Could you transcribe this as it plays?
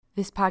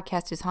This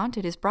Podcast is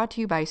Haunted is brought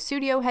to you by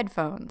Studio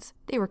Headphones.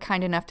 They were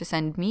kind enough to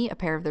send me a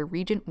pair of their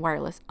Regent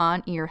wireless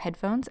on-ear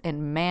headphones,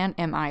 and man,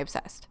 am I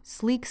obsessed.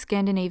 Sleek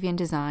Scandinavian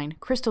design,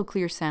 crystal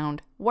clear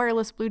sound,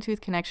 wireless Bluetooth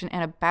connection,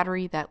 and a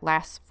battery that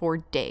lasts for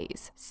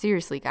days.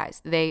 Seriously,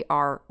 guys, they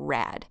are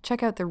rad.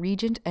 Check out the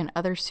Regent and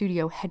other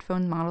Studio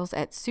headphone models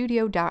at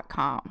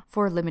studio.com.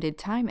 For a limited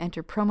time,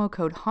 enter promo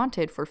code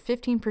HAUNTED for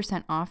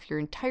 15% off your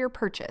entire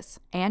purchase.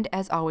 And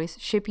as always,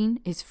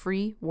 shipping is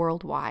free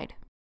worldwide.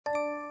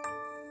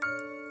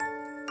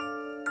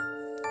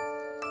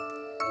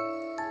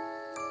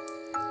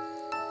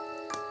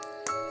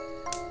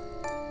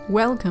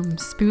 Welcome,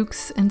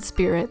 spooks and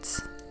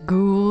spirits,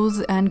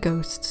 ghouls and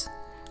ghosts.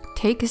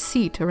 Take a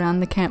seat around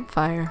the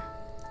campfire.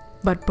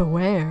 But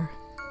beware,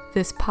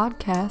 this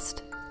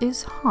podcast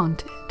is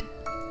haunted.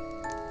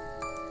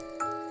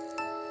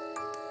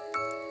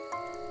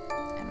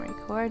 I'm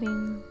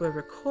recording. We're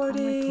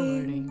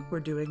recording. We're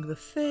doing the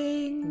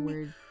thing.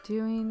 We're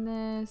doing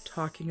this.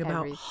 Talking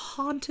about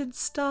haunted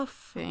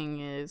stuff. Everything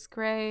is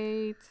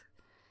great.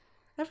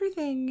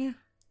 Everything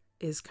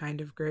is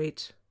kind of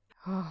great.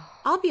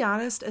 I'll be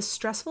honest, as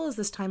stressful as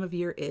this time of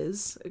year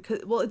is,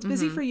 well, it's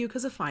busy for you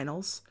because of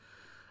finals.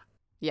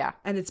 Yeah.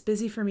 And it's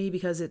busy for me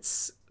because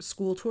it's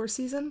school tour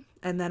season.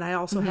 And then I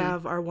also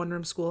have our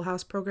one-room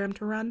schoolhouse program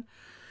to run.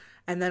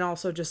 And then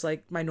also just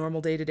like my normal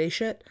day-to-day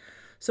shit.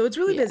 So it's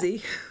really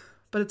busy,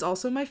 but it's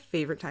also my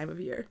favorite time of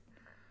year.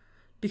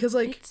 Because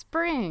like... It's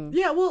spring.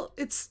 Yeah, well,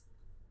 it's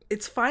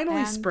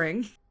finally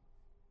spring.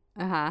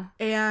 Uh-huh.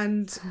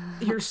 And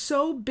you're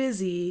so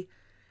busy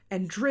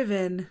and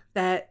driven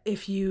that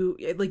if you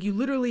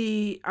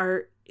literally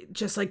are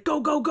just like go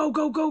go go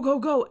go go go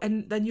go,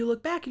 and then you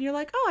look back and you're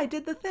like, oh, I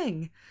did the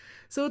thing.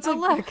 So it's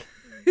look,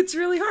 it's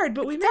really hard,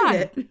 but we made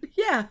it.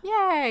 Yeah.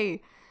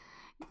 Yay.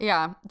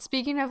 Yeah.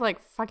 Speaking of like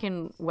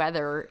fucking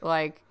weather,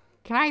 like,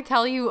 can I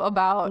tell you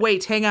about?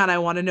 Wait, hang on. I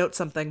want to note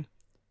something.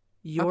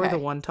 You're Okay. the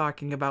one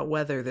talking about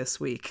weather this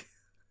week.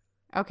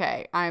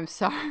 Okay, I'm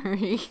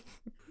sorry.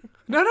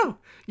 No.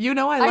 You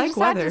know I like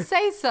weather. I just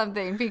have to say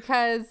something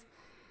because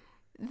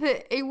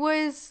it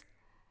was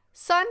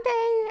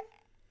Sunday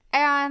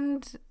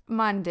and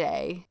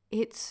Monday.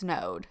 It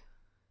snowed.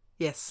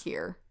 Yes.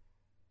 Here.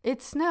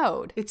 It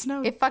snowed. It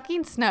snowed. It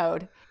fucking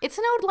snowed. It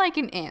snowed like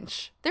an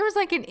inch. There was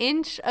like an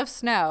inch of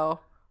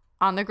snow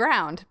on the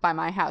ground by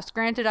my house.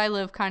 Granted, I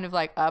live kind of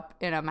like up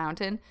in a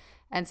mountain,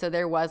 and so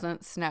there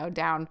wasn't snow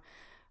down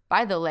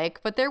by the lake,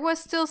 but there was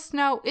still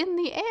snow in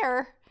the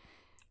air,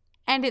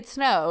 and it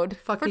snowed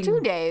for 2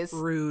 days.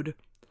 Rude.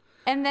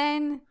 And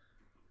then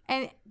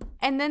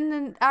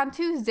on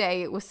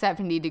Tuesday, it was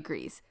 70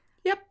 degrees.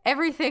 Yep.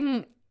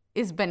 Everything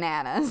is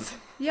bananas.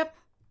 Yep.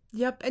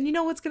 And you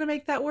know what's going to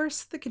make that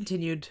worse? The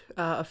continued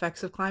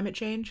effects of climate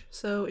change.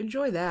 So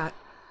enjoy that.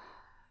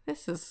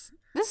 This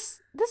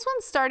one's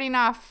starting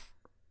off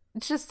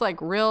just like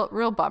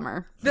real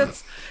bummer.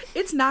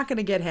 It's not going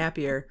to get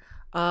happier.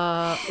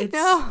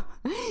 No,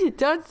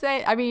 don't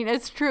say. I mean,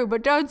 it's true,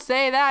 but don't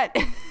say that.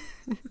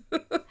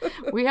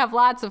 We have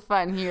lots of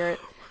fun here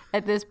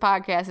at This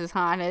Podcast is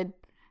Haunted.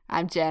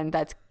 I'm Jen.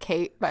 That's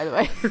Kate, by the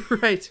way.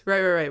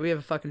 Right. We have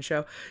a fucking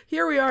show.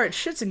 Here we are at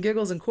Shits and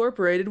Giggles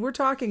Incorporated. We're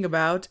talking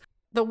about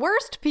the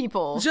worst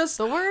people. Just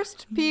the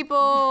worst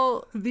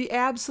people. The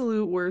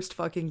absolute worst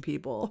fucking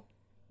people.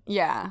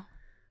 Yeah.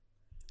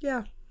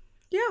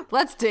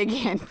 Let's dig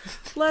in.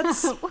 Well,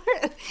 this is the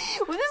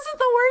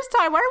worst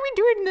time. Why are we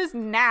doing this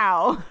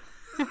now?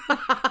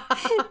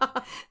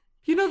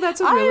 You know,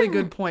 that's a really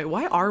good point.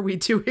 Why are we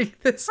doing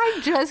this? I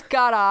just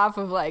got off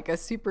of like a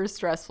super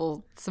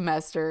stressful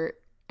semester,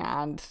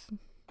 and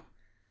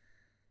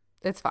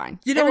it's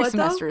fine. You know Every what,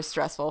 semester though? is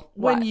stressful.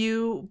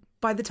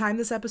 By the time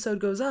this episode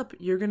goes up,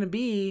 you're going to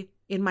be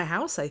in my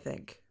house, I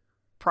think.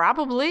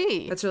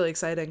 Probably. That's really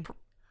exciting.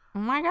 Oh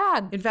my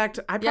God. In fact,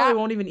 I probably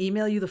won't even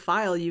email you the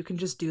file. You can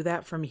just do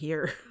that from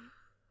here.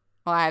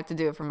 Well, I have to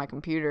do it from my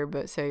computer,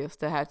 but so you'll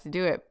still have to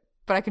do it.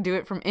 But I could do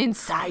it from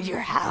inside your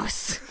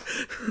house.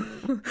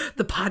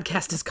 The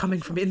podcast is coming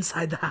from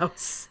inside the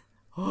house.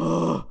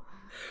 Oh.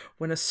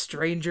 When a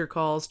stranger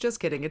calls. Just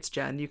kidding. It's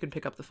Jen. You can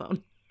pick up the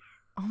phone.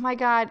 Oh my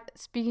God.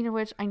 Speaking of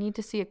which, I need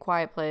to see A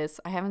Quiet Place.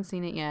 I haven't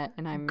seen it yet,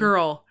 and I'm...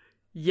 Girl.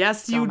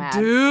 Yes, so you mad.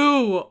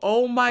 do.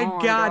 Oh my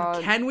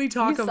God. Can we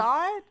talk You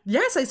saw it?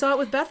 Yes, I saw it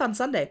with Beth on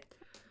Sunday.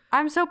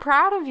 I'm so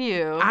proud of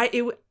you.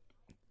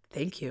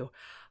 Thank you.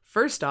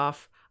 First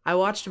off, I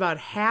watched about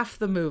half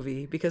the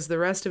movie because the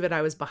rest of it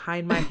I was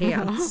behind my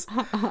hands.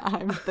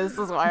 This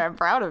is why I'm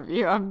proud of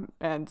you.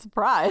 I'm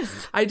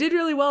surprised. I did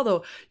really well,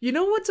 though. You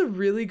know what's a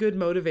really good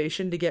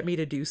motivation to get me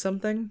to do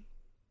something?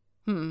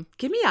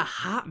 Give me a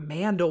hot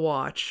man to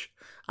watch.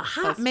 A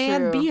hot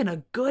man being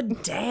a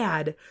good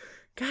dad.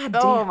 God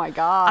damn. Oh my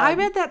God. I'm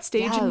at that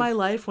stage in my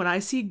life when I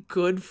see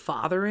good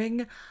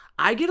fathering,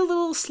 I get a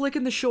little slick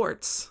in the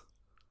shorts.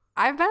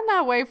 I've been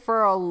that way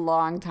for a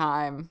long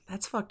time.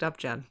 That's fucked up,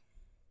 Jen.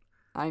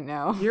 I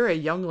know. You're a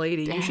young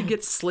lady. Damn. You should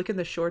get slick in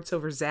the shorts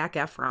over Zac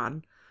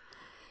Efron.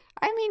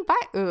 I mean,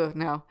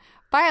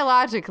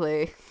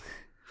 biologically,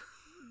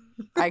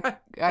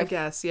 I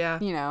guess, yeah.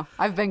 You know,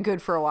 I've been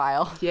good for a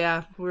while.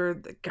 Yeah,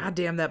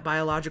 goddamn that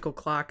biological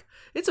clock.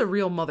 It's a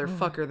real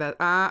motherfucker that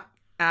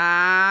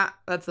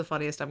that's the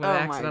funniest I'm gonna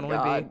accidentally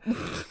be.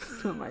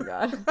 Oh my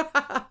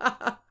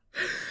god.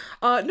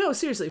 No,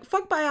 seriously,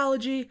 fuck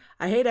biology.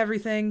 I hate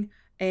everything.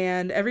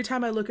 And every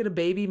time I look at a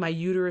baby, my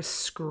uterus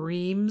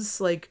screams.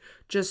 Like,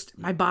 just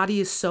my body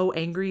is so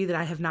angry that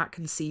I have not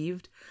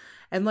conceived.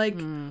 And like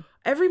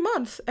every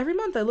month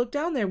I look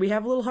down there, we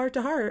have a little heart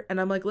to heart, and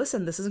I'm like,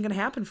 listen, this isn't going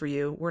to happen for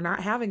you. We're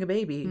not having a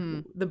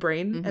baby. The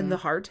brain and the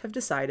heart have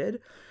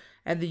decided,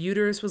 and the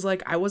uterus was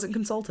like, I wasn't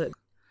consulted.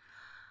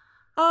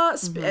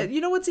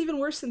 You know what's even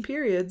worse than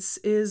periods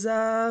is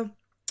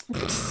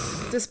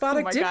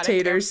despotic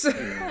dictators.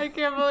 I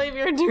can't believe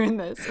you're doing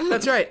this.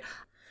 That's right.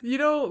 You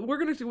know, I'm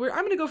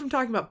gonna go from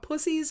talking about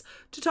pussies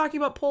to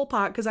talking about Pol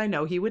Pot because I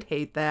know he would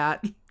hate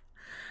that.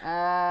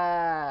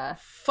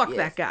 Fuck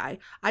that guy.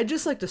 I'd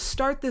just like to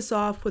start this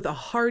off with a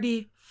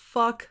hearty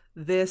fuck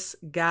this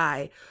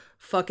guy.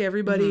 Fuck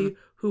everybody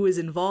who is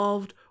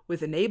involved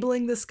with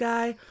enabling this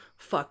guy.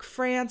 Fuck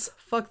France.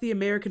 Fuck the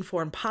American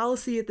foreign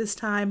policy at this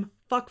time.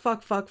 Fuck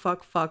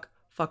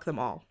them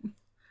all.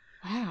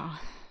 Wow.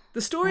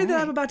 The story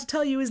that I'm about to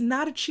tell you is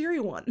not a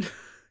cheery one.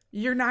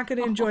 You're not going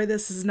to enjoy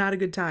this. This is not a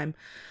good time.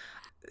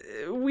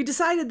 We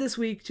decided this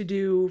week to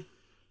do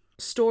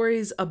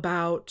stories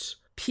about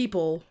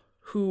people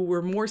who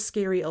were more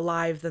scary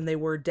alive than they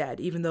were dead,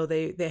 even though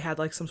they had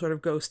like some sort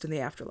of ghost in the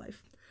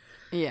afterlife.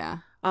 Yeah.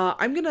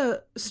 I'm going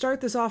to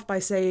start this off by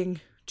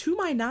saying, to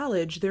my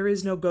knowledge, there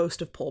is no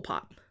ghost of Pol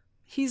Pot.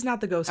 He's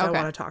not the ghost I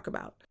want to talk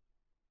about.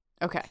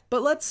 Okay.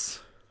 But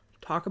let's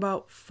talk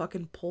about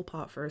fucking Pol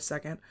Pot for a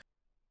second.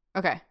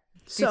 Okay.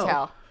 So,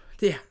 tell.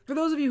 Yeah. For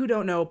those of you who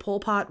don't know,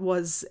 Pol Pot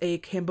was a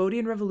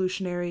Cambodian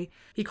revolutionary.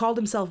 He called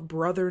himself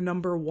Brother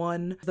Number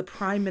One, the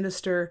prime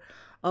minister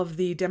of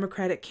the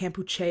Democratic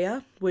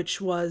Kampuchea,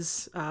 which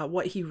was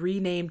what he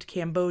renamed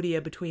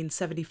Cambodia between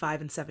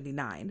 75 and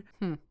 79.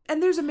 And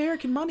there's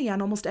American money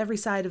on almost every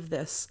side of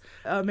this.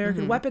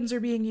 American weapons are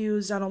being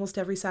used on almost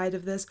every side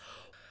of this.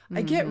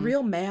 I get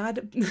real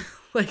mad.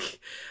 Like,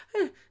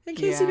 in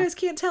case you guys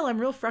can't tell, I'm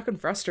real fucking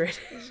frustrated.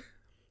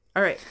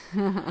 All right.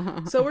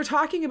 So we're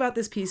talking about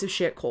this piece of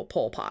shit called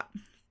Pol Pot.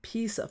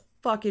 Piece of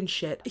fucking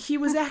shit. He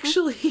was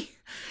actually...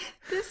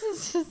 This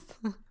is just...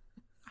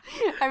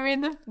 I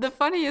mean, the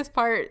funniest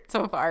part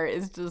so far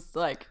is just,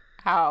 like,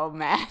 how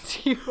mad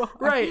you are.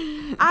 Right.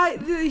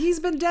 He's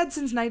been dead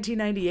since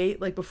 1998,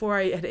 like, before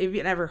I had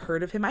even ever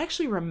heard of him. I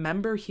actually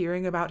remember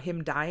hearing about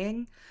him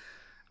dying.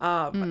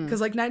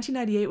 Because, like,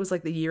 1998 was,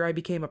 like, the year I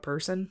became a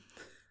person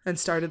and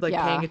started, like,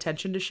 paying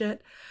attention to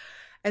shit.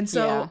 And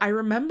so I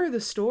remember the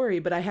story,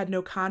 but I had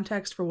no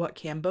context for what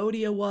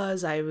Cambodia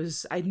was. I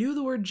knew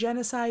the word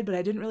genocide, but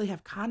I didn't really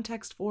have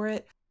context for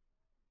it.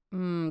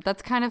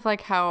 That's kind of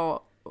like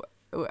how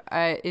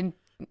on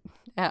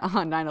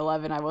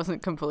 9/11, I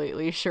wasn't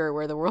completely sure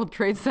where the World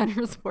Trade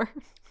Centers were.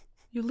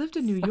 You lived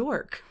in New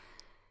York.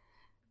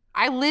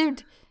 I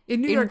lived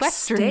in New York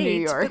Western State,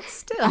 New York. But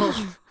still.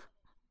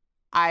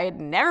 I had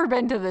never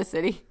been to the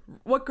city.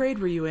 What grade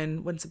were you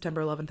in when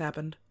September 11th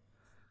happened?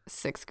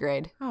 6th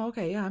grade. Oh,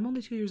 okay. Yeah, I'm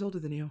only 2 years older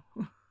than you.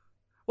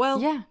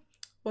 Well, yeah.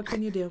 What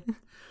can you do?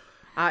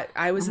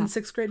 I was in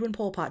 6th grade when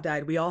Pol Pot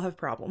died. We all have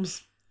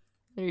problems.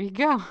 There you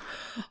go.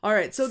 All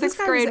right. So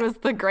 6th grade was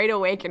the great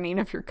awakening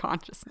of your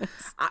consciousness,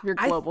 your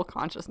global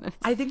consciousness.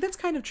 I think that's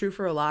kind of true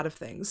for a lot of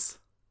things.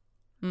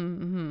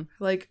 Mm-hmm.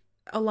 Like,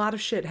 a lot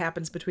of shit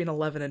happens between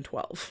 11 and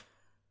 12.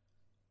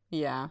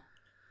 Yeah.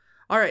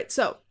 All right.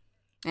 So,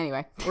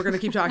 anyway, we're going to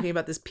keep talking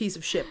about this piece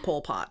of shit,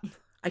 Pol Pot.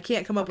 I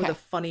can't come up with a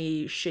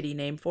funny, shitty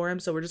name for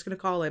him, so we're just going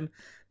to call him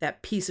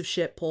that piece of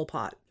shit Pol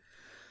Pot.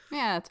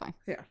 Yeah, that's fine.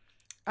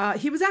 Yeah.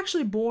 He was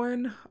actually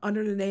born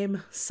under the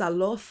name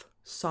Saloth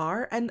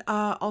Sar, and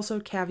also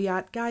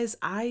caveat, guys,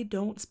 I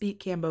don't speak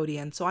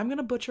Cambodian, so I'm going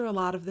to butcher a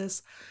lot of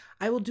this.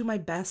 I will do my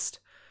best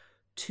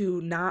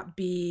to not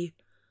be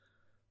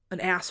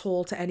an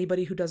asshole to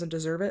anybody who doesn't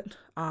deserve it.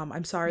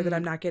 I'm sorry that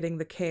I'm not getting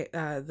the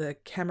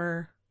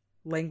Khmer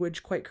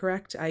language quite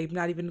correct. I'm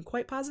not even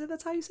quite positive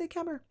that's how you say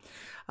Khmer.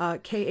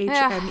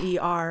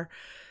 Khmer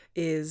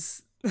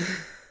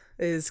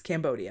is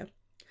Cambodia.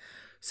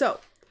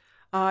 So,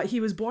 he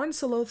was born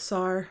Saloth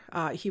Sar.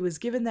 He was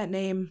given that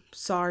name.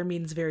 Sar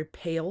means very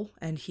pale,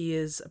 and he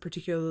is a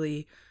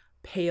particularly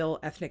pale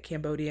ethnic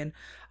Cambodian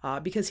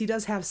because he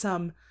does have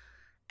some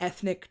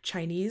ethnic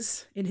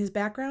Chinese in his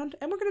background,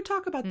 and we're going to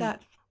talk about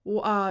that.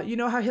 You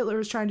know how Hitler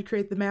was trying to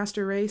create the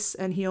master race,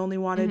 and he only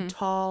wanted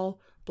tall,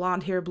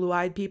 blonde hair,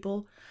 blue-eyed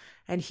people,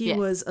 and he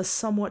was a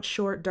somewhat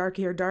short,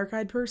 dark-haired,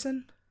 dark-eyed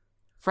person?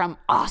 From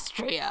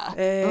Austria.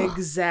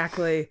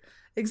 Exactly.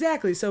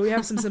 Exactly. So we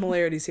have some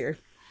similarities here.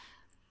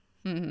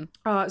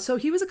 So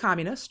he was a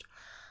communist.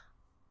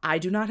 I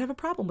do not have a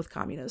problem with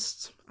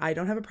communists. I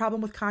don't have a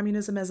problem with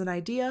communism as an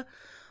idea.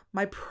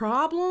 My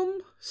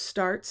problem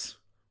starts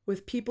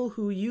with people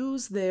who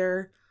use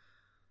their,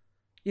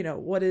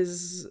 what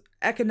is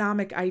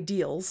economic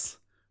ideals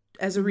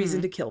as a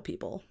reason to kill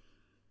people.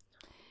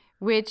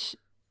 Which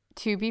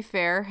to be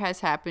fair,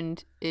 has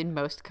happened in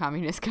most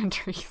communist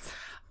countries.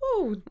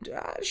 Oh,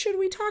 should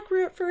we talk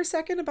for a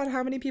second about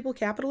how many people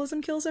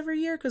capitalism kills every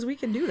year? Because we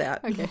can do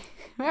that. Okay.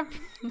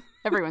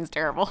 Everyone's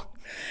terrible.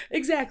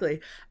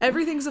 Exactly.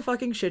 Everything's a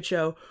fucking shit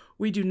show.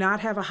 We do not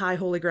have a high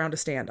holy ground to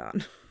stand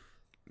on.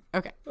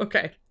 Okay.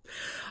 Okay.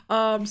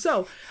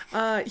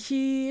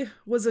 He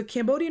was a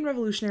Cambodian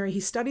revolutionary.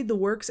 He studied the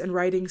works and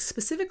writings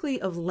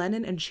specifically of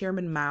Lenin and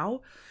Chairman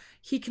Mao.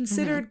 He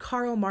considered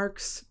Karl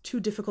Marx too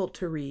difficult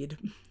to read.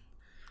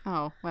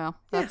 Oh, well,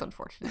 that's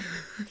unfortunate.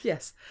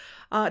 Yes.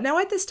 Now,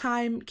 at this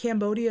time,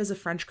 Cambodia is a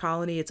French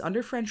colony. It's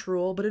under French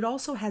rule, but it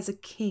also has a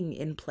king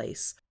in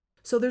place.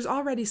 So there's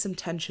already some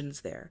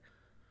tensions there.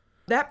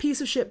 That piece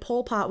of shit,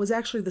 Pol Pot, was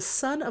actually the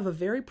son of a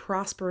very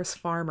prosperous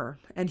farmer.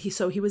 And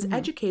he was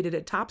educated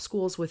at top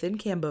schools within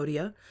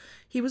Cambodia.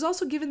 He was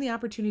also given the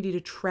opportunity to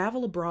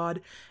travel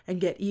abroad and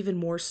get even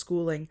more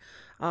schooling.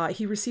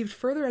 He received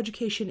further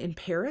education in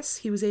Paris.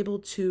 He was able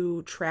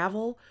to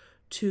travel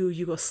to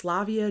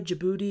Yugoslavia,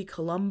 Djibouti,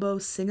 Colombo,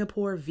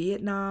 Singapore,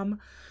 Vietnam.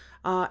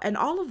 And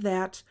all of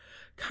that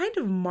kind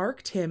of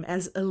marked him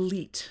as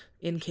elite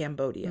in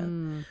Cambodia.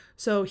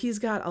 So he's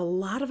got a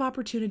lot of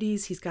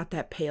opportunities. He's got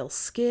that pale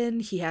skin.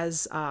 He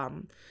has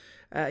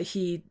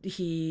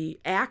he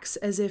acts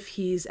as if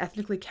he's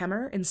ethnically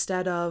Khmer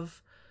instead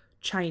of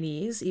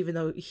Chinese, even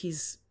though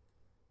he's,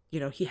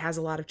 he has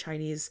a lot of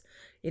Chinese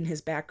in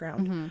his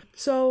background.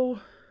 So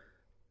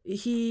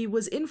he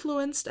was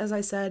influenced, as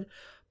I said,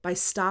 by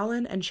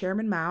Stalin and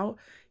Chairman Mao.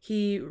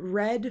 He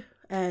read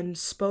and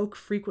spoke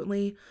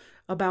frequently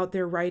about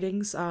their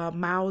writings,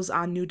 Mao's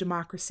On New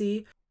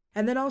Democracy,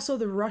 and then also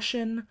the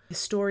Russian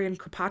historian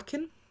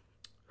Kropotkin,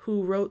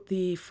 who wrote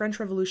the French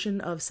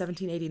Revolution of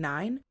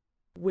 1789,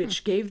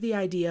 which gave the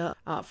idea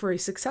for a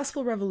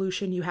successful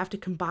revolution, you have to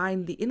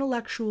combine the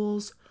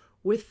intellectuals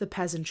with the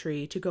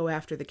peasantry to go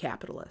after the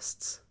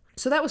capitalists.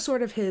 So that was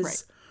sort of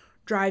his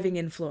driving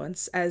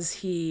influence as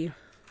he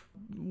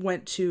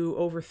went to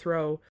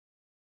overthrow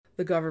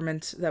the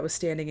government that was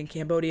standing in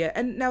Cambodia.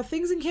 And now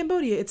things in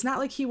Cambodia, it's not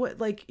like he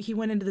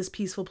went into this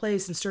peaceful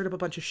place and stirred up a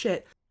bunch of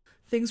shit.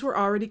 Things were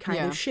already kind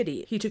of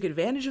shitty. He took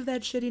advantage of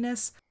that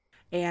shittiness,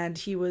 and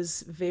he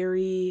was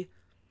very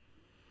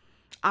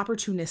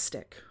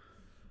opportunistic.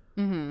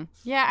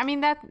 Yeah, I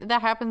mean,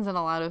 that happens in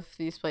a lot of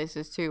these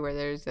places too, where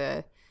there's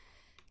a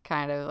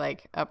kind of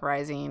like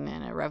uprising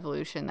and a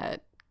revolution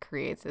that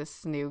creates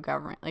this new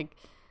government. Like,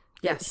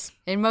 yes.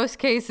 In most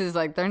cases,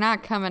 like, they're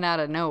not coming out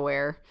of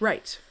nowhere.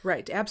 Right,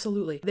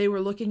 absolutely. They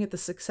were looking at the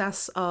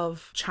success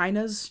of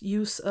China's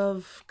use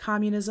of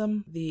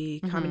communism,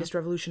 the communist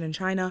revolution in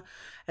China,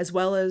 as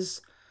well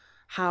as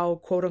how,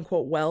 quote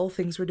unquote, well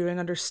things were doing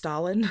under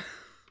Stalin.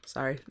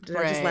 Sorry, did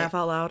I just laugh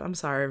out loud? I'm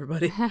sorry,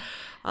 everybody.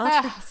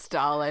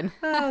 Stalin.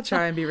 I'll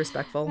try and be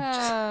respectful.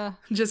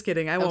 Just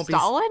kidding. I won't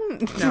Stalin?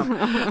 be.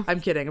 No,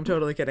 I'm kidding. I'm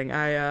totally kidding.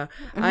 I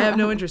have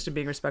no interest in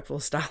being respectful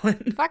of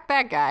Stalin. Fuck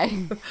that guy.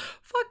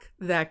 Fuck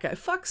that guy.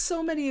 Fuck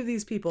so many of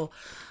these people.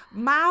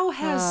 Mao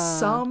has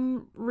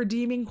some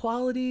redeeming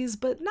qualities,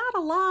 but not a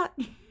lot.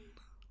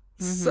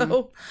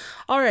 So,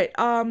 all right.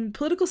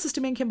 Political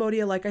system in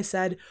Cambodia, like I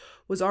said,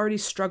 was already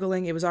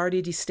struggling. It was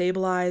already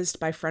destabilized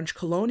by French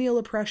colonial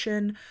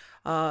oppression,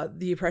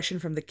 the oppression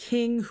from the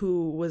king,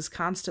 who was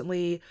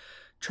constantly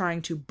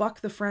trying to buck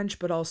the French,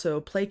 but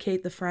also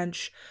placate the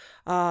French.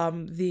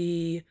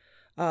 The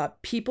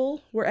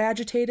people were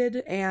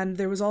agitated, and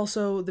there was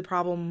also the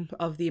problem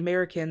of the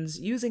Americans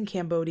using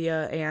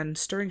Cambodia and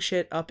stirring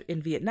shit up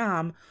in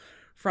Vietnam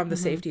from the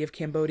safety of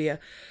Cambodia.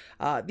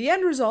 The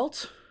end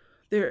result,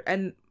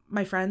 and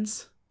my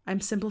friends, I'm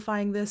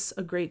simplifying this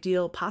a great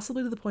deal,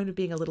 possibly to the point of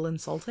being a little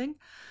insulting.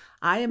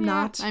 I am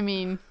not... I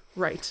mean...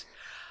 Right.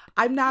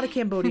 I'm not a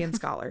Cambodian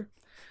scholar.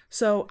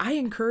 So I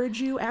encourage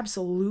you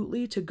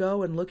absolutely to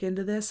go and look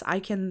into this. I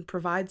can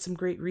provide some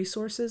great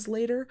resources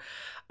later.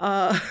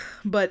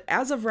 But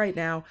as of right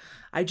now,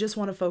 I just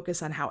want to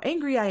focus on how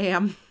angry I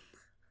am.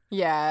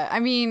 Yeah, I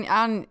mean,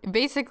 on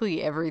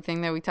basically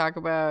everything that we talk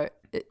about,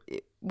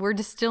 we're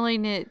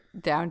distilling it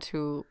down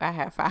to a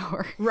half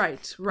hour. Right.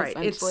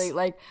 Essentially, it's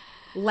like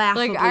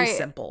laughably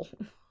simple.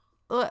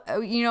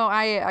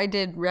 I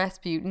did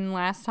Rasputin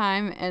last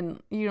time,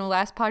 and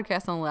last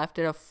podcast on the left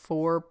did a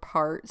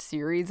 4-part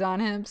series on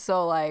him.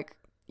 So like,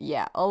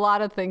 yeah, a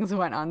lot of things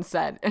went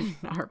unsaid in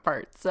our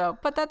part. So,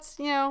 but that's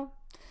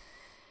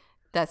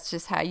that's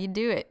just how you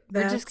do it.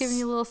 We're just giving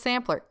you a little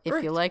sampler.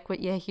 If you like what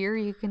you hear,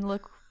 you can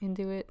look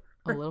into it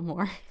a little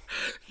more.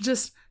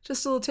 Just a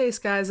little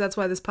taste, guys. That's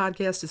why this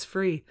podcast is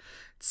free.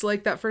 It's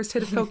like that first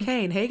hit of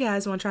cocaine. Hey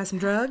guys, want to try some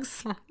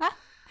drugs?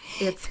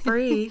 It's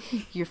free.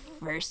 Your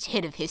first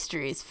hit of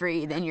history is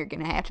free. Then you're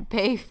going to have to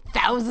pay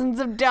thousands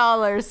of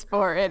dollars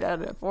for it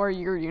at a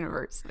 4-year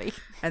university.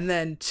 And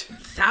then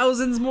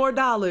thousands more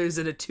dollars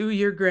at a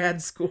 2-year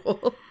grad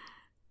school.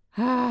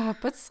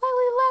 But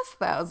slightly less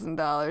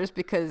 $1,000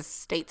 because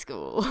state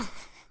school.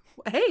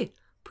 Hey,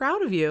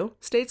 proud of you.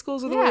 State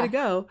schools are the way to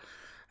go.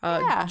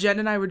 Jen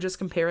and I were just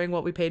comparing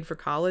what we paid for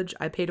college.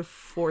 I paid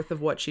 1/4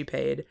 of what she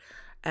paid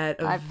at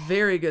a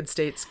very good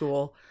state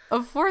school.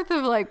 1/4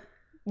 of like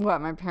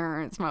what my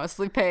parents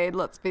mostly paid,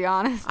 let's be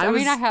honest. I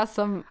have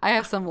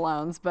some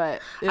loans,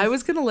 but I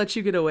was going to let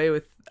you get away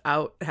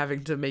without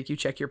having to make you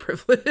check your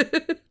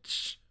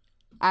privilege.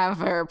 I'm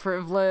very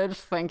privileged.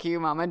 Thank you,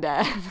 Mom and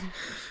Dad.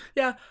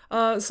 Yeah.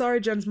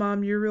 Sorry, Jen's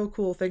mom. You're real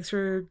cool. Thanks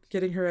for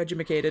getting her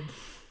educated.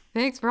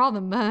 Thanks for all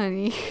the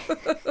money.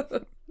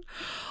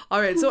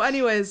 All right. So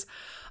anyways,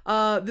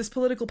 this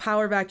political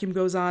power vacuum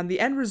goes on.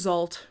 The end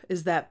result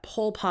is that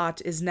Pol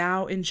Pot is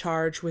now in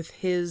charge with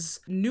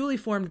his newly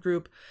formed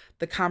group,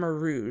 the Khmer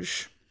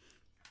Rouge.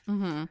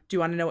 Mm-hmm. Do you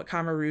want to know what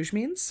Khmer Rouge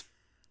means?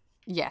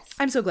 Yes.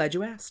 I'm so glad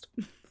you asked.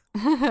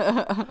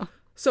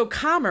 So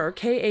Khmer,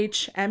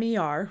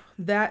 Khmer,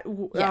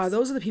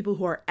 those are the people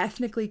who are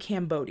ethnically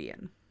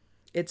Cambodian.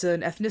 It's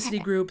an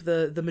ethnicity group,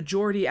 the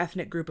majority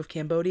ethnic group of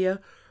Cambodia.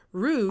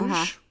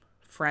 Rouge,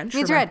 French.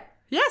 Means red.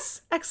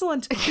 Yes,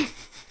 excellent.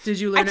 Did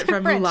you learn it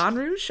from French. Moulin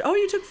Rouge? Oh,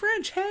 you took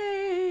French.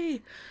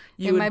 Hey.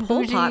 You and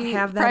Pol Pot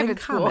have that in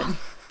common.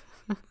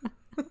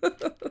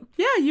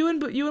 Yeah, you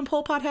and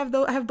Pol Pot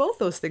have both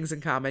those things in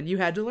common. You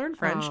had to learn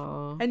French,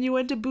 and you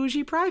went to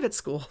bougie private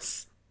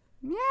schools.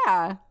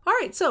 Yeah. All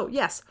right, so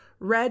yes,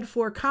 red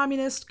for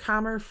communist,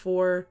 Khmer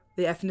for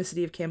the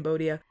ethnicity of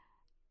Cambodia.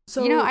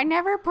 So I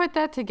never put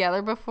that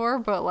together before,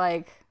 but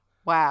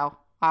wow,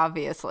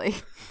 obviously.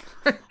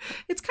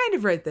 It's kind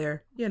of right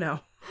there,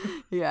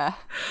 Yeah.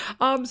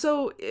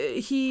 So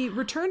he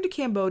returned to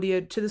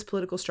Cambodia to this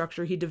political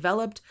structure. He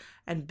developed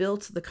and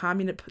built the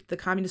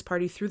Communist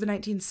Party through the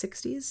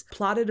 1960s,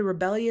 plotted a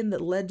rebellion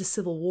that led to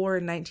civil war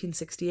in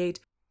 1968.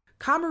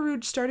 Khmer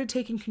Rouge started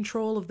taking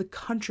control of the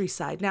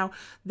countryside. Now,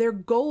 their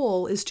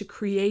goal is to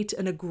create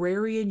an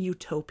agrarian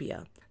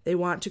utopia. They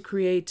want to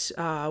create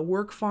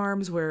work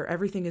farms where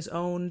everything is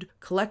owned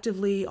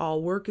collectively,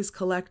 all work is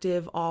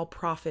collective, all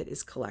profit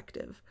is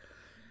collective.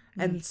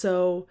 And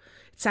so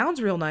it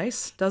sounds real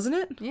nice, doesn't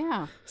it?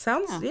 Yeah. nice.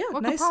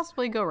 What could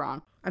possibly go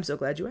wrong? I'm so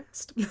glad you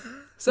asked.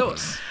 So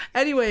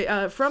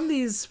anyway, from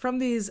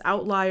these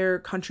outlier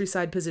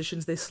countryside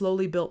positions, they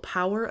slowly built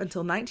power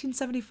until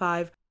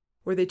 1975,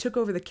 where they took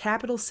over the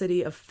capital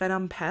city of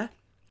Phnom Penh,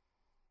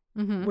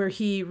 where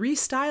he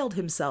restyled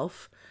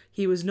himself.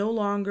 He was no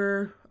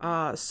longer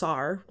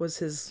Sar, was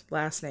his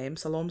last name,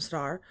 Salom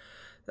Sar.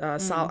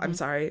 I'm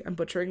sorry, I'm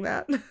butchering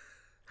that.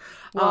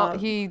 Well,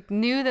 he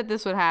knew that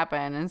this would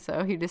happen, and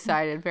so he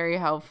decided very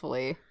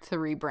helpfully to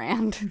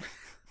rebrand.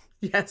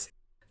 Yes.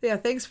 Yeah,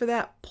 thanks for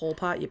that, Pol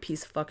Pot, you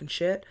piece of fucking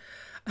shit.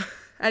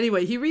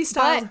 Anyway, he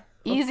restyled. But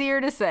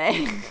easier to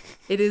say.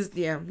 It is,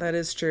 yeah, that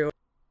is true.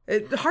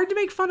 Hard to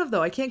make fun of,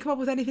 though. I can't come up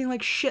with anything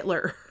like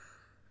Shitler.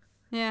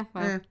 Yeah,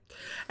 well.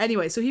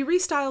 Anyway, so he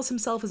restyles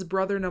himself as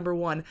brother number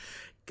one.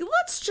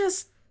 Let's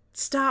just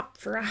stop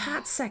for a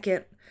hot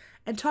second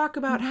and talk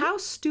about how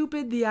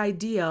stupid the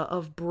idea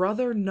of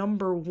brother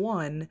number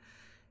one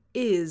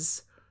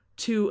is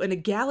to an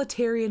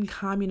egalitarian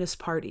communist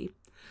party.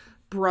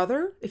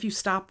 Brother, if you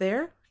stop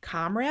there,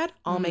 comrade,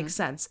 all makes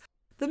sense.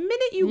 The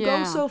minute you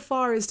go so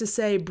far as to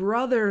say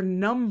brother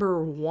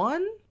number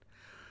one,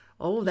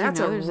 that's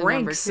a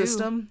rank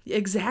system.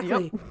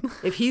 Exactly. Yep.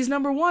 If he's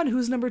number one,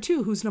 who's number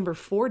two? Who's number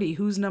 40?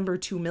 Who's number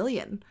 2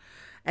 million?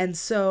 And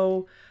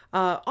so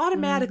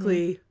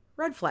automatically,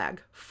 red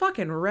flag.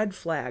 Fucking red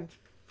flag.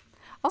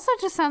 Also,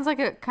 it just sounds like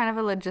a kind of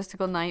a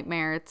logistical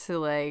nightmare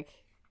to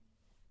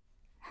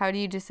how do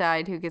you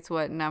decide who gets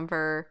what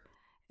number?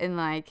 And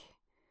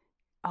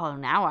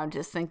now I'm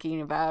just thinking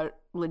about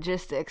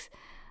logistics.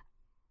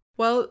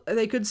 Well,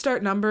 they could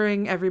start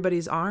numbering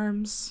everybody's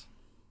arms.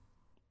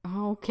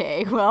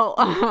 Okay, well,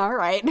 all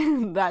right.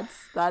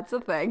 That's a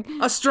thing.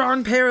 A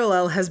strong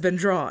parallel has been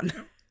drawn.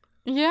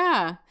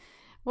 Yeah.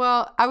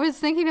 Well, I was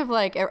thinking of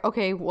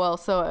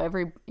so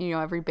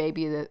every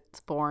baby that's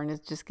born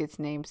just gets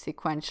named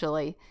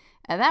sequentially,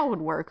 and that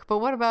would work. But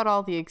what about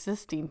all the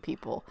existing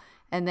people?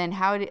 And then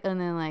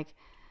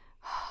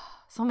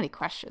so many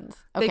questions.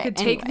 Okay, they could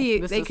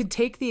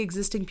take the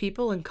existing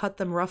people and cut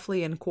them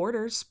roughly in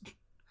quarters.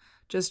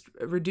 Just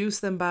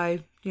reduce them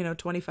by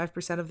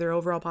 25% of their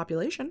overall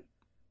population.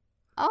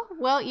 Oh,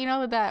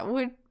 well, that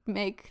would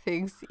make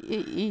things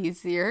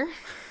easier.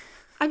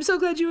 I'm so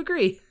glad you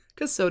agree,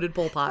 because so did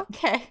Pol Pot.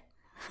 Okay.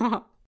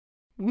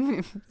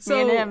 Me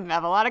and him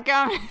have a lot of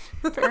comments,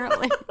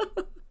 apparently.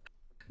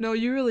 No,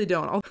 you really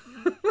don't.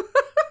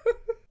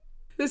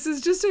 This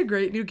is just a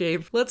great new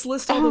game. Let's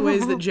list all the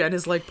ways that Jen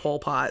is like Pol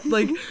Pot.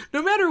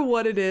 No matter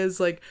what it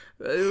is,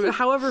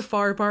 however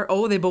far apart.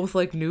 Oh, they both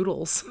like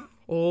noodles.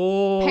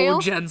 Oh,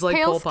 Jen's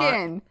like Pol Pot.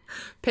 Skin.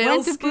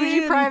 Went to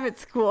bougie private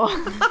school.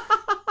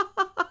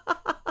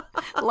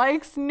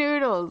 Likes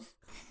noodles.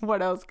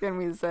 What else can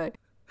we say?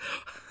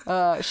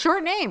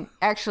 Short name,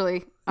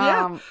 actually.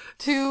 Yeah.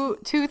 2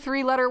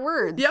 3-letter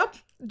words. Yep.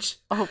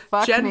 Oh,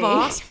 fuck Jen me.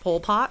 Voss,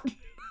 Pol Pot.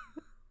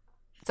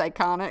 It's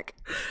iconic.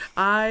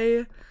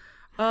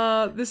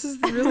 This is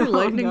really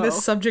lightening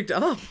this subject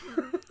up.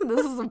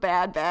 This is a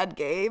bad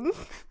game.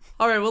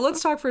 All right, well,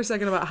 let's talk for a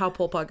second about how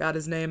Pol Pot got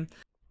his name.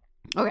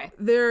 Okay.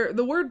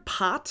 The word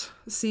pot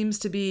seems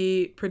to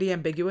be pretty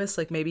ambiguous,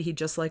 maybe he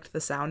just liked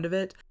the sound of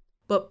it.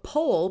 But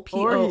Pol,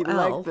 P-O-L. Or he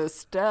liked the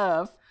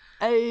stuff.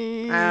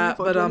 Hey, but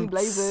 420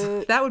 blaze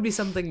it. that would be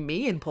something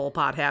me and Pol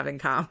Pot have in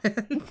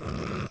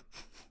common.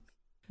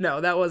 No,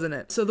 that wasn't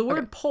it. So the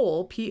word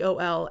Pol,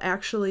 P-O-L,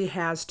 actually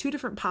has two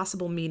different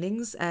possible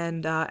meanings,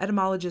 and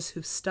etymologists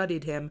who've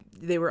studied him,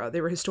 they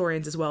were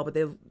historians as well, but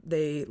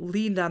they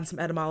leaned on some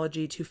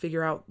etymology to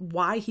figure out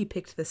why he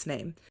picked this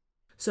name.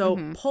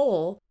 So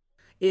Pol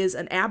is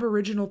an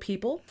Aboriginal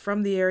people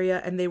from the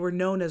area, and they were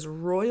known as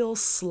royal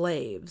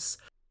slaves,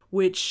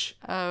 which...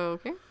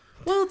 Okay.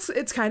 Well,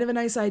 it's kind of a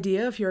nice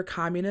idea if you're a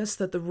communist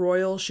that the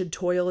royal should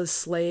toil as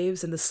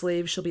slaves and the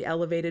slaves shall be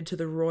elevated to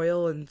the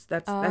royal, and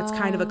that's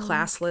kind of a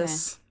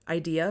classless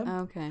idea.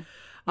 Okay.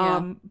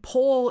 Yeah.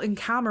 Pol in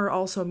Khmer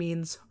also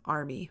means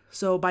army.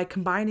 So by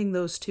combining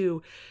those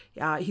two,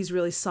 he's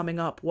really summing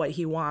up what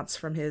he wants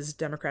from his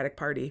Democratic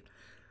Party.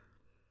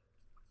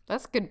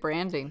 That's good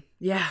branding.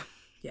 Yeah.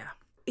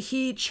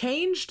 He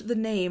changed the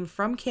name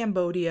from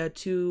Cambodia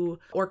to,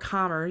 or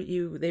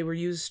Khmer, they were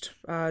used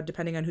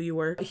depending on who you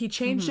were. He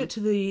changed it to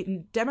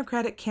the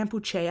Democratic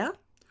Kampuchea.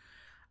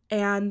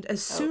 And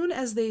as soon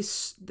as they...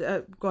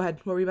 go ahead,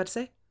 what were you about to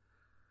say?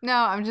 No,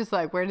 I'm just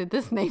like, where did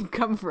this name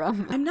come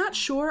from? I'm not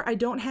sure. I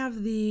don't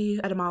have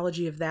the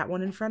etymology of that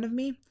one in front of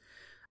me.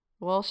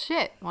 Well,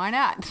 shit, why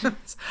not?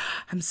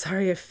 I'm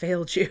sorry I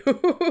failed you.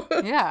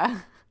 Yeah.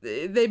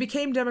 They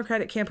became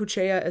Democratic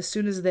Kampuchea as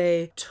soon as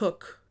they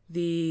took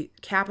the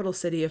capital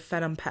city of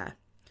Phnom Penh.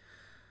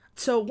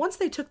 So once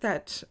they took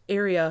that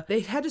area,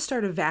 they had to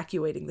start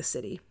evacuating the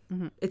city.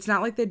 It's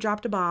not like they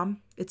dropped a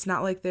bomb. It's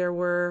not like there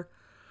were...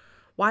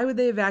 Why would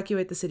they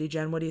evacuate the city,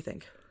 Jen? What do you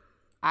think?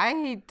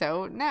 I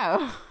don't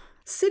know.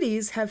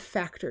 Cities have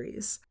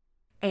factories,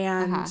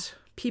 and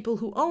people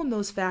who own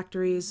those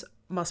factories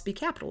must be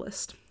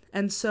capitalist.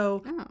 And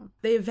so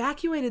they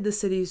evacuated the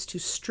cities to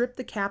strip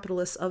the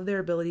capitalists of their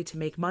ability to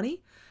make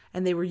money,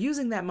 and they were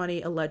using that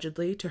money,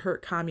 allegedly, to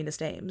hurt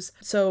communist aims.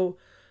 So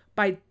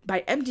by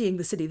emptying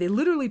the city, they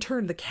literally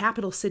turned the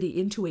capital city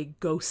into a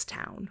ghost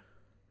town.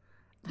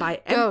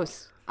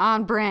 Ghosts.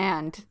 On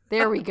brand.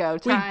 There we go.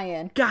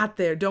 Tie-in. Got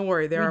there. Don't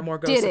worry. There are more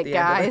ghosts at the end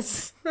of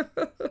guys.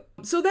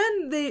 So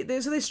then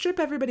they strip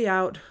everybody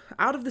out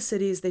of the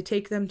cities. They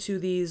take them to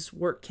these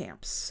work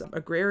camps.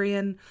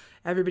 Agrarian.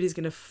 Everybody's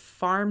going to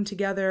farm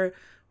together.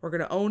 We're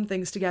going to own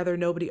things together.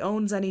 Nobody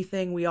owns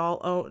anything. We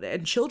all own.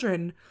 And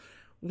children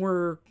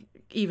were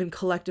even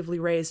collectively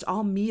raised.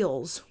 All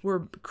meals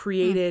were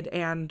created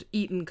and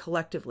eaten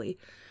collectively.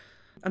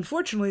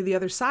 Unfortunately, the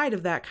other side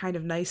of that kind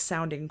of nice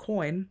sounding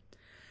coin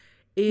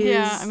is...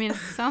 Yeah, I mean, it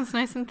sounds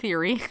nice in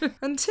theory.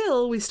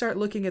 Until we start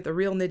looking at the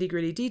real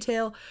nitty-gritty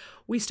detail,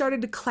 we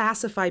started to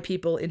classify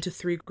people into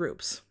three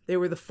groups. They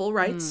were the full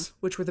rights,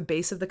 which were the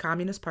base of the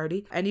Communist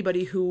Party.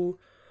 Anybody who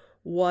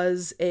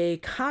was a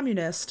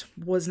communist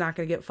was not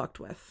going to get fucked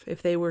with.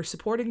 If they were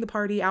supporting the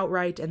party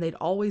outright and they'd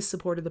always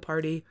supported the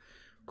party,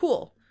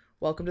 cool.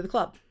 Welcome to the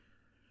club.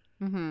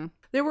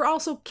 There were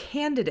also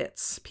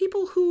candidates,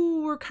 people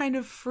who were kind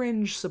of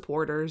fringe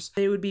supporters.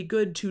 They would be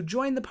good to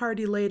join the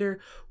party later.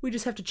 We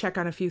just have to check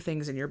on a few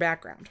things in your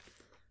background.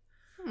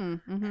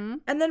 And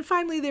then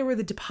finally, there were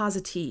the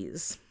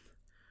depositees.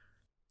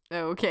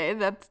 Okay,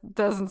 that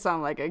doesn't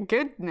sound like a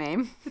good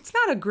name. It's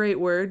not a great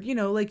word,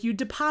 like you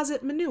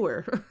deposit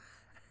manure.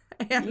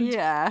 And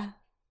yeah.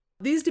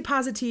 These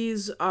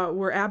depositees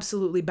were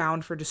absolutely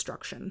bound for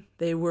destruction.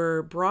 They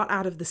were brought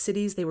out of the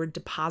cities. They were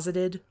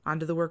deposited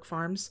onto the work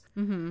farms.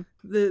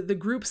 The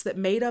groups that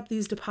made up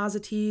these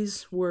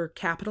depositees were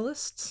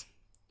capitalists,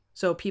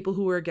 so people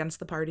who were against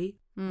the party.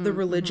 The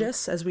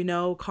religious, as we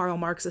know, Karl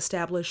Marx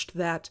established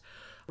that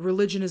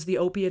religion is the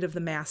opiate of the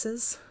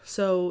masses,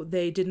 so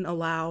they didn't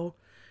allow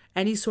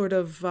any sort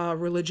of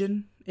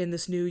religion in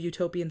this new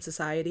utopian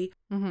society.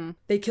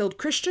 They killed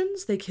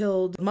Christians, they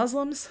killed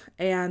Muslims,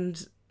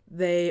 and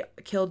they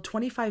killed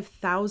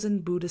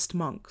 25,000 Buddhist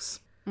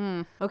monks.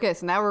 Okay,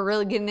 so now we're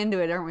really getting into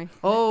it, aren't we?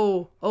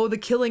 Oh, the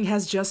killing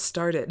has just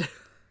started.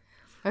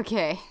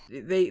 Okay.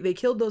 They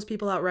killed those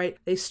people outright.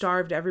 They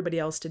starved everybody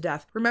else to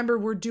death. Remember,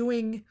 we're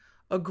doing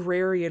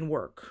agrarian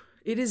work.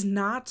 It is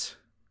not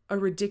a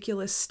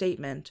ridiculous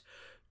statement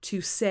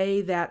to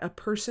say that a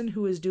person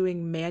who is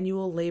doing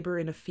manual labor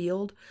in a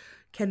field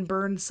can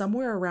burn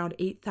somewhere around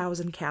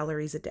 8,000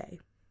 calories a day.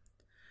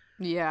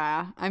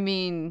 Yeah, I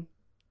mean,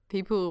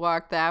 people who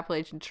walk the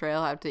Appalachian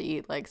Trail have to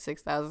eat like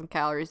 6,000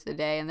 calories a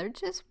day, and they're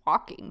just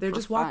walking. They're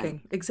just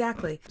walking.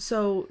 Exactly.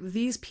 So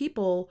these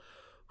people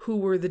who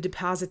were the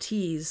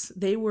depositees,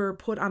 they were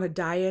put on a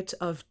diet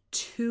of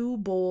 2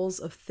 bowls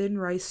of thin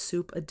rice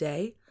soup a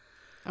day.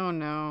 Oh,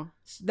 no.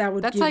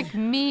 That's like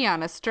me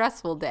on a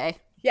stressful day.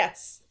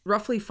 Yes.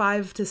 Roughly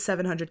 500 to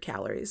 700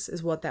 calories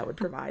is what that would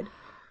provide.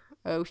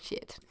 Oh,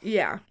 shit.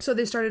 Yeah. So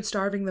they started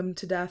starving them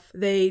to death.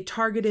 They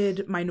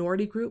targeted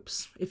minority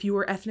groups. If you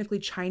were ethnically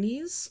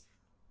Chinese,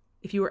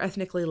 if you were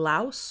ethnically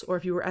Laos, or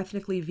if you were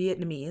ethnically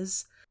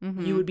Vietnamese,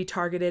 you would be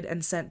targeted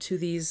and sent to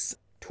these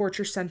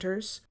torture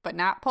centers. But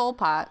not Pol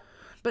Pot.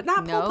 But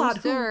not Pol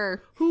Pot,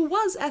 sir. who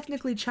was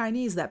ethnically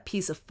Chinese, that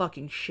piece of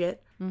fucking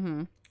shit.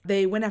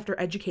 They went after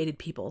educated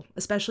people,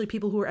 especially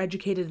people who were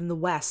educated in the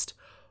West,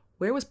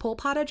 Where was Pol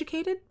Pot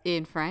educated?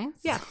 In France?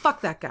 Yeah, fuck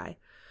that guy.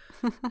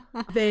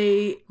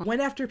 They went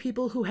after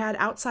people who had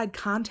outside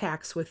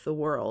contacts with the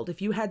world.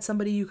 If you had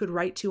somebody you could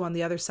write to on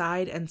the other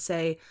side and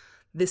say,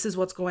 this is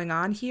what's going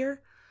on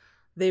here,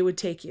 they would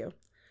take you.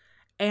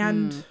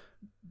 And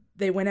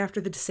they went after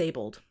the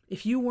disabled.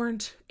 If you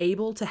weren't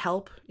able to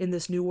help in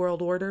this new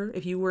world order,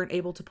 if you weren't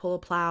able to pull a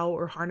plow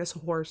or harness a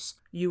horse,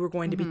 you were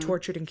going to be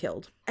tortured and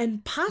killed.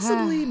 And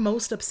possibly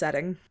most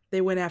upsetting,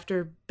 they went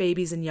after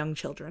babies and young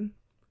children.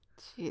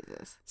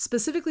 Jesus.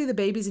 Specifically the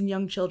babies and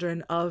young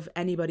children of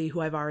anybody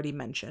who I've already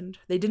mentioned.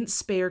 They didn't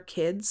spare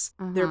kids.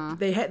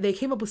 They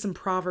came up with some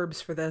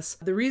proverbs for this.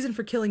 The reason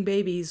for killing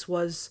babies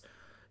was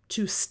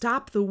to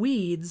stop the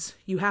weeds,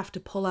 you have to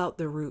pull out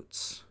the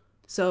roots.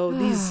 So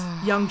these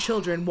young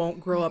children won't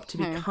grow up to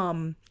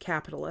become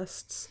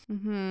capitalists.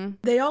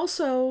 They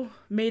also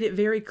made it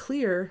very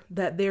clear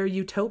that their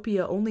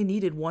utopia only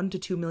needed 1 to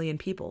 2 million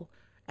people.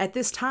 At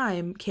this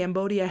time,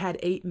 Cambodia had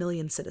 8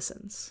 million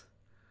citizens.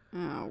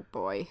 Oh,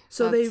 boy.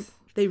 So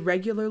they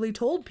regularly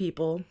told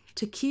people,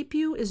 to keep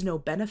you is no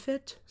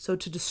benefit, so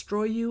to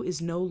destroy you is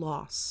no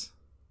loss.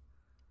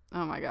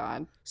 Oh, my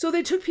God. So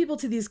they took people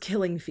to these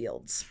killing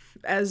fields,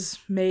 as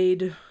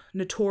made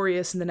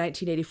notorious in the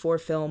 1984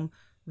 film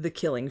The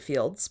Killing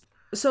Fields.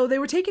 So they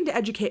were taken to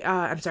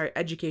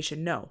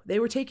education. No, they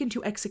were taken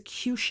to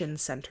execution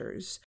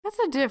centers. That's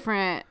a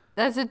different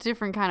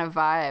kind of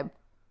vibe.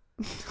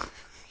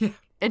 Yeah.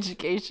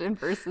 Education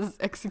versus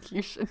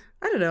execution.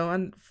 I don't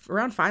know.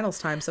 Around finals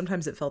time,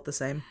 sometimes it felt the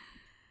same.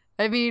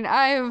 I mean,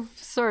 I've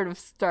sort of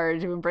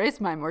started to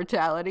embrace my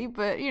mortality,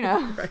 but, you know.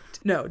 Right.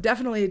 No,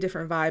 definitely a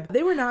different vibe.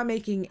 They were not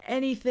making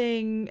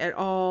anything at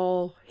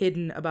all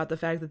hidden about the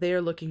fact that they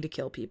are looking to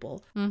kill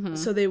people.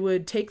 So they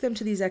would take them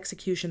to these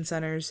execution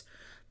centers.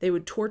 They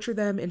would torture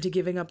them into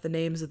giving up the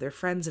names of their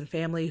friends and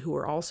family who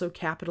were also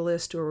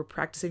capitalists or were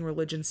practicing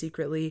religion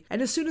secretly.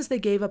 And as soon as they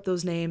gave up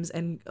those names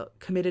and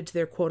committed to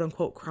their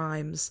quote-unquote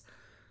crimes,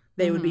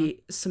 they would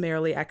be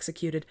summarily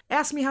executed.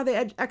 Ask me how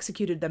they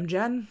executed them,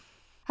 Jen.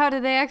 How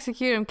did they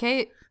execute them,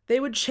 Kate?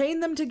 They would chain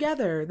them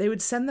together. They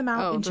would send them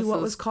out into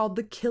what was called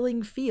the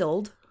killing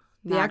field,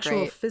 the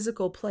actual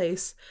physical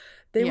place.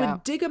 They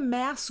would dig a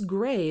mass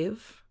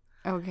grave.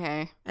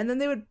 Okay. And then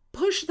they would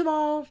push them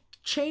all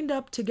chained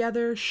up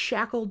together,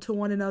 shackled to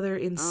one another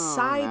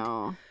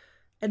inside,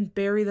 and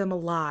bury them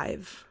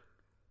alive.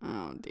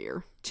 Oh,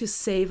 dear. To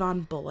save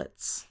on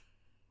bullets.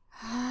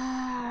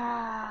 How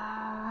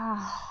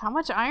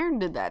much iron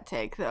did that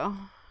take, though?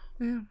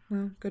 Yeah,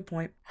 well, good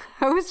point.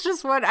 It was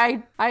just what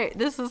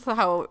this is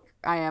how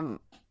I am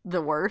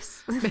the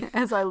worst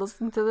as I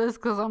listen to this,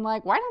 because I'm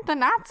like, why didn't the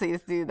Nazis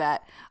do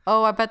that?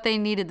 Oh, I bet they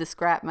needed the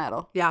scrap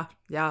metal. Yeah.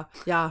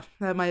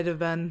 That might have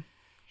been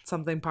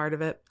something part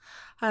of it.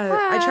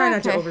 I try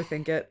not to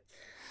overthink it.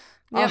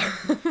 Yep.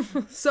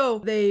 So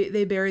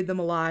they buried them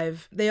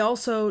alive. They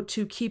also,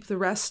 to keep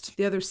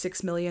the other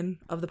 6 million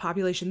of the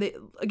population,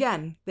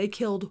 they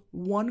killed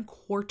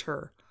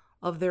 1/4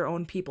 of their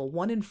own people.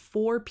 1 in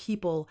 4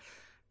 people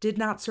did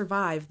not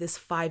survive this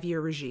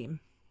 5-year regime.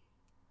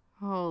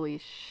 Holy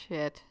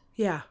shit.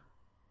 Yeah.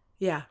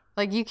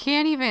 Like, you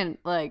can't even,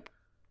 like,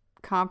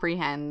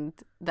 comprehend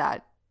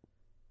that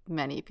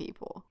many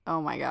people.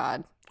 Oh my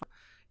God.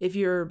 If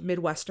you're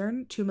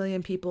Midwestern, 2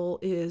 million people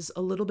is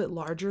a little bit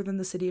larger than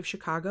the city of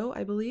Chicago,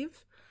 I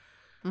believe.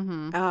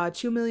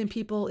 2 million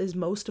people is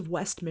most of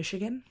West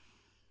Michigan.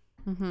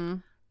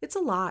 It's a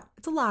lot.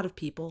 It's a lot of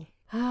people.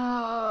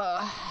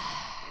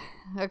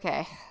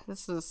 Okay.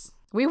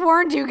 We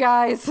warned you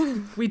guys.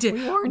 We did.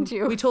 We warned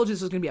you. We told you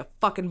this was going to be a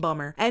fucking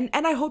bummer. And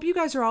I hope you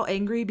guys are all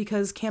angry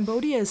because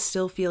Cambodia is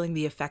still feeling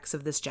the effects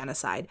of this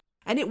genocide.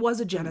 And it was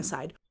a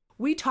genocide.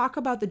 We talk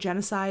about the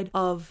genocide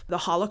of the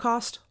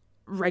Holocaust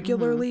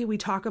regularly. We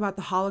talk about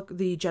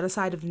the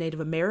genocide of the Native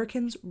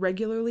Americans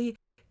regularly.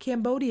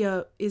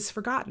 Cambodia is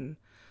forgotten.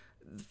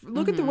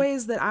 Look at the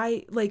ways that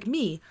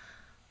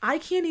I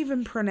can't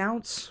even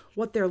pronounce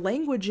what their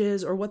language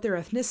is or what their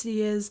ethnicity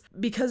is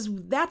because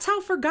that's how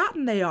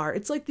forgotten they are.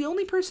 It's like the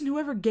only person who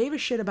ever gave a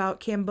shit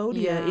about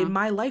Cambodia in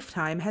my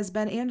lifetime has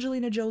been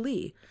Angelina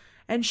Jolie.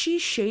 And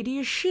she's shady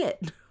as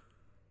shit.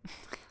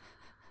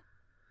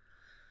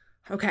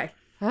 Okay.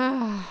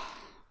 I'm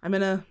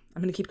gonna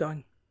keep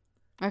going.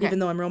 Okay. Even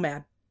though I'm real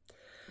mad.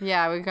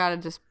 Yeah, we gotta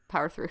just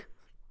power through.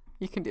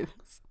 You can do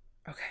this.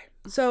 Okay.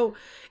 So,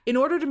 in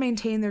order to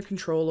maintain their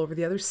control over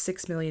the other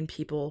 6 million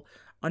people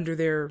under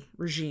their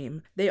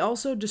regime, they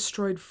also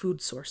destroyed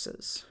food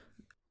sources.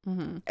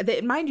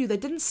 Mind you,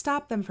 that didn't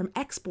stop them from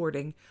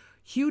exporting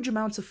huge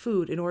amounts of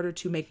food in order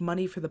to make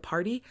money for the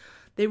party.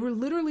 They were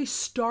literally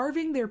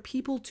starving their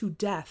people to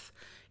death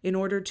in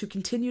order to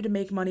continue to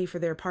make money for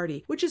their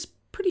party, which is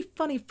pretty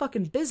funny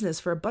fucking business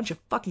for a bunch of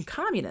fucking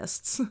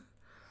communists.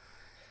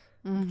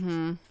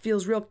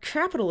 Feels real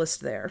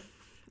capitalist there.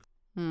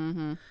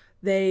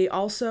 They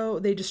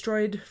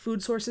destroyed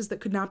food sources that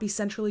could not be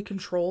centrally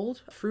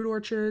controlled. Fruit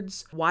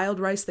orchards, wild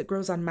rice that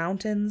grows on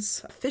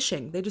mountains,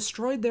 fishing. They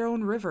destroyed their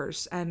own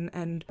rivers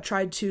and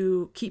tried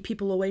to keep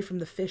people away from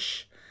the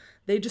fish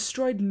They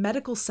destroyed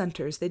medical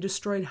centers. They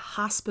destroyed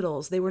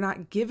hospitals. They were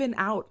not giving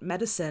out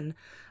medicine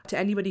to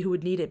anybody who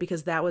would need it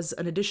because that was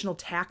an additional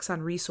tax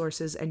on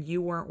resources and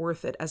you weren't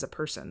worth it as a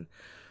person.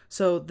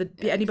 So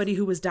anybody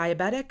who was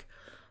diabetic,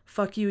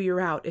 fuck you,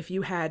 you're out. If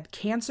you had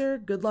cancer,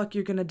 good luck,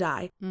 you're going to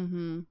die.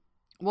 Mm-hmm.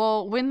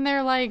 Well, when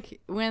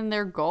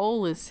their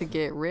goal is to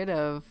get rid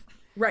of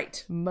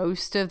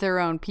most of their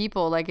own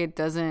people, like, it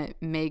doesn't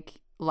make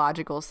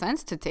logical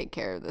sense to take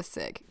care of the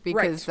sick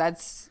because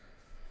that's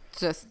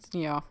just,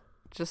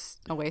 just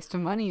a waste of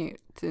money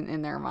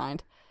in their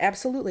mind.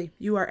 Absolutely.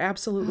 You are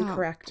absolutely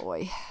correct.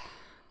 Boy.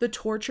 The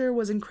torture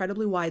was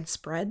incredibly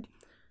widespread.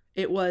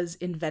 It was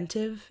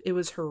inventive. It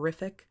was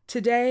horrific.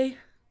 Today,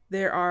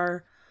 there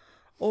are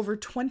over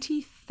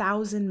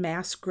 20,000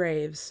 mass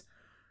graves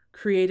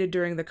created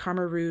during the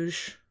Khmer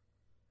Rouge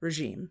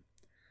regime.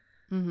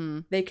 Mm-hmm.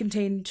 They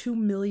contain 2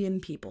 million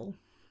people.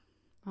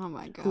 Oh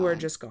my God. Who are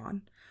just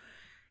gone.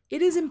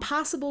 It is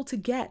impossible to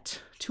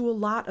get to a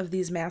lot of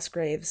these mass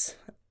graves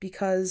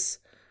because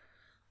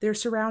they're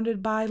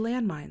surrounded by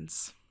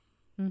landmines.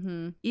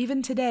 Mm-hmm.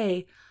 Even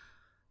today,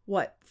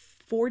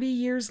 40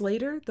 years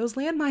later, those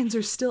landmines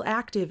are still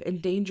active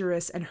and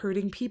dangerous and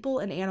hurting people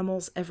and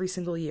animals every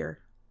single year.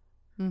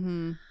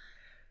 Mm-hmm.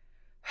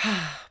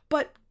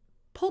 But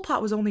Pol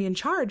Pot was only in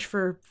charge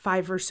for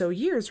 5 or so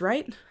years,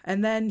 right?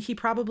 And then he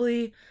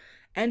probably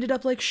ended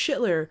up like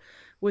Hitler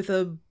with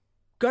a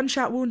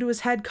gunshot wound to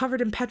his head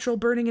covered in petrol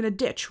burning in a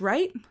ditch,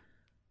 right?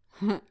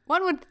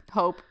 One would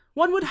hope.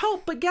 One would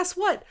hope, but guess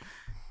what?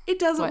 It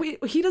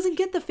doesn't. He doesn't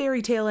get the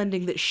fairy tale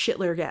ending that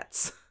Hitler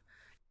gets.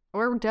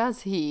 Or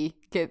does he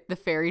get the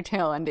fairy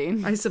tale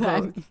ending? I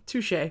suppose.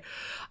 Touche.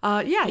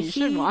 Yeah, he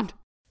should want.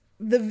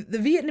 The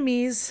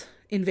Vietnamese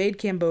invade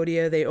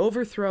Cambodia. They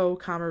overthrow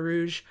Khmer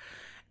Rouge,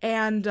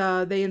 and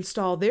they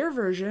install their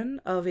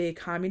version of a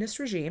communist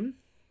regime.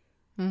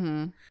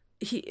 Mm-hmm.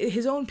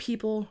 His own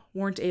people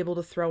weren't able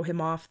to throw him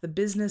off.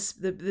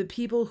 The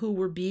people who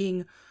were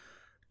being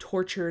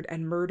tortured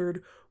and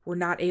murdered were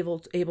not able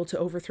to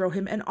overthrow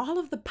him. And all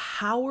of the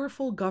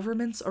powerful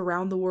governments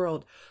around the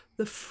world,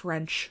 the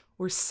French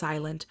were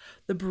silent.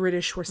 The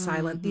British were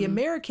silent. Mm-hmm. The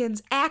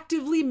Americans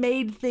actively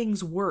made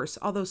things worse,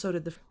 although so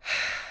did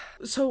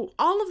So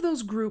all of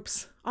those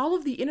groups, all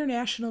of the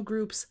international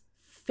groups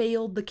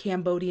failed the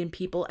Cambodian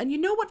people. And you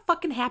know what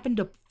fucking happened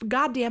to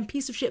goddamn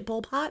piece of shit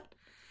Pol Pot?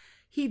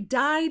 He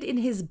died in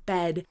his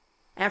bed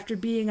after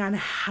being on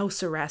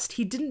house arrest.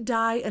 He didn't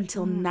die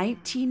until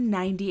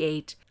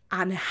 1998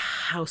 on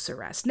house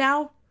arrest.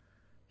 Now,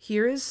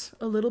 here is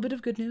a little bit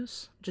of good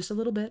news. Just a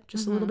little bit.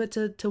 Just a little bit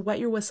to wet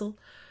your whistle.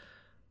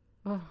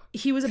 Oh.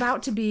 He was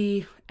about to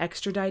be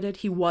extradited.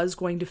 He was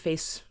going to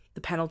face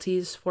the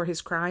penalties for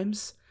his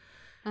crimes.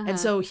 And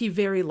so he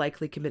very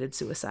likely committed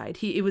suicide.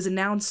 It was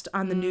announced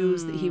on the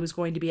news that he was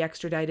going to be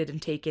extradited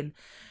and taken.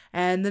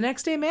 And the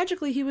next day,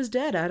 magically, he was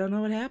dead. I don't know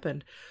what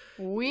happened.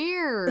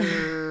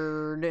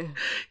 Weird.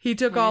 He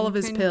took all of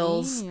his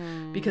pills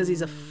because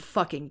he's a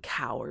fucking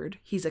coward.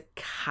 He's a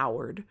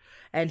coward.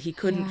 And he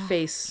couldn't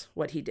face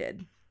what he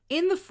did.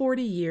 In the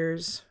 40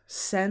 years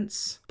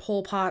since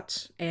Pol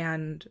Pot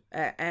and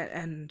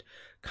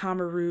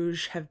Khmer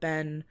Rouge have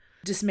been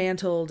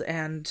dismantled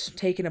and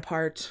taken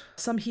apart,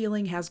 some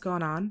healing has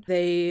gone on.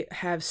 They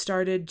have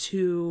started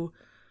to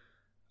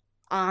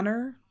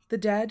honor the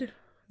dead,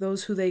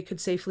 those who they could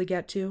safely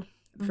get to.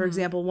 For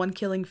example, one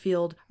killing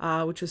field,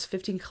 which was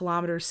 15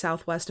 kilometers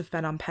southwest of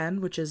Phnom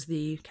Penh, which is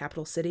the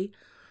capital city,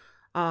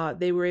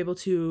 they were able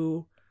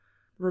to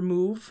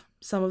remove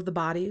some of the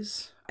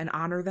bodies and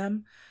honor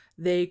them.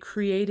 They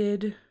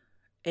created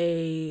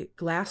a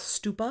glass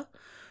stupa,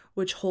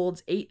 which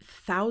holds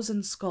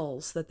 8,000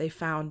 skulls that they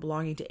found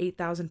belonging to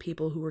 8,000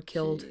 people who were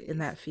killed in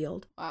that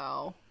field.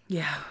 Wow.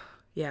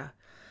 Yeah.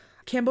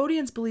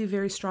 Cambodians believe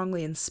very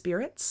strongly in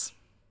spirits.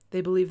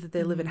 They believe that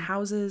they live in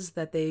houses,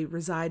 that they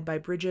reside by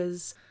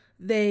bridges.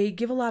 They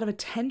give a lot of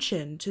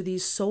attention to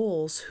these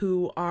souls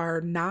who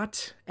are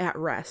not at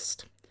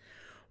rest.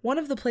 One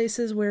of the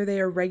places where they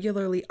are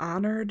regularly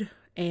honored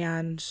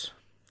and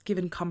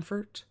given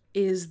comfort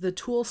is the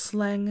Tuol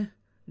Sleng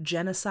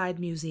Genocide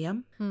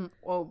Museum.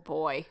 Oh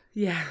boy.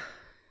 Yeah.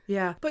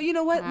 But you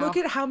know what? Wow. Look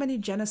at how many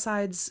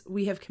genocides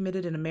we have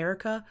committed in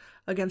America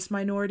against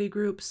minority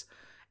groups.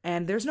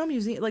 And there's no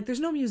museum, there's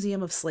no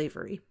museum of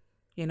slavery,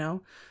 you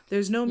know?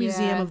 There's no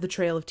museum of the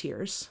Trail of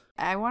Tears.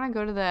 I want to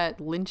go to that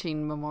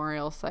lynching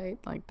memorial site.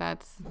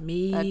 That's...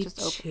 Me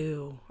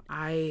too.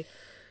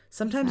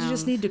 Sometimes you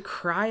just need to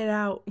cry it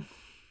out.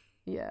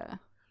 Yeah.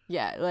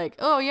 Yeah, I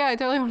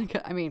totally want to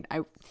go. I mean,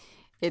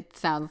 it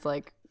sounds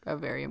like a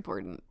very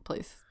important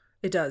place.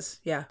 It does,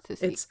 yeah. To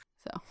see,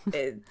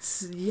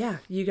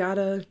 you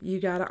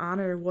gotta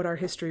honor what our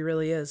history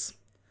really is.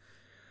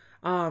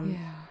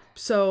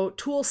 So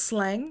Tuol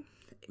Sleng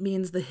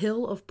means the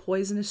hill of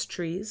poisonous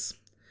trees.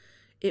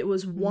 It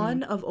was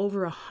one of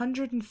over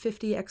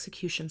 150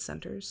 execution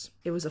centers.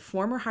 It was a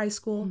former high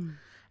school,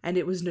 and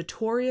it was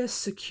notorious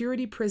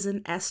security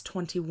prison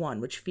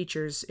S21, which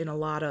features in a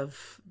lot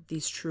of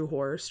these true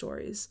horror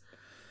stories.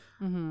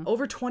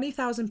 Over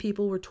 20,000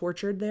 people were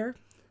tortured there.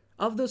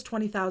 Of those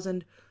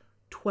 20,000,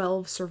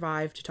 12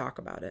 survived to talk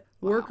about it.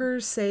 Wow.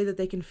 Workers say that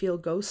they can feel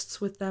ghosts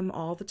with them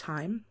all the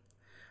time.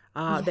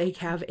 They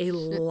have a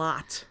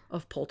lot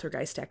of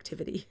poltergeist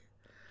activity.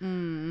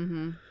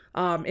 Mm-hmm.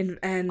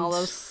 And all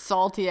those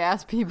salty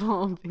ass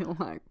people feel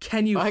like,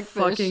 can you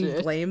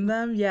fucking blame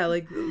them? Yeah,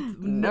 like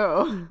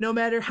no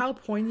matter how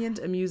poignant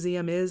a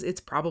museum is,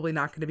 it's probably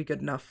not going to be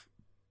good enough.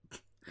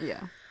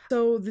 Yeah.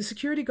 So the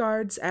security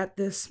guards at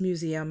this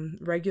museum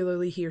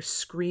regularly hear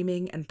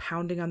screaming and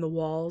pounding on the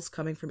walls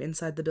coming from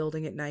inside the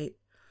building at night.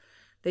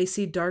 They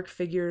see dark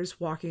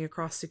figures walking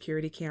across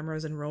security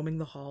cameras and roaming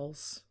the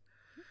halls.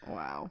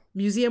 Wow.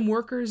 Museum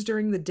workers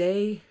during the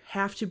day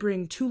have to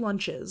bring 2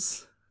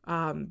 lunches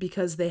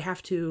because they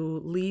have to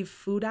leave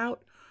food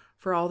out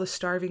for all the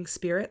starving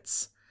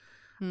spirits.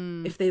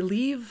 If they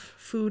leave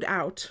food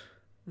out,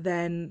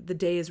 then the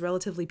day is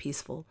relatively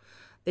peaceful.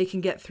 They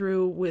can get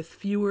through with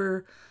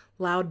fewer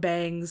loud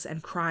bangs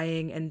and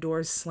crying and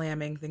doors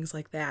slamming, things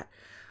like that.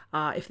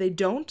 If they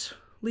don't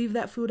leave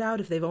that food out,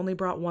 if they've only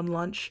brought 1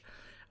 lunch,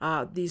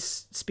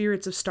 these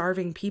spirits of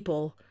starving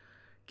people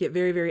get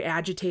very, very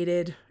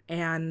agitated,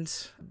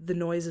 and the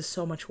noise is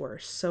so much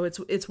worse. So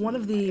it's one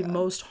of the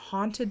most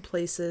haunted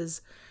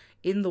places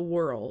in the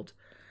world.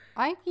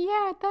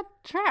 Yeah, that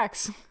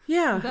tracks.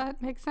 Yeah.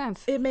 That makes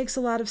sense. It makes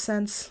a lot of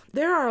sense.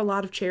 There are a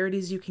lot of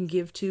charities you can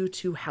give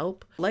to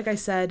help. Like I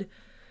said,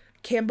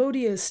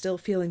 Cambodia is still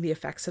feeling the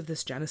effects of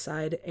this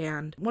genocide,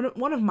 and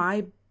one of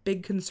my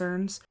big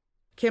concerns,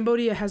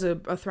 Cambodia has a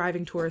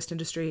thriving tourist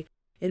industry.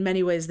 In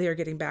many ways, they are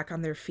getting back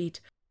on their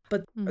feet,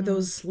 but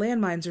those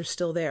landmines are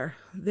still there.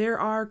 There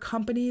are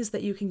companies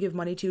that you can give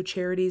money to,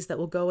 charities that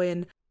will go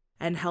in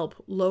and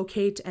help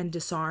locate and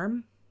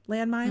disarm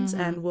landmines,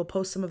 and we'll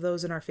post some of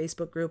those in our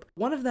Facebook group.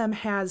 One of them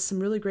has some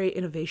really great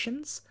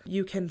innovations.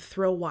 You can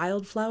throw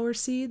wildflower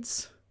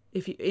seeds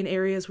in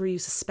areas where you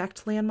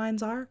suspect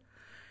landmines are,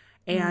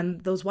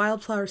 and those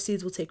wildflower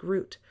seeds will take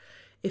root.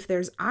 If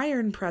there's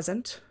iron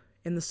present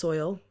in the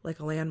soil, like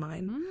a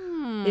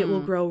landmine, it will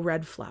grow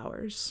red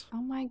flowers.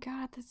 Oh my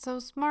god, that's so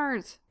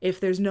smart. If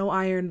there's no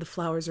iron, the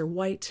flowers are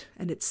white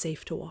and it's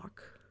safe to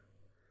walk.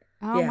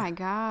 Oh my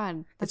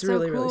god. That's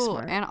really, so cool. really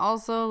smart. And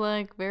also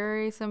like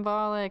very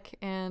symbolic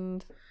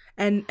and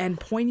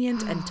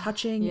poignant and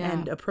touching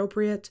and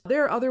appropriate.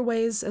 There are other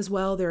ways as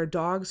well. There are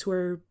dogs who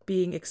are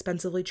being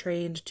expensively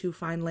trained to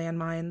find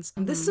landmines.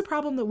 This is a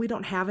problem that we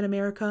don't have in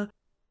America.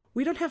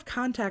 We don't have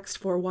context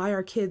for why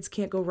our kids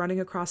can't go running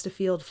across a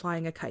field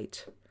flying a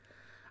kite.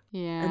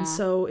 yeah. And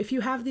so if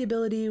you have the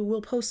ability,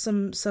 we'll post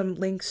some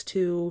links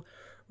to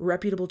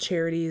reputable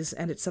charities,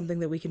 and it's something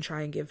that we can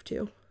try and give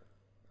to.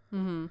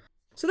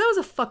 So that was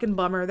a fucking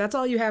bummer. That's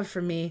all you have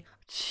from me.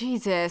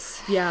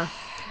 Jesus. Yeah.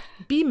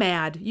 Be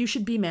mad. You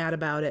should be mad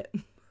about it.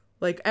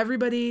 Like,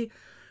 everybody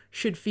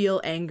should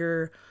feel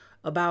anger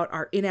about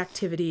our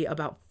inactivity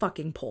about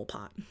fucking Pol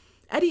Pot.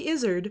 Eddie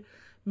Izzard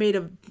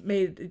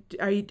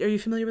are you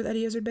familiar with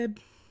Eddie Izzard, babe?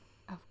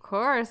 Of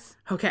course.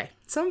 Okay.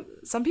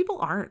 Some people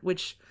aren't,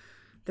 which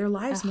their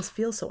lives must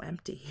feel so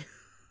empty.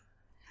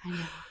 I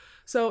know.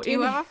 So Do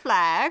you have a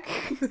flag?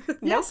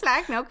 No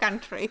flag, no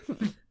country.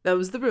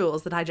 Those the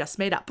rules that I just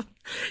made up.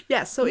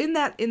 Yes, so in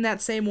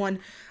that same one,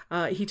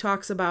 he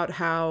talks about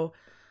how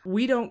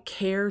we don't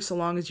care so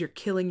long as you're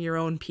killing your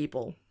own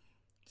people.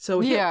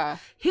 So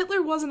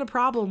Hitler wasn't a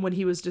problem when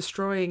he was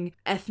destroying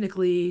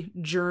ethnically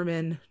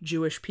German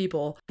Jewish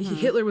people.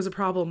 Hitler was a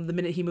problem the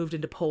minute he moved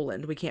into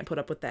Poland. We can't put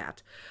up with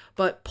that.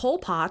 But Pol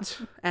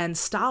Pot and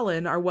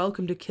Stalin are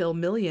welcome to kill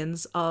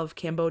millions of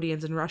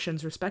Cambodians and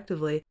Russians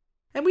respectively.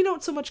 And we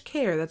don't so much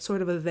care. That's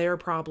sort of a their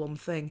problem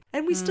thing.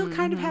 And we still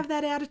kind of have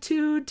that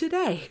attitude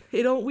today.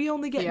 We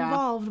only get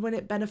involved when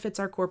it benefits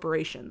our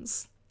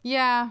corporations.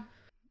 Yeah.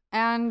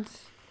 And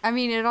I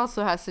mean, it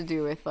also has to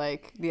do with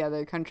like the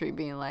other country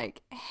being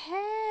like,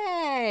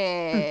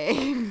 hey,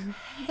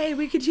 hey,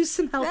 we could use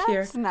some help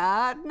here. That's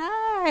not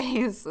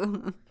nice.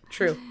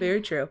 True.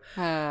 Very true.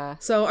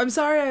 So I'm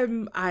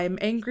sorry I'm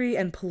angry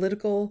and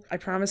political. I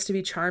promise to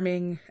be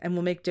charming, and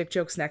we'll make dick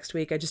jokes next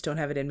week. I just don't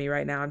have it in me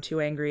right now. I'm too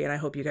angry, and I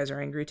hope you guys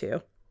are angry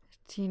too.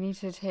 Do you need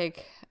to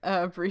take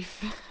a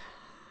brief...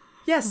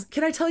 Yes.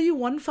 Can I tell you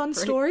one fun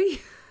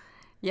story?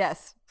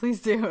 Yes,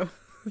 please do.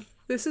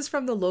 This is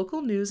from the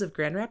local news of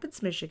Grand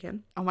Rapids,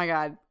 Michigan. Oh my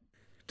god.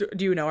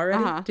 Do you know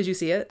already? Did you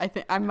see it? I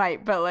think I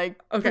might, but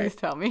please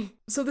tell me.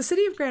 So the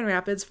city of Grand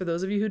Rapids, for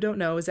those of you who don't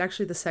know, is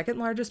actually the second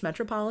largest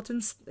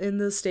metropolitan in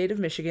the state of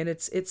Michigan.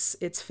 It's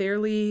a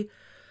fairly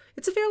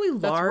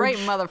large. That's right,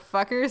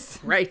 motherfuckers.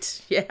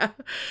 Right. Yeah.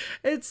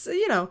 It's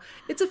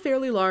a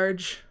fairly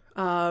large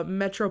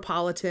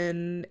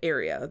metropolitan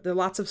area. There are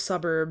lots of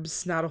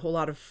suburbs, not a whole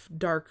lot of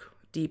dark,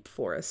 deep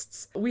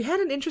forests. We had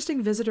an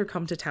interesting visitor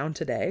come to town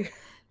today.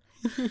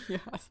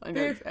 Yes, I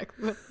know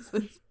exactly what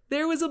this is.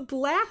 There was a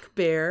black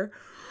bear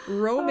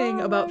roaming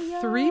about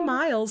 3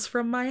 miles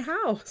from my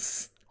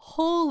house.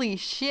 Holy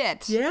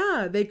shit.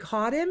 Yeah, they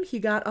caught him. He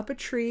got up a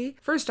tree.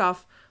 First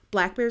off,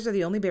 black bears are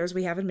the only bears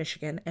we have in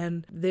Michigan,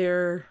 and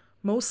they're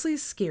mostly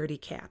scaredy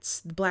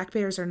cats. Black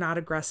bears are not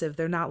aggressive.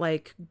 They're not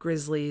like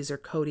grizzlies or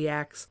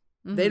Kodiaks.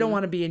 They don't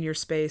want to be in your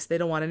space. They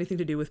don't want anything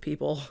to do with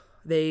people.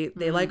 They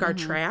like our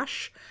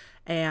trash,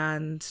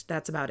 and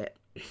that's about it.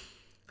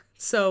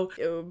 So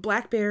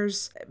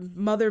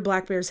mother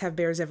black bears have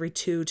bears every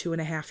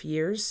 2.5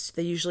 years.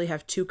 They usually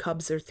have 2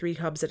 cubs or 3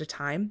 cubs at a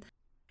time.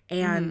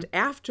 And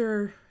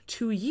after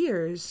 2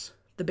 years,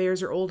 the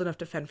bears are old enough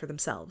to fend for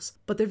themselves.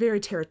 But they're very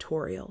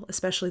territorial,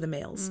 especially the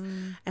males.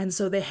 And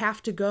so they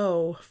have to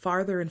go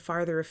farther and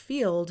farther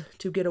afield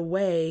to get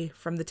away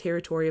from the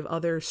territory of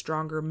other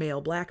stronger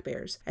male black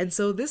bears. And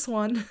so this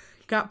one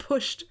got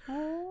pushed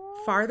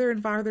farther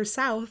and farther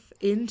south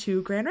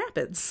into Grand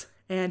Rapids.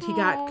 And he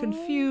got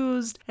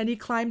confused, and he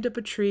climbed up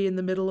a tree in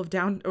the middle of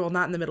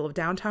not in the middle of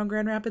downtown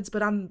Grand Rapids,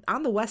 but on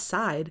the west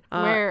side.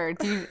 Where?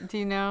 Do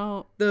you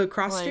know? The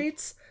cross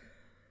streets?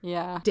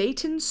 Yeah.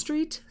 Dayton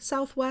Street,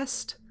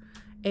 Southwest,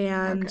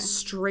 and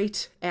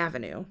Straight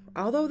Avenue.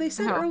 Although they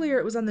said earlier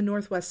it was on the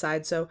northwest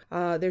side, so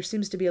there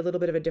seems to be a little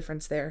bit of a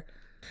difference there.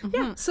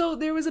 Yeah, so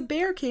there was a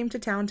bear came to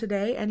town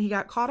today, and he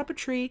got caught up a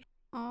tree.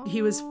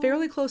 He was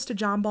fairly close to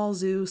John Ball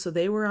Zoo, so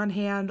they were on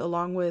hand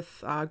along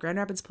with Grand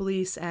Rapids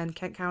Police and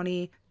Kent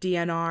County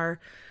DNR.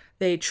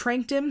 They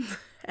tranked him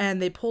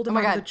and they pulled him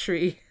out of the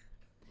tree.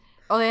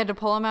 Oh, they had to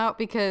pull him out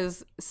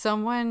because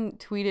someone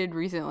tweeted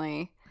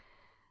recently,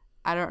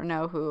 I don't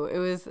know who, it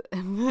was,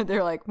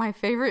 they're like, my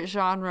favorite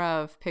genre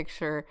of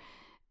picture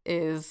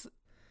is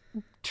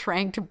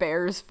tranked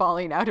bears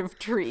falling out of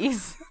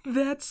trees.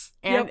 That's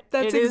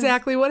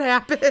exactly what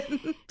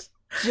happened.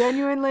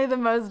 Genuinely the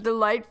most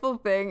delightful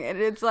thing, and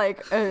it's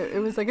like it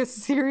was like a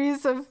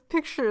series of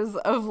pictures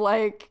of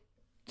like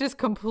just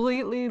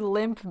completely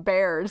limp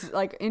bears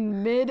like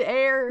in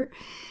midair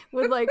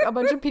with like a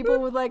bunch of people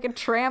with like a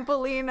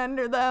trampoline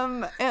under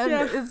them, and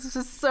it's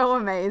just so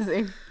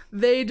amazing.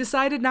 They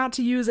decided not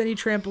to use any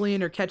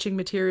trampoline or catching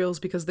materials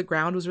because the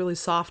ground was really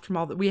soft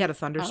from we had a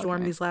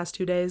thunderstorm these last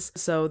 2 days,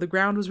 so the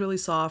ground was really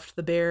soft.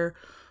 The bear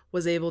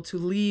was able to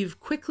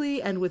leave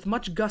quickly and with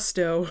much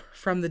gusto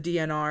from the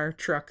DNR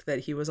truck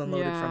that he was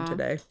unloaded from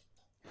today.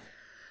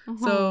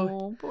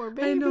 So, poor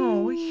baby. I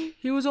know,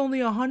 he was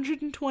only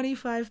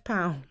 125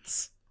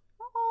 pounds.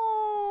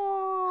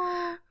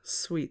 Oh.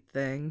 Sweet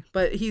thing.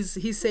 But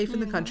he's safe in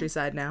the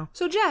countryside now.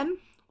 So, Jen,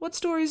 what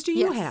stories do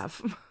you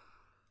have?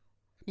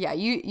 Yeah,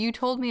 you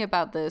told me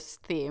about this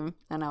theme,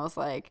 and I was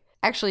like,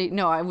 actually,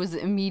 no, I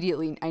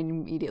immediately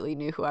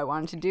knew who I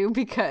wanted to do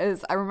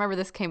because I remember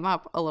this came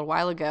up a little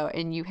while ago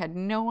and you had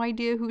no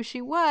idea who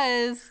she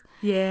was.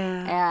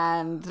 Yeah.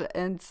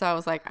 And so I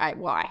was like,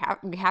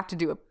 we have to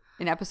do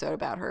an episode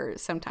about her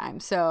sometime.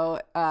 So,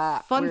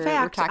 fun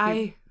fact,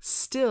 I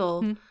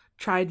still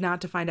tried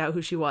not to find out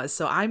who she was.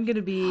 So I'm going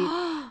to be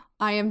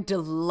I am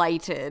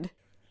delighted.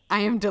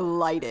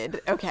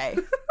 Okay.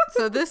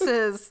 So this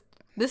is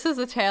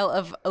the tale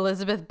of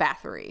Elizabeth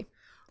Bathory.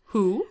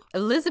 Who?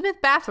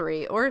 Elizabeth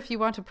Bathory, or if you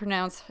want to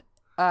pronounce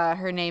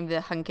her name the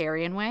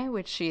Hungarian way,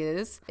 which she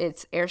is,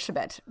 it's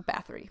Erzsébet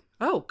Bathory.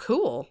 Oh,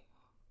 cool.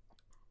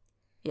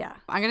 Yeah.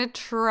 I'm going to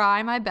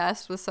try my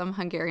best with some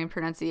Hungarian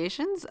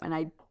pronunciations,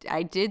 and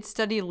I did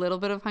study a little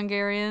bit of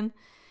Hungarian.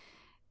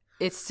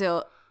 It's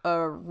still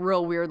a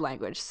real weird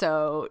language,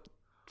 so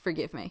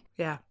forgive me.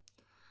 Yeah.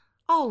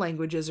 All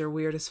languages are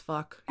weird as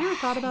fuck. You ever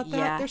thought about that?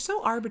 Yeah. They're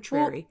so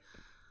arbitrary. Well,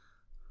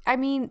 I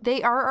mean,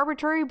 they are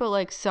arbitrary, but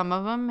like some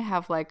of them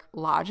have like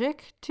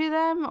logic to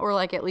them, or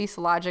like at least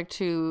logic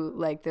to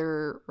like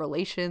their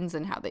relations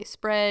and how they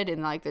spread.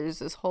 And like there's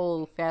this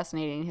whole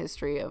fascinating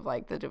history of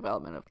like the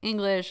development of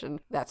English,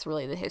 and that's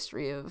really the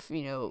history of,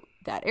 you know,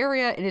 that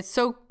area. And it's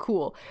so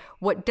cool.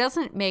 What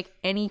doesn't make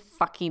any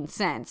fucking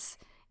sense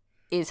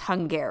is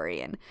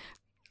Hungarian.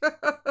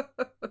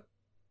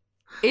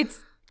 Its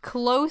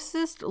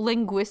closest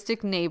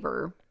linguistic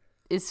neighbor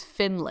is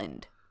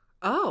Finland.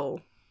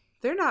 Oh.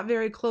 They're not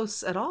very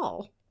close at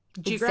all,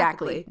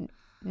 geographically. Exactly.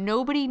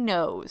 Nobody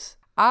knows.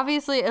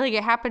 Obviously, like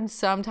it happened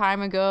some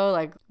time ago,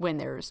 like when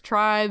there's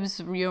tribes,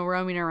 you know,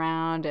 roaming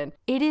around, and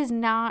it is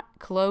not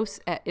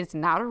close. It's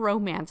not a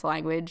Romance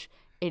language.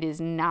 It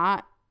is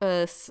not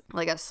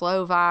like a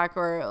Slovak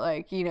or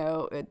like, you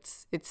know,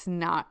 it's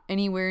not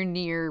anywhere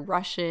near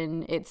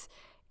Russian. It's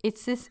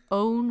this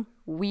own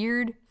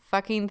weird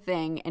fucking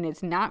thing, and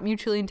it's not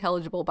mutually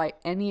intelligible by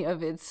any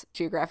of its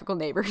geographical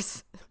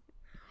neighbors.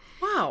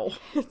 Wow.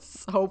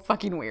 It's so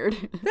fucking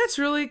weird. That's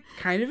really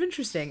kind of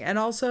interesting. And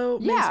also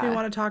makes me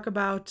want to talk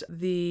about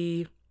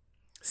the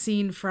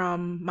scene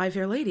from My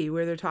Fair Lady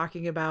where they're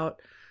talking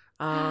about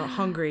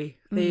Hungary.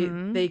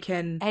 They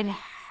can... And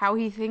how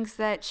he thinks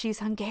that she's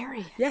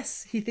Hungarian.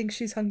 Yes, he thinks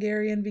she's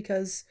Hungarian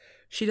because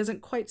she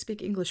doesn't quite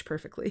speak English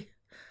perfectly.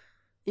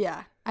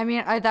 Yeah. I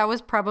mean, that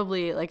was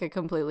probably like a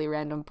completely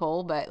random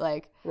poll, but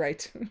like...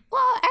 Right.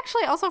 Well,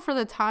 actually, also for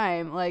the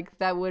time, like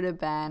that would have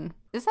been...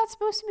 Is that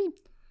supposed to be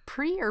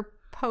pre or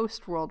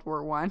post World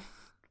War I?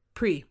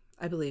 Pre,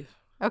 I believe.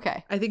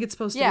 Okay. I think it's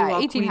supposed to be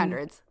while 1800s.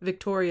 Queen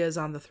Victoria is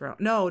on the throne.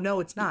 No,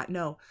 it's not.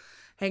 No.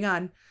 Hang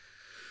on.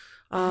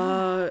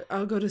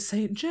 I'll go to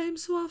St.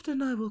 James, so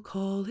often I will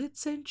call it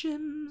St.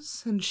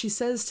 Jim's. And she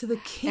says to the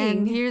king...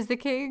 And here's the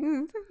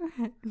king.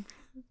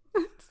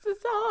 It's the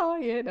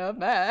song in a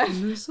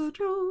man.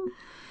 Mistletoe.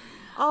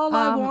 All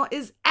I want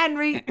is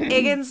Henry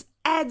Higgins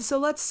Ed. So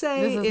let's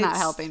say This is not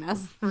helping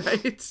us.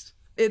 Right.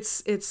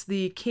 It's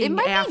the king It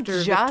might after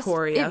be just,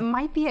 Victoria. It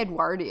might be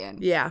Edwardian.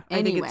 Yeah.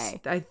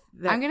 Anyway,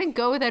 I'm going to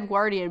go with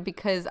Edwardian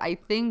because I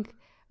think,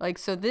 like,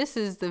 so this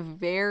is the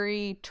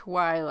very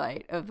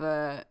twilight of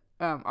the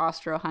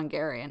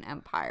Austro-Hungarian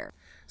Empire.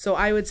 So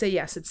I would say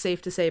yes, it's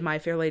safe to say My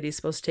Fair Lady is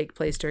supposed to take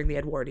place during the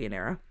Edwardian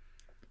era.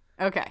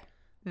 Okay.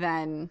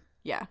 Then,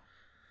 yeah.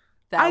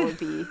 That would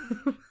be...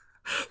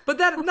 But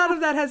none of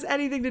that has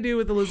anything to do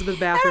with Elizabeth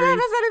Bathory. None of that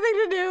has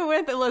anything to do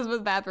with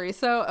Elizabeth Bathory.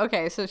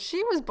 So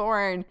she was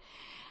born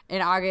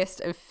in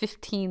August of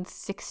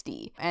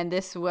 1560. And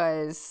this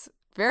was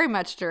very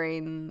much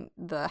during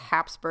the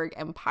Habsburg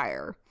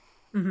Empire.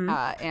 Mm-hmm.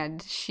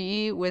 And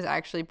she was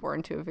actually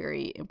born to a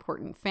very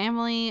important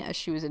family.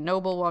 She was a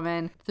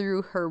noblewoman.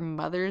 Through her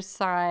mother's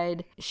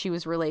side, she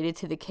was related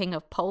to the King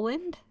of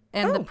Poland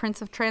and the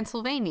Prince of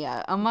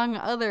Transylvania, among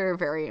other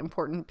very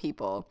important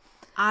people.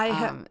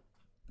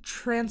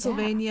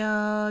 Transylvania,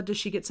 yeah. Does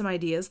she get some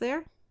ideas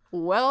there?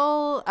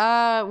 Well,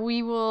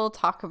 we will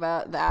talk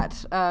about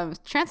that.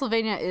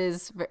 Transylvania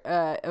is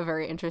a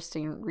very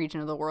interesting region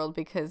of the world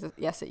because,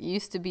 yes, it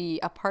used to be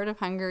a part of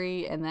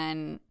Hungary, and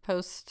then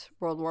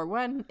post-World War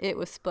I, it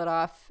was split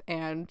off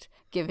and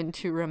given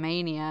to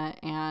Romania,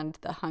 and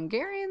the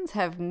Hungarians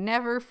have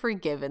never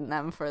forgiven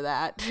them for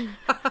that.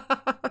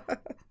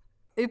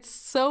 It's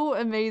so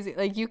amazing.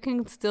 Like, you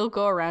can still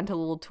go around to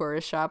little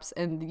tourist shops,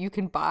 and you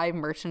can buy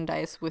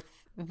merchandise with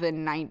the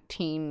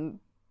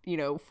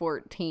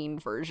 1914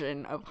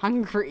 version of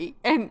Hungary,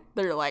 and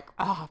they're like,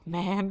 oh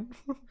man,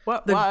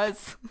 what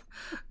was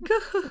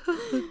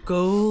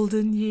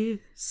golden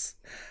years,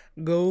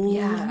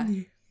 golden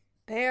years.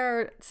 They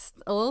are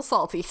a little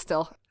salty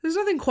still. There's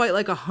nothing quite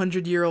like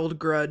 100-year-old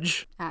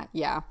grudge.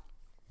 Yeah,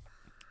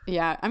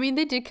 I mean,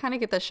 they did kind of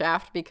get the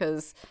shaft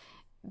because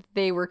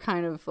they were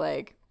kind of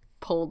like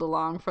pulled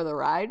along for the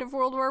ride of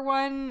World War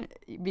I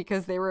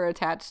because they were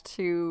attached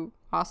to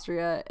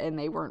Austria, and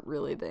they weren't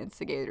really the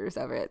instigators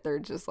of it. They're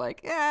just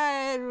like,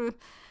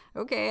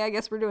 okay, I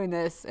guess we're doing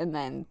this. And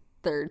then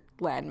their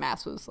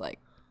landmass was like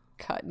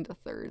cut into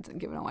thirds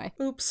and given away.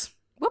 Oops.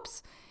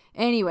 Whoops.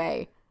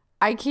 Anyway,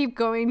 I keep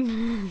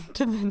going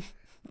to the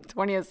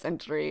 20th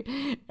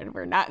century, and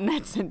we're not in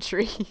that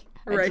century.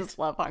 I just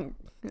love Hungary.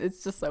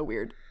 It's just so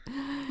weird.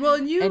 Well,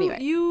 and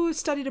you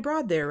studied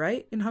abroad there,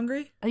 right? In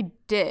Hungary? I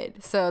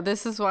did. So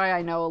this is why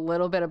I know a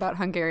little bit about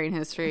Hungarian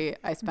history.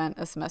 I spent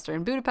a semester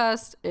in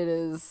Budapest. It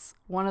is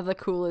one of the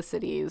coolest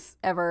cities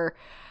ever.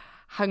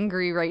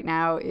 Hungary right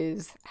now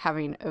is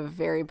having a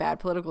very bad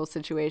political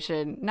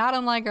situation, not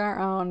unlike our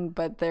own,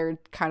 but they're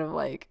kind of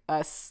like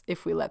us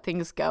if we let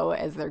things go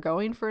as they're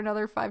going for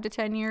another 5 to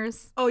 10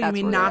 years. Oh, you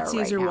mean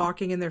Nazis are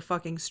walking in their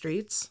fucking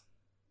streets?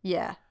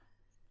 Yeah.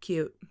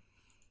 Cute.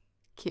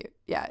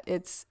 Yeah,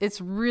 it's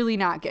really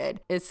not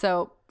good. It's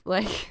so,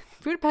 like,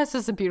 Budapest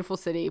is a beautiful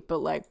city, but,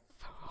 like,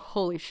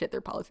 holy shit,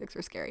 their politics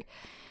are scary.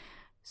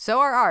 So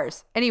are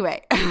ours.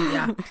 Anyway.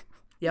 Yeah.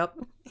 Yep.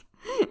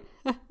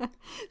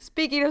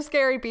 Speaking of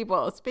scary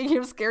people, speaking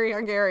of scary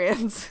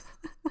Hungarians.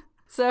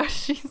 So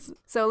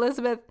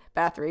Elizabeth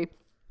Bathory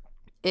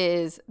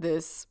is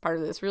this part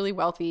of this really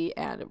wealthy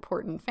and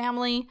important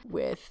family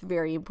with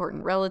very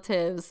important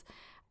relatives.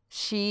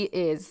 She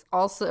is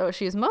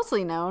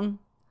mostly known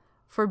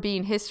for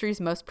being history's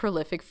most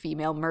prolific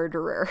female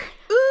murderer.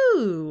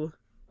 Ooh,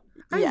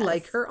 I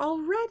like her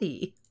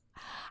already.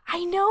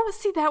 I know.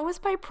 See, that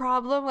was my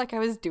problem. Like, I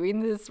was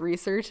doing this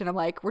research, and I'm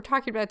like, we're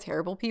talking about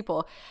terrible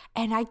people,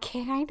 and I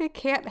kind of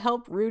can't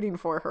help rooting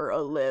for her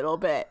a little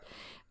bit.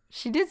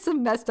 She did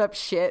some messed up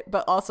shit,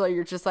 but also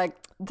you're just like,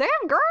 damn,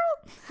 girl.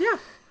 Yeah.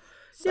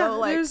 So, yeah,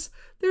 like,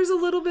 there's a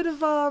little bit of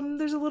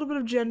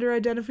gender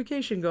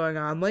identification going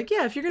on. Like,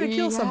 yeah, if you're gonna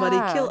kill somebody,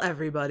 kill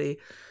everybody.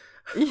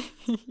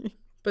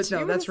 But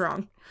no, that's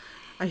wrong.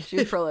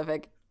 She's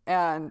prolific.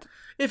 And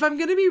if I'm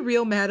going to be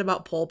real mad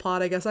about Pol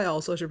Pot, I guess I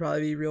also should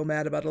probably be real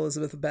mad about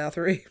Elizabeth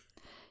Bathory.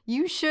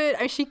 You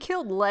should. She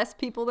killed less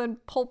people than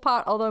Pol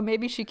Pot, although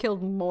maybe she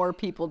killed more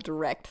people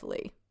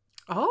directly.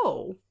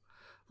 Oh.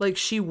 Like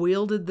she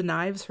wielded the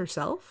knives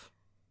herself?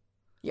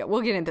 Yeah,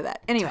 we'll get into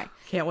that. Anyway.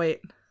 Can't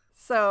wait.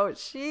 So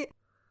she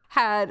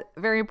had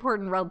very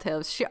important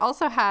relatives. She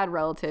also had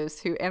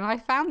relatives who, and I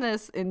found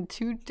this in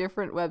 2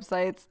 different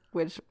websites,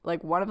 which,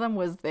 like, one of them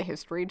was the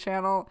History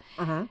Channel.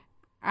 Uh-huh.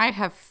 I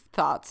have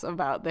thoughts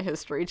about the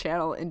History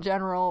Channel in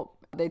general.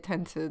 They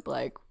tend to,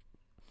 like,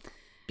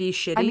 be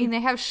shitty. I mean, they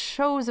have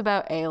shows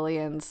about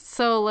aliens,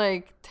 so,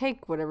 like,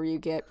 take whatever you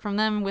get from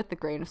them with a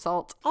grain of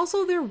salt.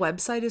 Also, their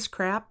website is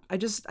crap. I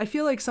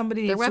feel like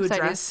somebody needs to address. Their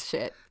website is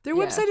shit. Their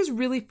website is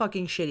really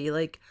fucking shitty,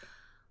 like,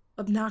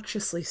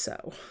 obnoxiously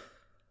so.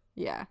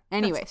 Yeah.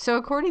 Anyway, so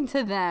according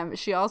to them,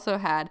 she also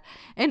had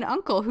an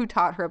uncle who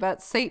taught her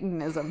about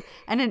Satanism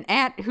and an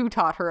aunt who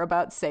taught her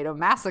about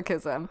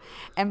sadomasochism.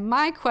 And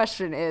my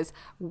question is,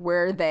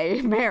 were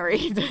they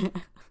married?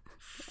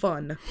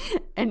 Fun.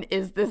 And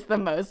is this the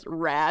most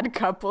rad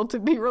couple to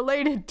be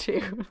related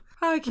to?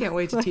 I can't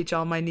wait to teach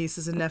all my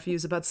nieces and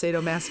nephews about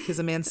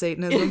sadomasochism and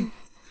Satanism.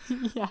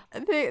 Yeah,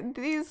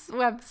 these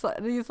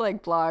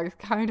like blogs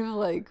kind of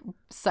like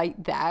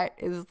cite that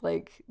as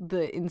like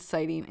the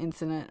inciting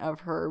incident of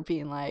her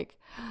being like,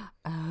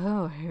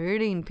 oh,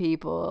 hurting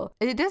people.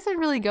 It doesn't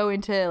really go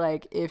into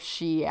like if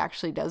she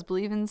actually does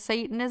believe in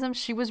Satanism.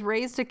 She was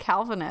raised a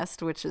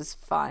Calvinist, which is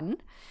fun,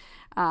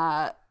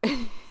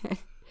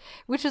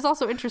 which is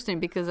also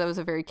interesting because that was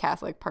a very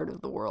Catholic part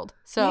of the world.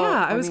 So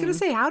yeah, I was gonna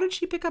say, how did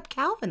she pick up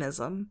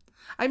Calvinism?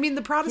 I mean,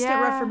 the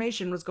Protestant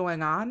Reformation was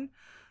going on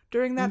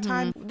during that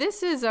time.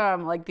 This is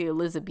like the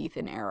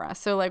Elizabethan era,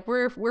 so like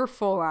we're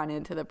full on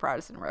into the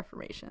Protestant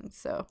Reformation.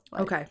 So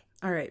like, okay,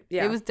 all right,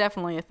 yeah, it was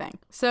definitely a thing.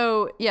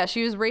 So yeah,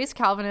 she was raised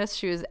Calvinist.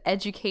 She was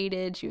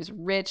educated. She was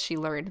rich. She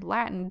learned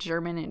Latin,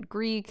 German, and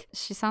Greek.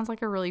 She sounds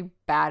like a really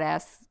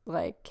badass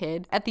like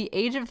kid. At the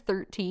age of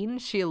 13,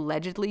 she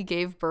allegedly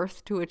gave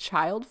birth to a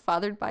child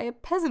fathered by a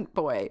peasant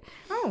boy.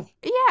 Oh,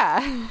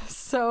 yeah.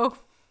 So.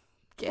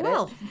 Get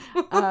it?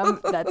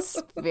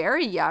 That's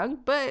very young,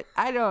 but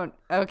I don't.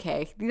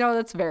 Okay,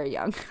 that's very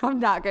young. I'm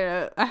not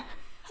gonna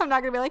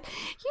be like,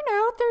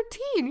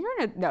 13.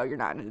 You're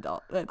not an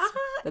adult.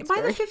 That's by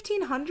the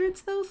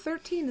 1500s though.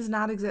 13 is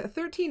not exact.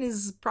 13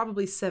 is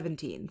probably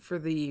 17 for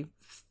the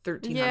 1300 for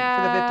the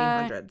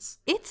 1500s.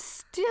 It's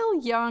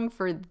still young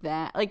for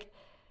that. Like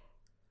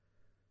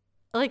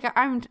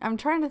I'm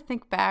trying to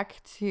think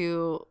back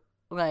to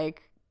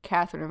like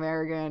Catherine of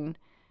Aragon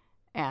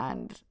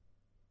and.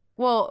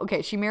 Well,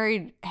 okay, she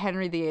married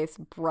Henry VIII's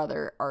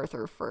brother,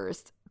 Arthur,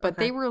 first, but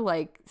they were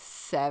like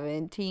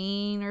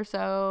 17 or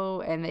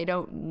so, and they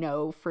don't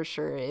know for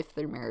sure if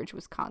their marriage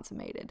was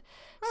consummated.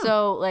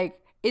 So,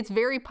 like, it's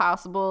very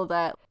possible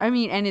that,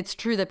 and it's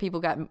true that people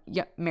got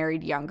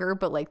married younger,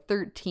 but like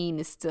 13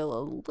 is still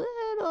a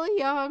little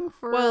young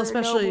for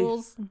especially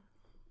nobles.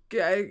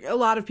 A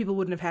lot of people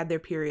wouldn't have had their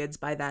periods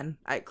by then.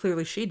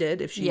 Clearly she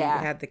did if she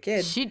had the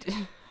kid. She did.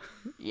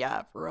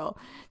 Yeah, for real.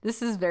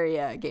 This is very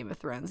Game of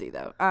Thronesy,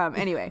 though.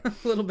 Anyway, a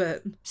little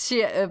bit.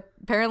 She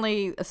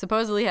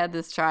supposedly had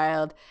this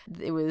child.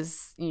 It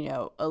was,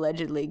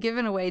 allegedly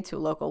given away to a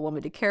local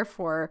woman to care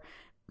for,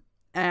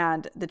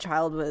 and the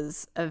child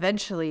was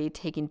eventually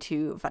taken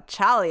to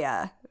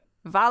Wallachia,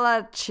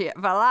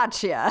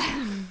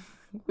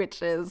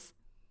 which is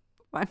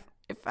fun.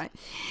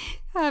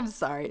 I'm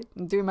sorry.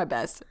 I'm doing my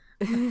best.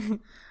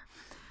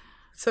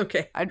 It's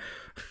okay.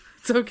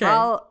 It's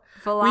okay.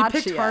 We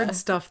picked hard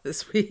stuff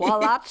this week.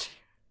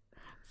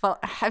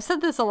 I've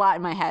said this a lot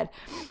in my head.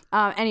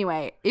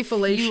 Anyway, if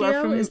Fellatio, you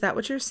are is that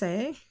what you're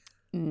saying?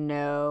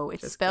 No,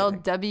 it's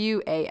spelled Wallachia.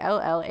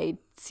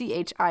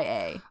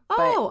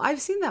 Oh,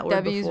 I've seen that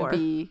word before.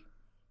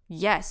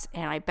 Yes,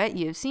 and I bet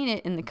you've seen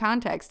it in the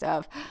context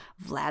of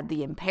Vlad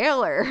the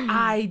Impaler.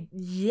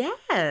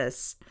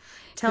 Yes.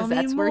 Tell me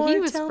that's more. Where he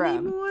was Tell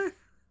from. Me more.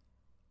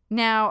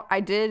 Now,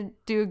 I did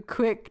do a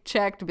quick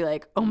check to be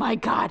like, oh my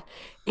God,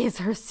 is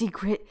her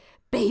secret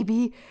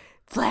baby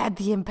Vlad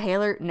the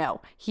Impaler?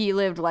 No, he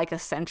lived like a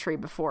century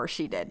before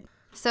she did.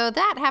 So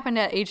that happened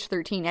at age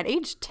 13. At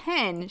age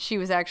 10, she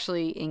was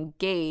actually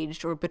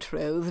engaged or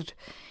betrothed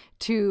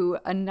to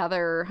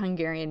another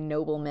Hungarian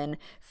nobleman,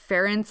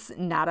 Ferenc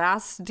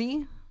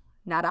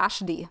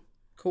Nadasdy.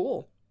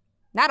 Cool.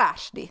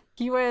 Nadasdy.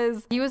 He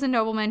was a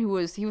nobleman who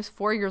was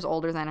 4 years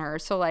older than her.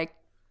 So like,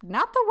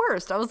 not the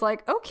worst. I was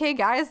like, okay,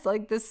 guys,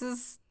 like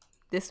this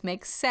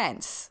makes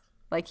sense.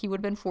 Like he would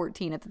have been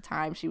 14 at the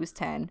time. She was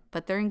 10,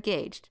 but they're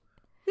engaged.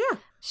 Yeah.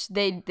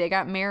 They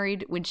got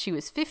married when she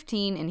was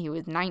 15 and he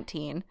was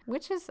 19,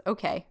 which is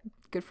okay.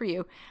 Good for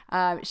you.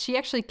 She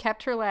actually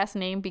kept her last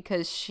name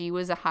because she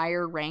was a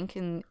higher rank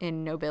in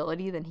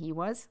nobility than he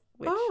was,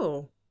 which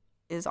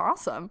is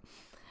awesome.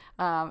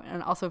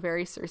 And also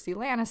very Cersei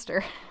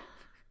Lannister.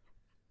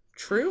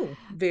 True.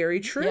 Very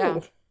true. Yeah.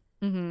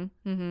 Mm-hmm.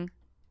 Mm-hmm.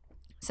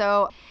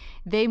 So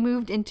they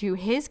moved into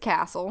his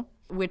castle,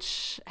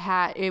 which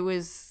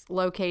was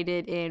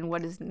located in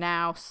what is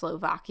now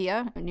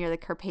Slovakia, near the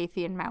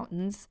Carpathian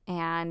Mountains.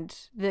 And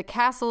the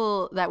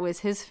castle that was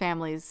his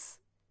family's,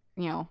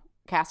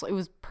 castle, it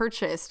was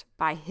purchased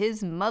by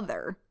his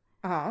mother,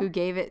 who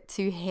gave it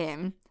to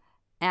him.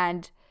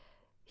 And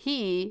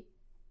he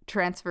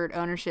transferred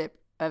ownership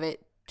of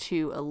it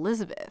to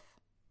Elizabeth,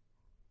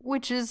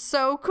 which is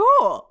so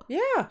cool.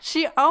 Yeah.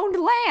 She owned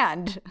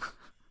land.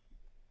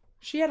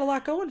 She had a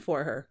lot going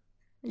for her.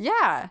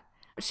 Yeah.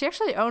 She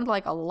actually owned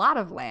like a lot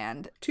of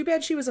land. Too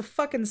bad she was a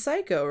fucking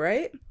psycho,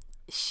 right?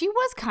 She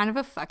was kind of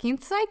a fucking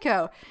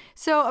psycho.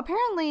 So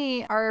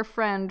apparently our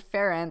friend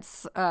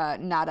Ferenc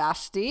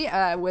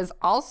Nadasdy was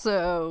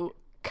also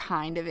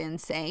kind of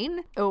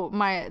insane.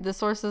 The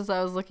sources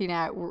I was looking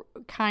at were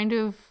kind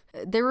of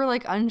they were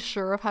like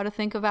unsure of how to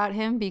think about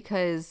him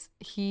because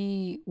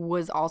he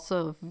was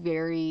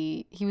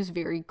very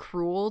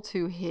cruel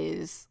to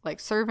his like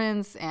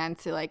servants and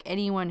to like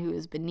anyone who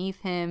was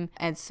beneath him.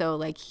 And so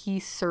like he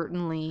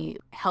certainly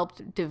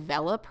helped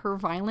develop her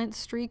violent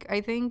streak,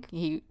 I think.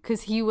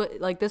 Because he was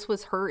like, this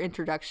was her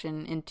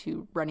introduction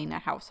into running a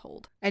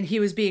household. And he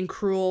was being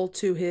cruel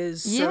to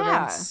his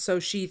servants. So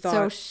she thought.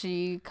 So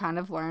she kind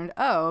of learned,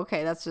 oh,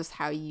 okay, that's just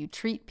how you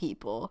treat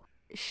people.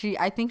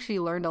 I think she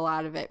learned a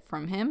lot of it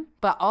from him,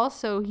 but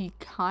also he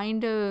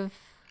kind of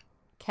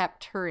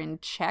kept her in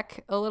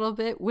check a little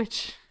bit,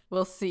 which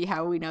we'll see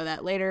how we know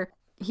that later.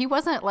 He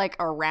wasn't like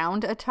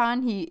around a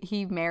ton.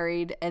 He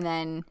married and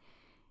then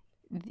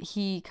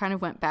he kind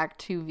of went back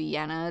to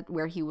Vienna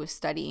where he was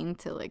studying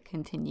to like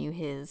continue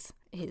his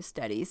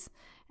studies.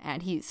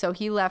 And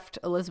he left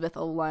Elizabeth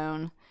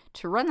alone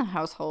to run the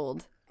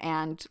household.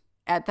 And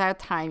at that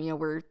time,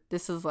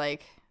 this is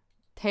like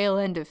tail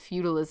end of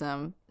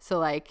feudalism. So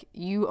like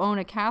you own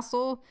a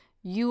castle,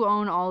 you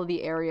own all of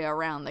the area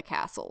around the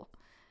castle.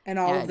 And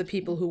all of the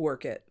people who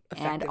work it,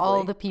 effectively. And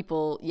all the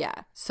people, yeah.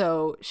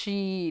 So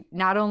she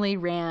not only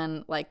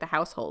ran like the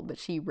household, but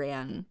she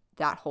ran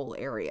that whole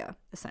area,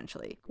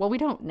 essentially. Well, we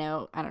don't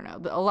know. I don't know.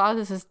 A lot of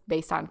this is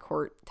based on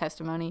court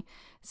testimony,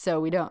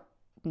 so we don't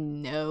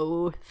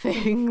know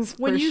things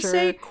When you sure.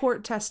 say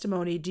court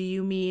testimony, do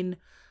you mean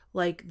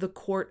like the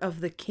court of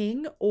the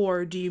king,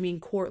 or do you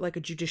mean court like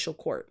a judicial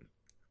court?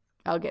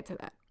 I'll get to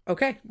that.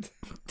 Okay.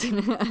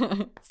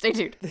 Stay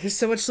tuned. There's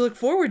so much to look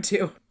forward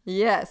to.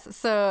 Yes.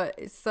 So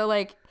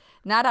like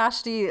Nat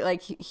Ashti,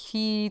 like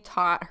he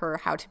taught her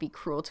how to be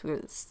cruel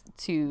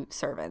to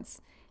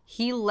servants.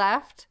 He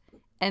left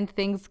and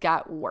things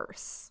got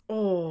worse.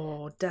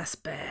 Oh, that's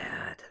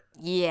bad.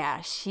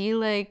 Yeah, she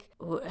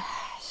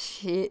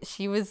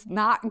was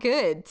not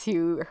good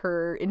to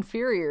her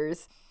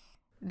inferiors.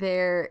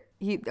 So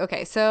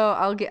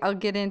I'll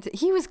get into,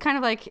 he was kind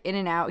of like in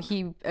and out.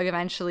 He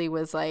eventually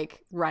was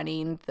like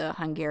running the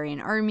Hungarian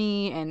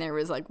army and there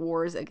was like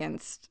wars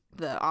against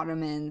the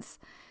Ottomans.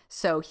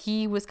 So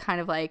he was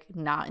kind of like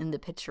not in the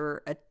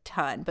picture a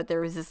ton, but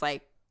there was this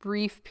like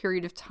brief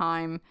period of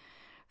time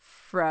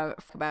from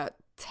about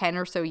 10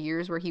 or so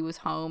years where he was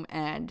home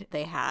and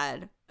they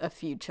had a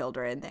few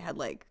children. They had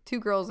like 2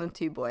 girls and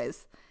 2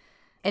 boys.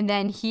 And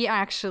then he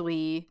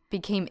actually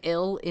became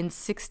ill in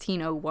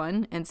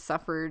 1601 and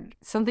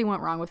something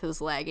went wrong with his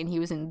leg and he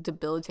was in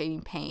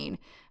debilitating pain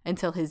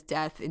until his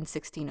death in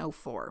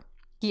 1604.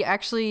 He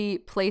actually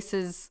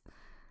places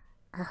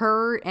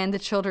her and the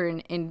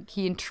children and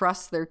he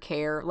entrusts their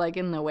care, like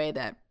in the way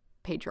that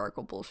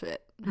patriarchal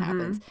bullshit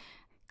happens.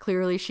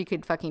 Clearly she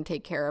could fucking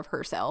take care of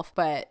herself,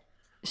 but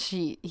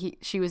she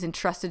was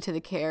entrusted to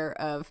the care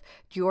of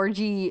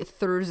Georgi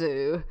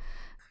Thurzu.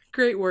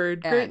 Great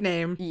word. Great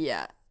name.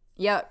 Yeah.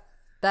 Yep,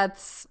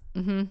 that's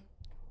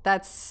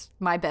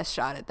my best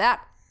shot at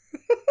that.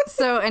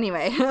 So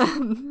anyway,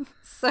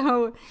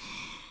 so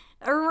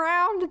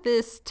around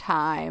this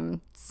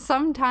time,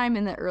 sometime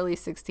in the early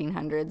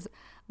 1600s,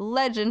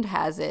 legend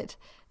has it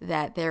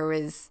that there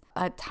was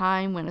a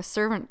time when a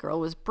servant girl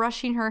was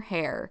brushing her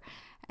hair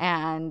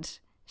and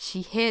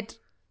she hit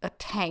a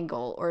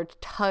tangle or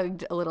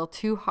tugged a little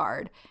too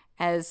hard,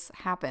 as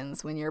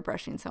happens when you're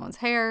brushing someone's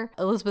hair.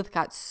 Elizabeth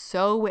got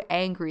so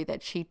angry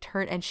that she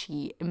turned and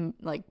she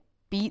like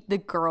beat the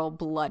girl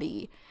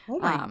bloody. Oh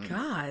my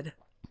God.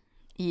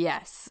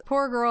 Yes.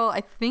 Poor girl,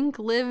 I think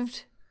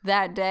lived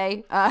that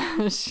day.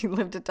 She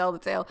lived to tell the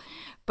tale.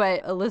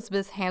 But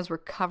Elizabeth's hands were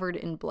covered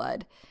in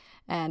blood.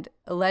 And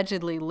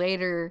allegedly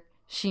later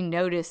she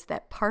noticed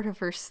that the part of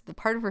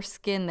her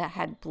skin that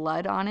had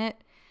blood on it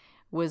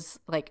was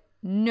like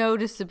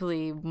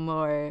noticeably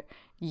more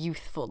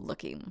youthful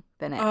looking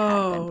than it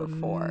had been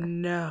before.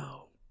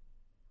 No.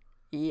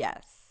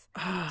 Yes.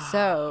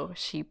 So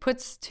she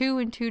puts 2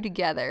 and 2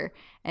 together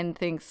and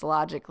thinks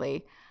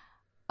logically,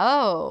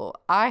 oh,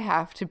 I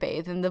have to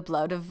bathe in the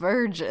blood of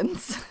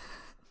virgins.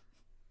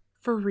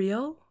 For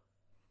real?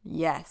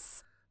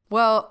 Yes.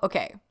 Well,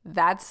 okay,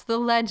 that's the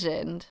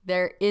legend.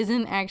 There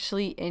isn't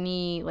actually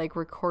any like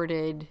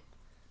recorded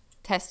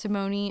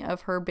testimony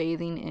of her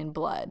bathing in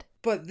blood.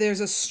 But there's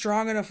a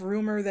strong enough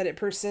rumor that it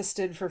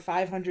persisted for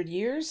 500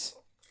 years?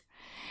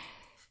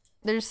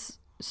 There's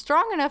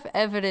strong enough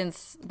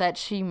evidence that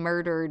she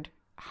murdered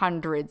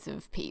hundreds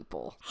of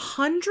people.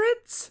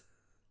 Hundreds?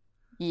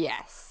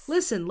 Yes.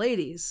 Listen,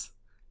 ladies,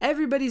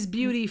 everybody's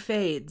beauty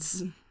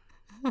fades.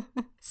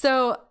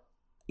 So,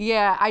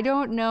 yeah, I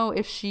don't know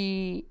if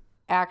she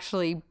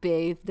actually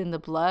bathed in the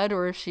blood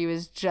or if she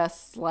was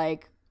just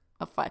like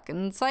a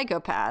fucking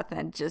psychopath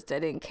and just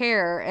didn't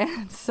care.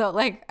 And so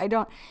like I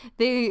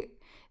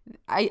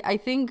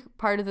think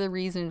part of the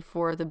reason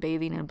for the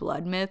bathing in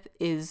blood myth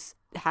is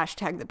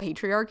hashtag the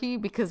patriarchy,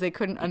 because they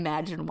couldn't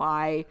imagine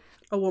why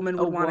a woman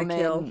would want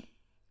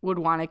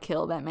to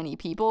kill that many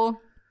people.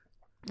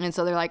 And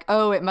so they're like,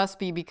 oh, it must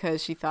be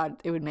because she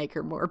thought it would make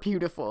her more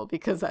beautiful,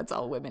 because that's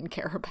all women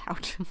care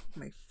about.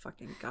 My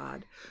fucking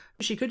God.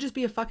 She could just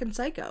be a fucking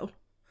psycho.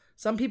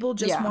 Some people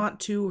just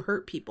want to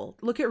hurt people.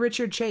 Look at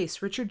Richard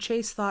Chase. Richard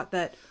Chase thought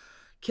that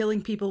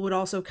killing people would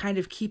also kind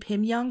of keep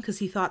him young because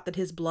he thought that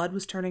his blood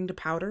was turning to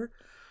powder.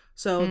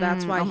 So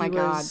that's why he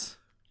was,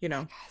 you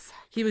know,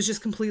 he was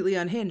just completely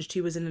unhinged.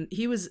 He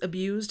was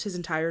abused his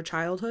entire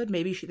childhood.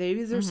 Maybe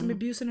there's some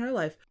abuse in her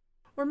life.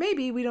 Or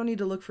maybe we don't need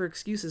to look for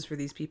excuses for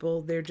these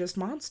people. They're just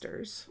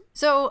monsters.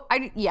 So,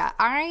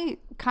 I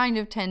kind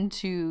of tend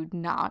to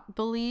not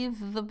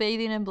believe the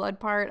bathing in blood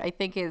part. I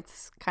think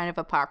it's kind of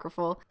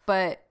apocryphal,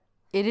 but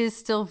it is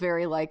still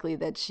very likely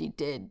that she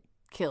did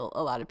kill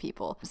a lot of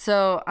people.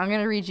 So I'm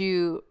going to read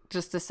you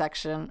just a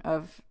section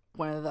of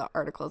one of the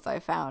articles I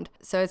found.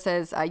 So it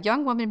says, a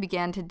young woman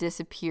began to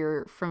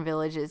disappear from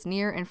villages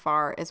near and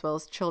far, as well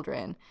as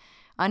children.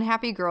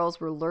 Unhappy girls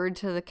were lured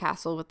to the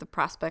castle with the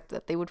prospect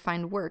that they would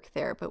find work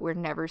there, but were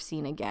never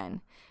seen again.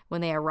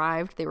 When they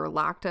arrived, they were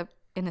locked up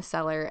in a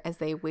cellar as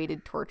they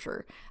awaited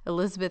torture.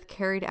 Elizabeth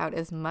carried out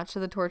as much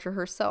of the torture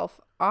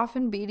herself,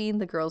 often beating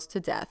the girls to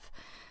death.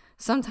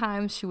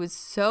 Sometimes she would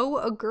sew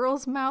a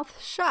girl's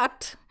mouth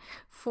shut,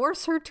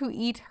 force her to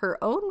eat her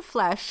own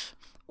flesh,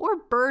 or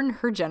burn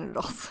her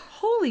genitals.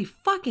 Holy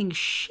fucking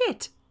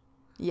shit!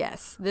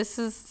 Yes, this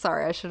is...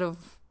 Sorry, I should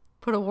have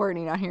put a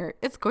warning on here.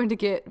 It's going to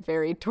get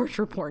very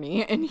torture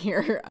porny in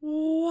here.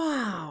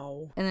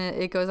 Wow. And then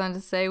it goes on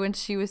to say, when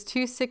she was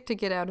too sick to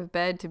get out of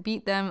bed to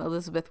beat them,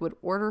 Elizabeth would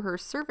order her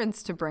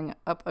servants to bring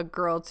up a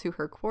girl to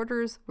her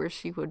quarters where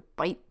she would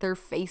bite their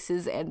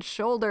faces and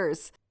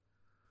shoulders.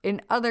 In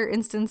other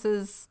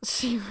instances,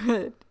 she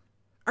would...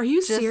 Are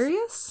you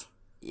serious?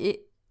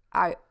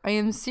 I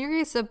am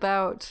serious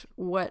about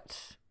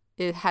what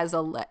it has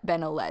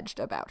been alleged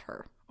about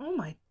her. Oh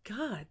my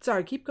God.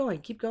 Sorry, keep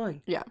going.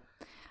 Yeah.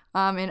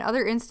 In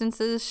other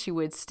instances, she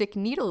would stick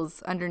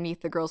needles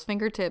underneath the girl's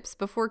fingertips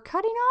before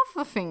cutting off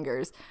the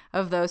fingers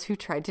of those who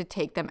tried to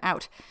take them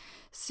out.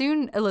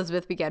 Soon,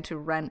 Elizabeth began to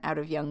run out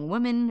of young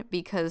women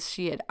because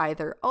she had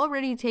either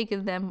already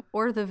taken them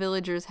or the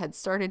villagers had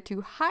started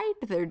to hide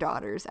their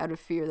daughters out of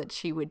fear that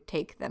she would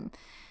take them.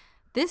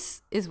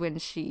 This is when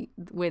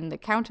the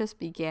Countess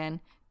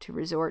began to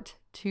resort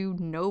to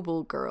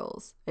noble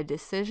girls, a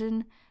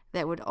decision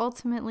that would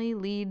ultimately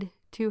lead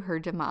to her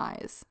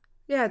demise.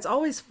 Yeah, it's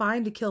always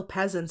fine to kill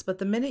peasants, but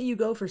the minute you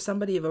go for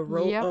somebody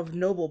of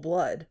noble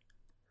blood...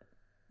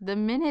 The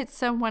minute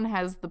someone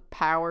has the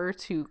power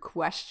to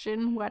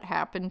question what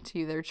happened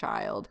to their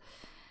child,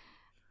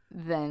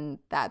 then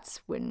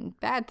that's when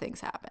bad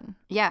things happen.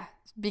 Yeah,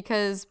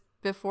 because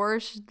before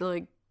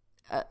it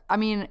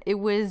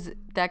was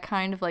that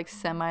kind of like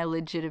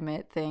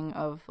semi-legitimate thing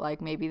of like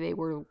maybe they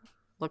were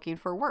looking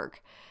for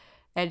work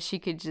and she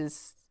could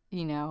just,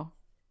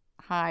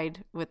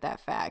 hide with that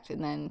fact.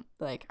 And then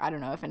like, I don't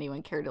know if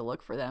anyone cared to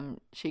look for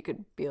them. She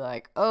could be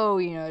like, oh,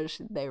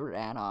 they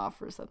ran off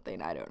or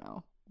something. I don't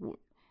know.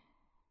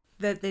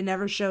 That they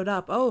never showed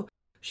up. Oh,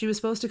 she was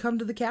supposed to come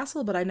to the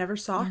castle, but I never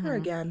saw her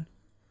again.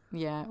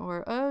 Yeah,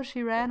 or, oh,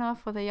 she ran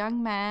off with a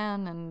young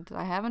man, and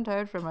I haven't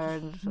heard from her.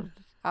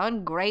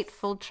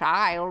 Ungrateful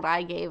child,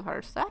 I gave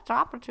her such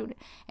opportunity.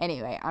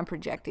 Anyway, I'm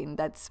projecting.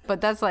 That's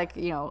like,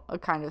 a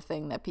kind of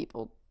thing that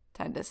people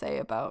tend to say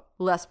about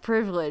less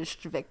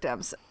privileged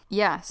victims.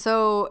 Yeah,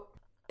 so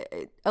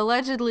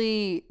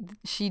allegedly,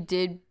 she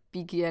did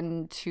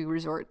begin to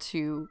resort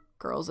to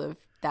girls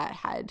that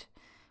had,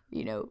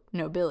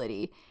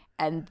 nobility.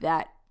 And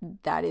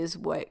that is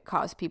what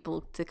caused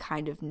people to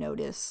kind of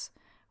notice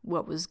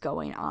what was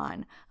going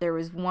on. There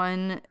was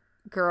one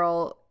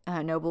girl,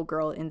 a noble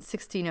girl in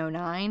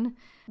 1609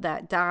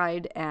 that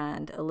died,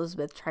 and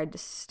Elizabeth tried to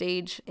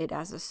stage it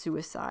as a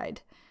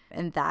suicide.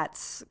 And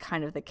that's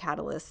kind of the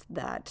catalyst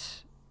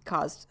that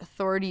caused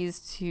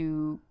authorities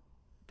to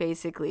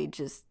basically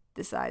just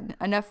decide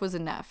enough was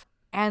enough.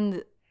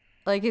 And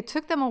like it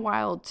took them a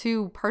while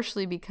too,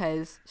 partially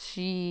because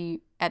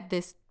she at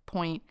this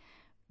point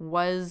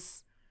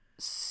was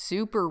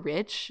super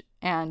rich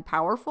and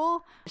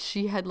powerful.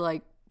 She had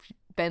like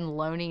been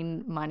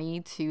loaning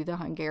money to the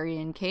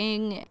Hungarian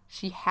king.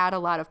 She had a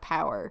lot of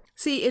power.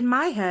 See, in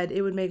my head,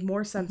 it would make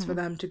more sense for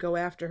them to go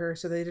after her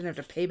so they didn't have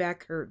to pay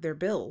back their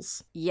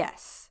bills.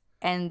 Yes.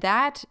 And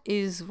that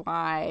is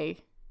why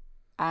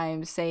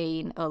I'm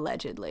saying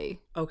allegedly.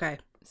 Okay.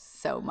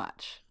 So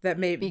much. That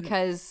may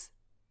because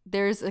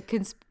there's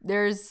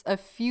a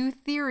few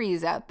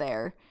theories out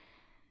there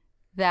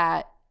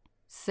that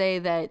say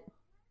that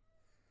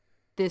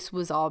this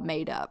was all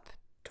made up.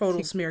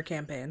 Total smear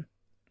campaign.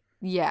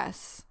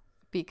 Yes,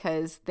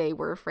 because they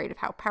were afraid of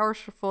how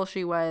powerful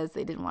she was.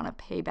 They didn't want to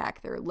pay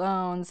back their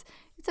loans.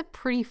 It's a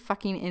pretty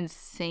fucking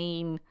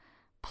insane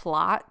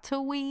plot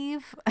to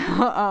weave.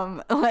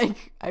 I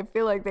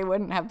feel like they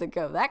wouldn't have to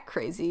go that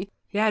crazy.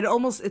 Yeah,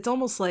 it's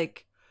almost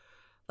like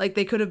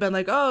they could have been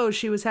like, oh,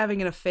 she was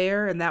having an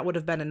affair and that would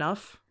have been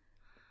enough.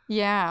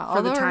 Yeah,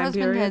 for the time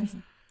period.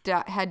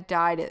 Had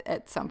died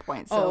at some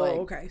point. So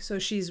okay. So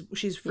she's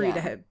free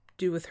to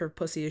do with her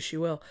pussy as she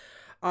will.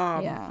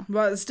 Yeah.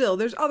 But still,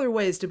 there's other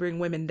ways to bring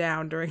women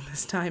down during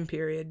this time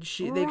period.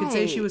 They could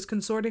say she was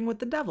consorting with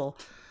the devil.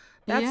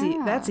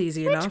 That's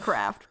easy enough.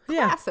 Witchcraft.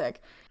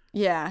 Classic.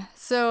 Yeah.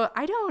 So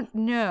I don't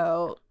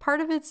know.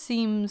 Part of it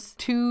seems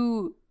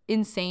too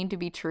insane to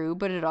be true,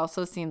 but it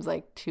also seems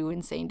like too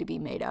insane to be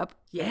made up.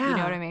 Yeah. You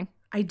know what I mean?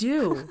 I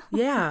do.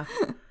 Yeah.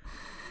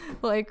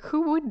 Like,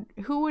 who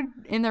would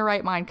in their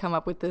right mind come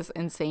up with this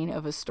insane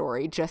of a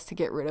story just to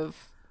get rid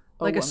of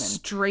a like woman? a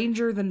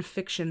stranger than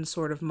fiction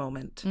sort of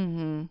moment.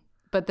 Mm-hmm.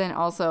 But then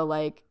also,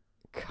 like,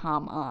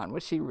 come on,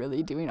 was she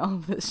really doing all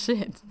of this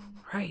shit?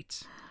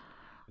 Right.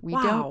 We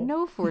don't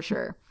know for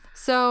sure.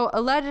 So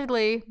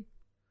allegedly,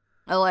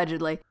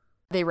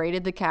 they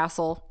raided the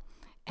castle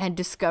and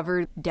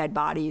discovered dead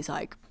bodies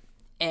like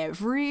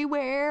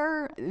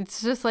everywhere.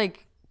 It's just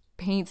like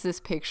paints this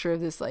picture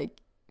of this like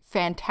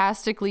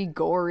fantastically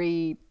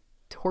gory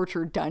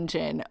torture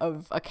dungeon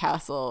of a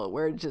castle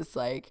where just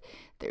like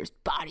there's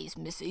bodies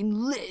missing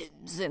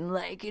limbs and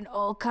like in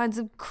all kinds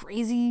of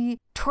crazy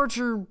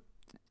torture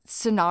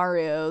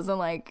scenarios. And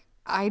like,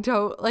 I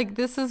don't like,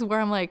 this is where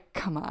I'm like,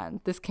 come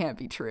on, this can't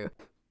be true.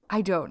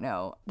 I don't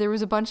know. There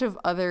was a bunch of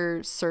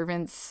other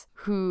servants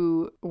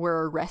who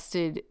were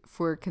arrested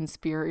for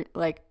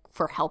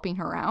for helping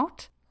her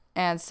out.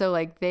 And so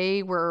like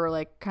they were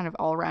like kind of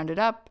all rounded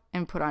up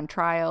and put on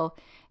trial.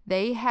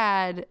 They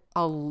had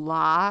a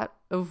lot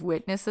of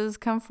witnesses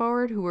come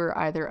forward who were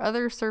either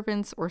other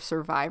servants or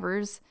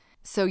survivors.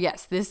 So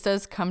yes, this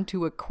does come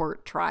to a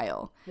court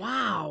trial.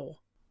 Wow.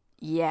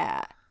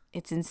 Yeah.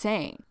 It's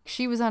insane.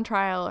 She was on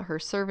trial. Her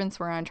servants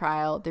were on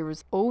trial. There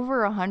was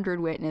over 100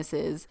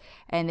 witnesses,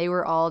 and they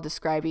were all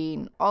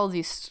describing all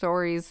these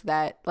stories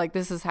that, like,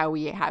 this is how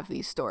we have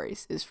these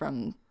stories, is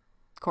from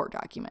court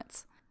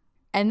documents.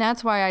 And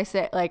that's why I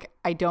say, like,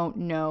 I don't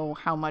know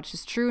how much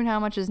is true and how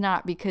much is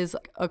not, because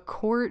a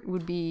court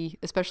would be,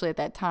 especially at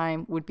that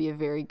time, would be a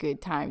very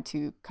good time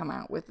to come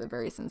out with a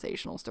very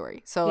sensational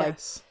story. So,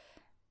 yes.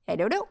 I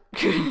don't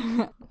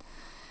know.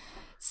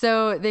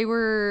 So they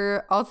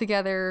were all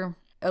together.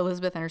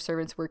 Elizabeth and her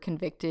servants were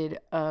convicted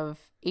of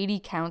 80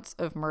 counts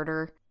of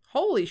murder.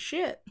 Holy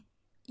shit.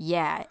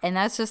 Yeah, and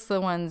that's just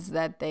the ones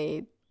that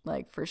they,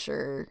 like, for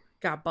sure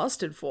got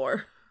busted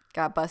for.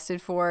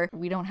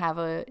 We don't have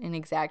an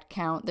exact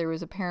count. There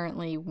was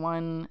apparently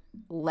one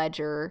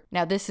ledger.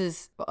 Now, this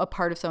is a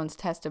part of someone's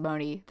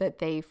testimony that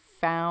they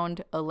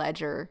found a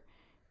ledger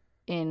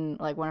in,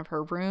 like, one of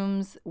her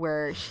rooms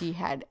where she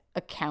had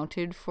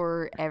accounted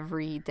for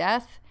every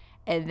death,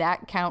 and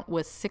that count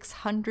was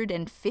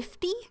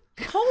 650.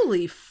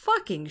 Holy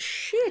fucking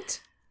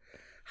shit.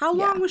 How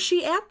long was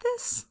she at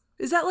this?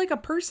 Is that like a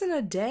person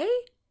a day?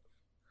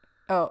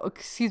 Oh,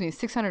 excuse me,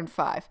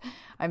 605.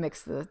 I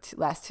mixed the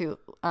last two.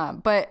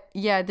 But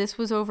yeah, this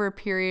was over a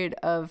period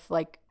of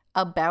like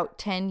about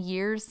 10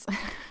 years.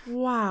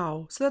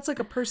 Wow. So that's like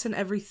a person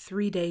every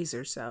 3 days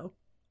or so.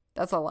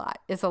 That's a lot.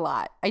 It's a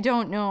lot. I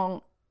don't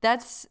know.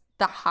 That's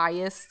the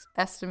highest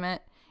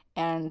estimate,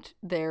 and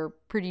they're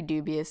pretty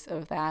dubious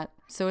of that.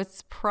 So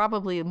it's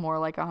probably more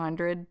like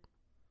 100.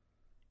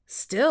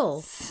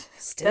 Still. That's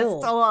still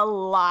a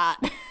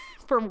lot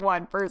for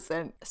one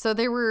person. So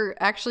they were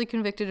actually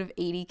convicted of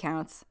 80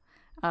 counts.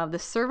 The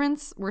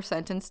servants were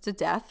sentenced to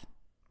death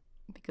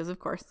because, of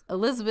course,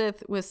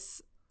 Elizabeth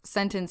was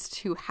sentenced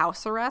to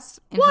house arrest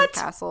in her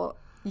castle.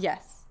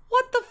 Yes.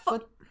 What the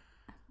fuck?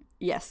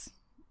 Yes.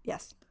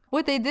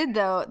 What they did,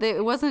 though,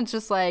 it wasn't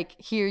just like,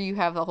 here you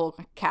have the whole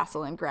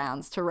castle and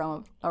grounds to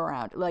roam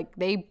around. Like,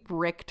 they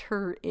bricked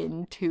her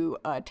into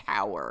a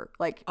tower.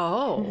 Like,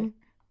 oh.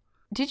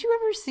 Did you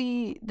ever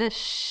see the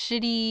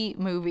shitty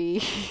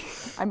movie?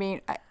 I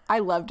mean, I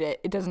loved it.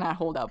 It does not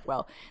hold up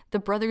well. The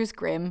Brothers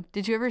Grimm.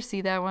 Did you ever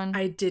see that one?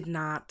 I did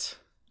not.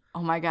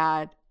 Oh my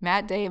God.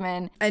 Matt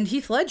Damon. And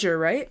Heath Ledger,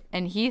 right?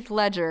 And Heath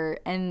Ledger.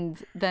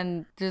 And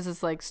then there's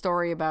this like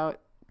story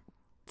about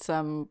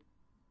some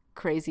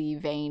crazy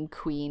vain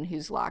queen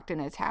who's locked in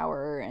a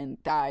tower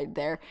and died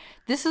there.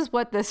 This is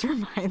what this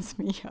reminds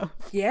me of.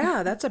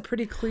 Yeah, that's a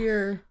pretty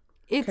clear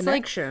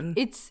connection.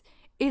 Like,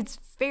 it's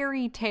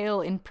fairy tale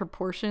in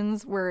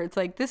proportions, where it's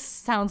like, this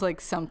sounds like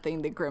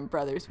something the Grimm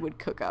brothers would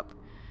cook up.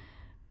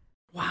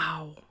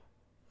 Wow.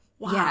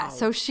 Yeah,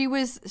 so she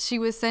was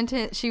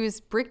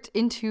bricked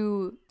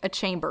into a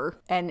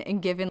chamber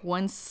and given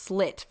one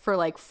slit for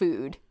like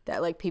food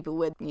that like people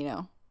would,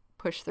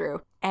 push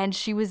through. And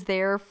she was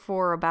there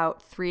for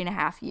about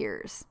 3.5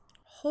 years.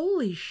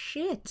 Holy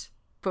shit.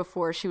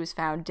 Before she was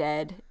found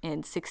dead in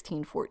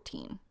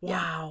 1614.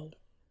 Wow.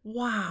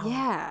 Wow.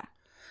 Yeah.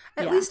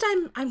 At least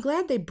I'm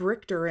glad they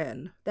bricked her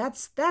in.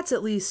 That's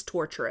at least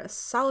torturous.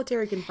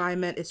 Solitary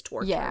confinement is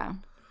torture. Yeah.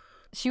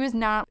 She was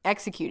not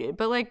executed,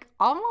 but like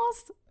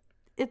almost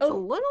it's a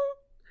little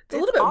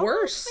bit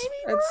worse.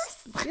 Maybe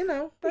worse.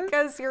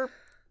 Because you're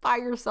by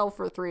yourself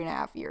for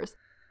 3.5 years.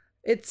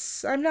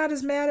 I'm not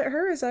as mad at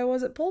her as I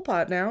was at Pol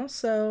Pot now,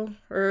 so,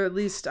 or at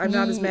least I'm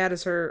not as mad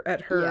as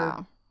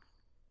her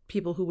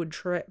people who would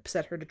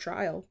set her to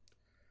trial.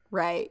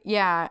 Right.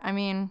 Yeah. I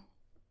mean,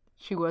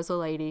 she was a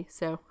lady,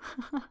 so.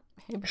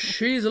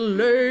 She's a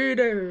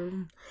lady.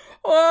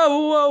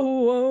 Whoa, whoa,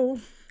 whoa.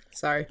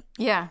 Sorry.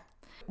 Yeah.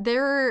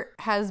 There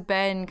has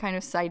been kind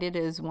of cited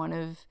as one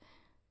of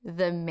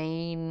the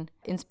main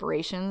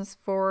inspirations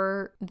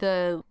for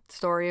the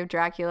story of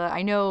Dracula.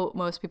 I know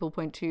most people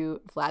point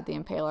to Vlad the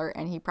Impaler,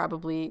 and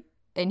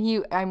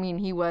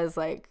he was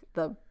like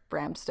the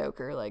Bram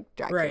Stoker, like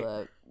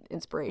Dracula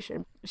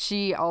inspiration.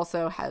 She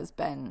also has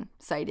been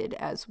cited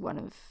as one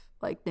of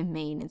like the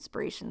main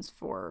inspirations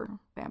for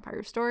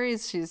vampire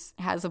stories. She's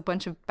has a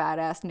bunch of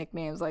badass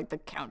nicknames like the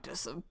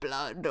Countess of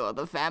Blood or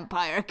the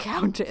Vampire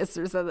Countess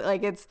or something.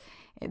 Like, it's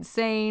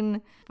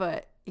insane.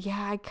 But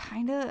yeah, I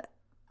kind of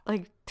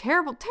like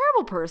terrible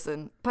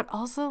person, but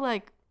also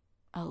like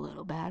a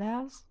little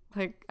badass.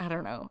 Like, I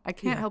don't know. I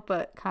can't help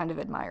but kind of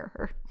admire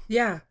her.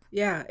 Yeah.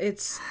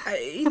 It's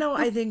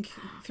I think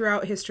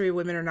throughout history,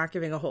 women are not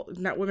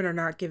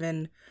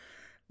given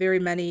very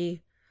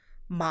many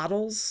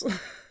models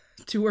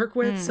to work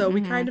with, so we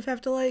kind of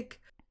have to, like,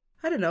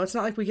 I don't know, it's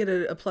not like we get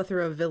a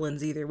plethora of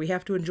villains either. We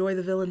have to enjoy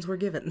the villains we're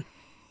given.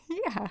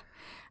 Yeah.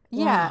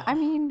 Wow. I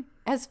mean,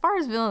 as far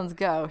as villains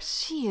go,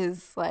 she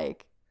is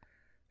like,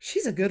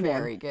 she's a good one.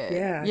 Very good.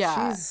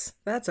 Yeah.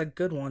 That's a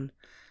good one.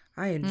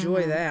 I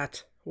enjoy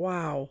that.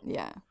 Wow.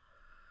 Yeah.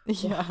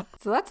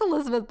 So that's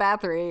Elizabeth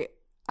Bathory.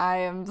 I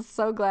am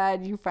so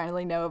glad you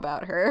finally know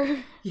about her.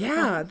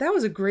 Yeah, that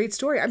was a great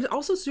story. I'm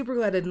also super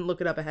glad I didn't look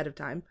it up ahead of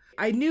time.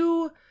 I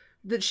knew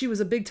that she was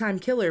a big time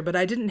killer, but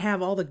I didn't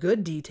have all the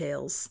good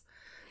details.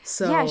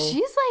 So yeah,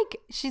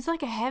 she's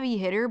like a heavy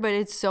hitter, but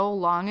it's so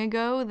long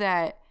ago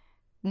that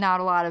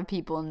not a lot of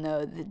people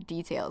know the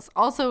details.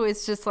 Also,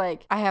 it's just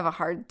like I have a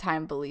hard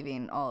time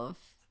believing all of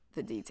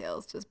the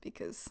details just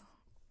because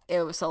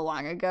it was so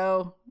long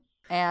ago,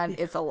 and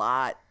it's a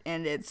lot,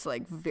 and it's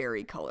like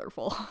very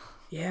colorful.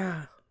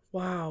 Yeah.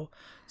 Wow.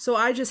 So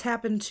I just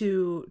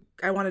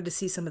I wanted to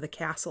see some of the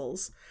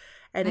castles,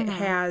 and it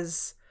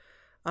has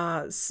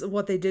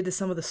what they did to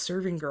some of the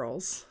serving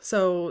girls.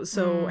 So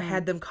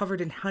had them covered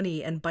in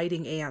honey and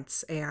biting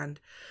ants and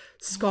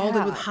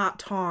scalded with hot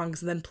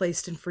tongs and then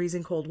placed in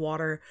freezing cold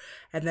water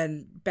and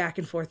then back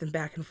and forth and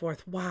back and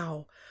forth.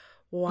 Wow.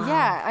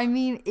 Yeah, I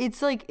mean,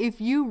 it's like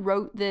if you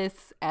wrote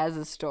this as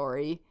a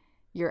story,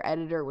 your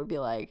editor would be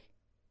like,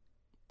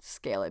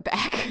 scale it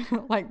back.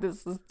 Like,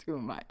 this is too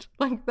much.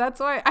 Like, that's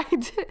why I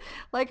did,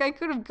 like, I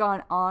could have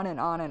gone on and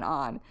on and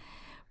on,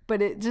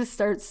 but it just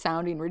starts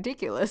sounding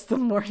ridiculous the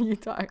more you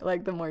talk,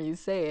 like the more you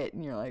say it,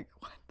 and you're like,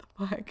 what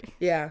the fuck?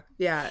 Yeah.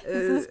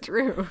 This is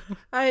true.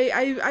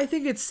 I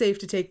think it's safe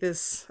to take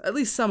this, at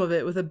least some of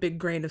it, with a big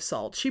grain of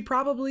salt. She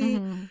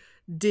probably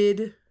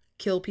did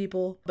kill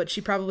people, but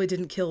she probably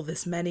didn't kill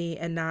this many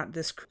and not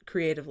this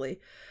creatively.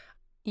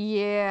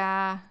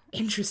 Yeah.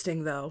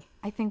 Interesting, though.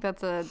 I think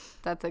that's a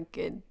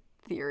good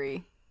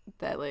theory,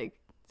 that like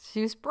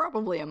she was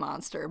probably a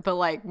monster, but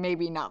like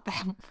maybe not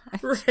that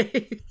much.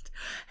 Right.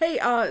 Hey,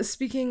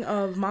 speaking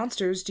of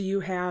monsters, do you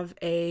have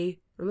a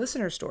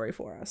listener story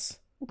for us?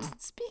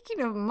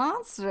 Speaking of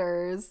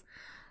monsters.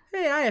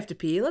 Hey, I have to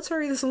pee. Let's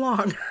hurry this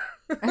along.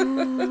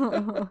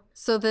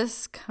 So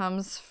this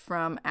comes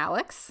from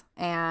Alex,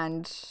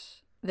 and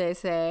they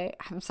say,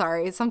 I'm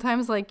sorry,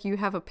 sometimes like you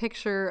have a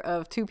picture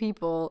of two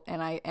people,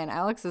 and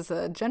Alex is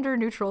a gender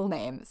neutral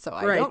name, so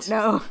I don't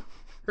know.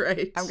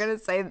 Right. I'm going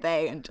to say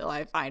they until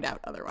I find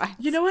out otherwise.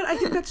 You know what? I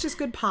think that's just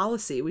good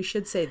policy. We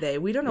should say they.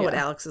 We don't know what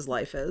Alex's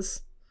life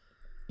is.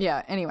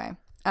 Yeah, anyway.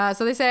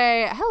 So they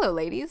say, hello,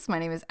 ladies. My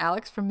name is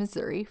Alex from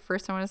Missouri.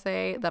 First, I want to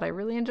say that I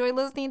really enjoy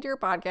listening to your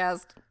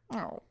podcast.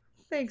 Oh,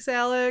 thanks,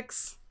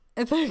 Alex.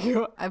 Thank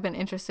you. I've been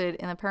interested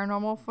in the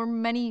paranormal for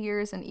many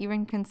years and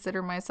even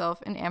consider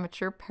myself an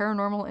amateur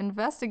paranormal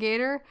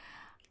investigator.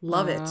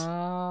 Love it.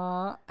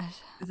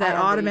 That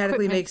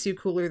automatically makes you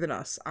cooler than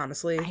us,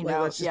 honestly. I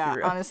know. Let's just be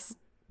real. Honest,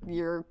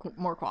 you're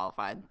more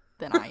qualified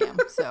than I am.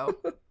 So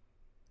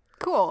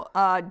cool.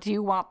 Do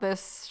you want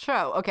this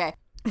show? Okay.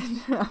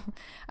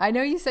 I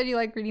know you said you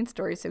like reading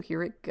stories, so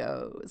here it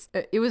goes.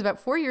 It was about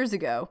 4 years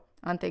ago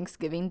on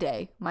Thanksgiving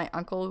Day. My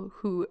uncle,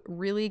 who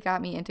really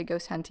got me into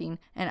ghost hunting,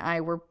 and I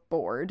were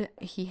bored.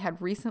 He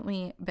had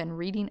recently been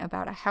reading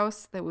about a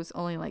house that was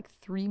only like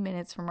 3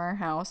 minutes from our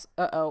house.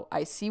 Uh-oh,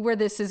 I see where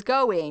this is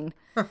going.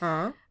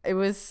 It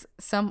was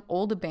some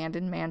old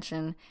abandoned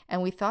mansion,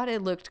 and we thought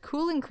it looked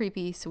cool and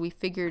creepy, so we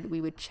figured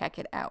we would check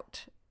it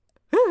out.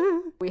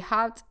 We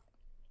hopped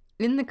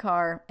in the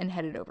car and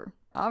headed over.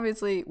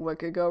 Obviously, what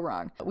could go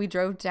wrong? We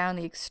drove down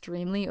the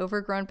extremely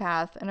overgrown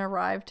path and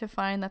arrived to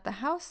find that the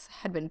house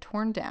had been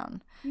torn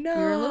down. No.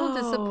 We were a little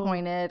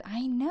disappointed.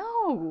 I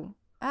know.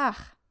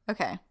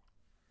 Okay.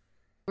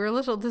 We were a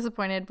little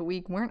disappointed, but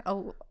we weren't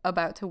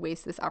about to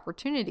waste this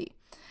opportunity.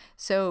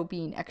 So,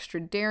 being extra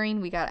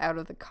daring, we got out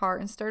of the car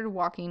and started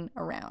walking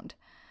around.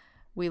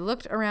 We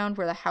looked around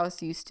where the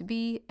house used to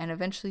be and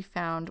eventually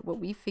found what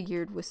we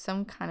figured was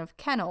some kind of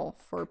kennel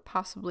for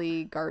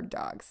possibly guard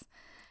dogs.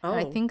 Oh.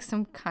 And I think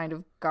some kind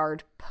of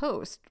guard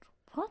post.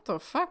 What the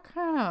fuck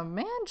kind of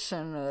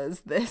mansion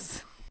is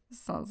this?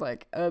 Sounds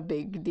like a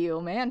big deal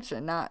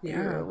mansion, not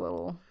your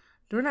little...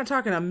 We're not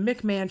talking a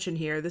McMansion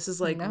here. This is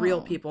like real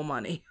people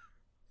money.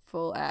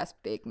 full ass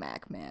Big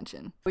Mac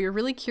mansion. We were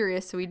really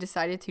curious, so we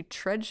decided to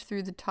trudge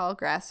through the tall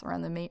grass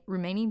around the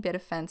remaining bit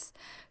of fence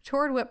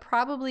toward what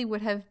probably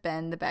would have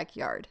been the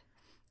backyard.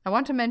 I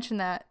want to mention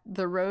that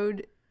the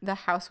road the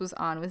house was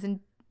on was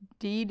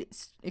indeed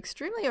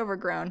extremely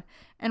overgrown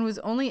and was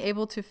only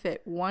able to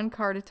fit one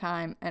car at a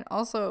time, and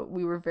also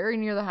we were very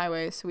near the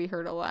highway, so we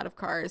heard a lot of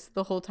cars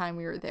the whole time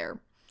we were there.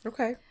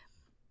 Okay.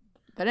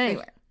 But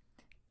anyway,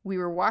 we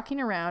were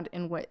walking around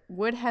in what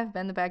would have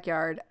been the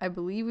backyard. I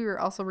believe we were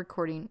also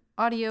recording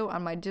audio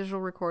on my digital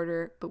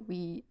recorder,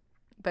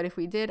 but if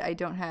we did, I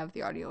don't have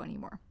the audio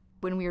anymore.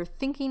 When we were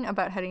thinking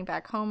about heading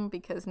back home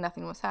because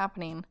nothing was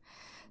happening,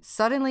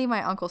 suddenly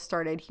my uncle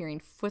started hearing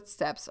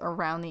footsteps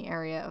around the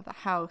area of the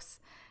house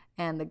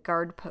and the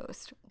guard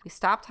post. We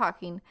stopped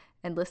talking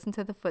and listened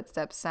to the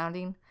footsteps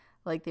sounding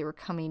like they were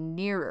coming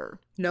nearer.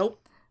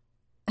 Nope.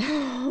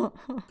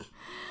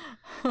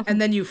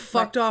 And then you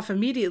fucked off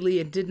immediately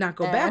and did not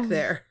go back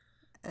there.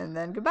 And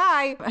then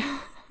goodbye.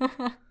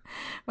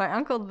 My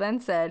uncle then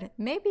said,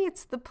 maybe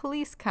it's the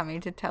police coming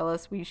to tell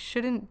us we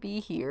shouldn't be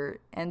here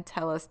and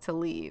tell us to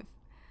leave.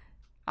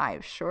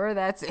 I'm sure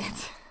that's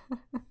it.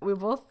 We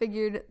both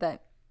figured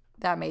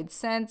that made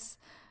sense.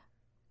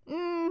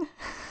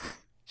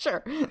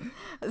 Sure.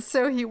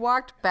 So he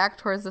walked back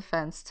towards the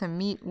fence to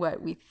meet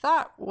what we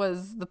thought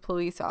was the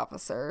police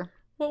officer.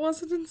 What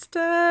was it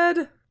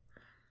instead?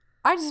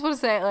 I just want to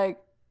say, like,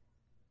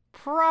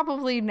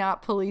 probably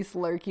not police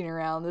lurking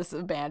around this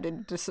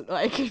abandoned,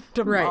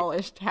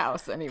 demolished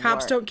house anymore.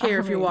 Cops don't care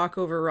if you walk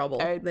over rubble.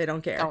 They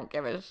don't care. Don't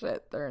give a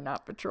shit. They're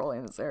not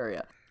patrolling this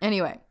area.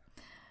 Anyway,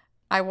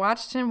 I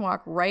watched him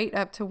walk right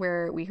up to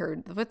where we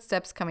heard the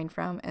footsteps coming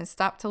from and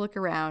stopped to look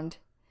around.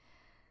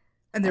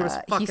 And there was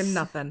fucking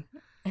nothing.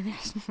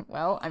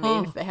 Well, I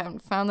mean, if they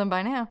haven't found them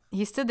by now.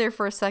 He stood there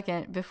for a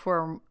second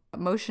before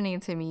motioning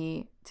to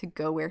me to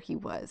go where he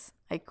was.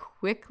 I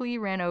quickly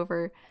ran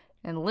over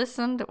and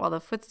listened while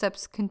the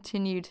footsteps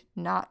continued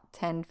not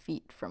 10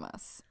 feet from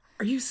us.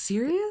 Are you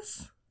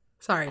serious?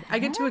 Sorry, I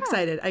get too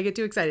excited.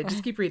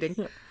 Just keep reading.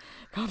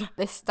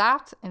 They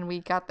stopped and we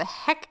got the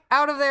heck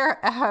out of there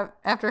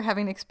after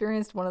having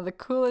experienced one of the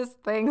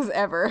coolest things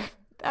ever.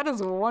 That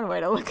is one way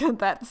to look at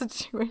that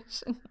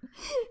situation.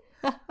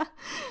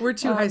 We're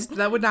too high.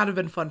 That would not have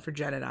been fun for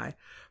Jen and I.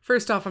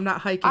 First off, I'm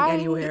not hiking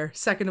anywhere.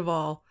 Second of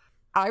all,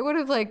 I would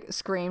have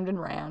screamed and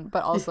ran,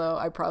 but also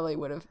I probably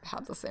would have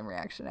had the same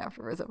reaction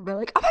afterwards. I would be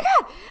like, oh my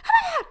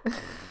God.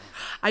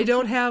 I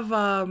don't have,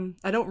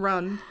 I don't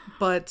run,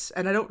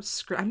 and I don't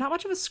scream. I'm not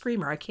much of a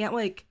screamer. I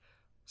can't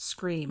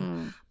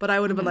scream, but I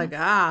would have been like,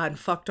 and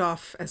fucked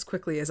off as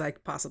quickly as I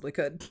possibly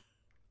could.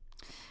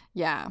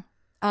 Yeah.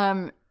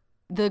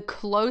 The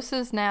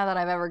closest now that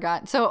I've ever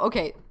gotten. So,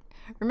 okay.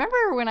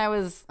 Remember when I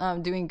was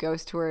doing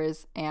ghost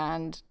tours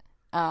and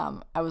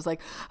I was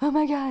like, oh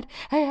my God,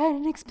 I had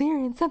an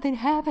experience. Something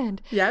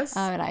happened. Yes.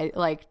 And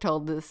I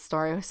told this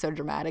story so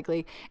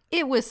dramatically.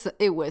 It was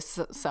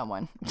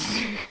someone.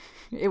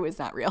 It was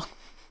not real.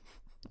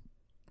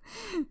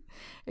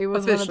 It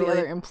was one of the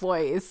other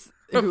employees.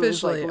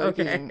 Officially,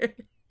 okay.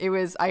 It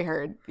was, I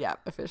heard, yeah,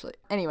 officially.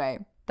 Anyway,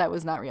 that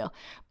was not real.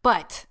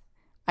 But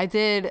I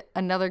did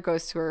another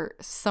ghost tour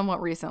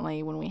somewhat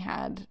recently when we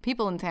had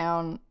people in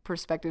town,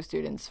 prospective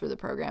students for the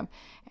program,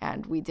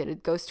 and we did a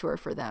ghost tour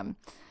for them.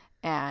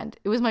 And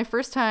it was my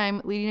first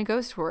time leading a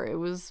ghost tour. It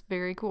was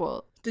very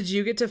cool. Did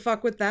you get to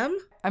fuck with them?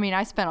 I mean,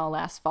 I spent all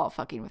last fall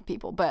fucking with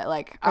people, but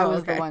I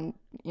was the one,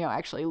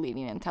 actually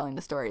leading and telling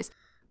the stories.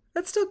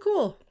 That's still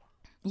cool.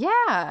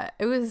 Yeah,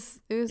 it was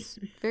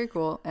very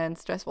cool and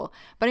stressful.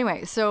 But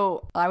anyway,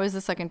 so I was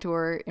the second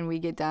tour and we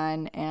get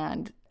done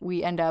and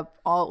we end up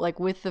all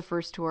with the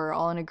first tour,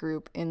 all in a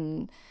group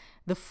in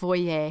the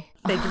foyer.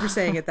 Thank you for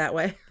saying it that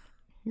way.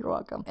 You're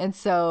welcome. And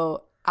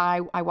so I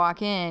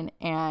walk in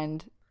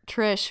and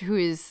Trish, who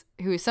is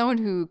someone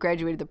who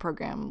graduated the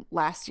program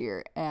last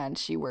year, and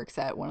she works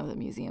at one of the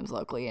museums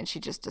locally, and she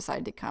just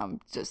decided to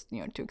come just,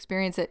 to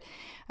experience it.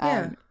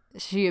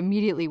 She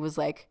immediately was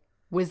like,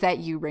 was that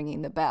you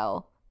ringing the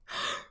bell?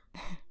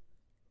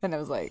 And I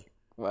was like,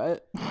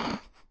 what?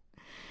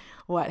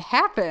 What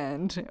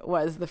happened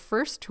was the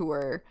first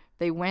tour,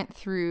 they went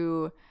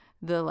through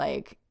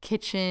the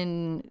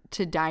kitchen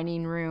to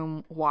dining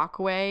room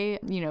walkway,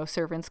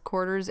 servants'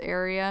 quarters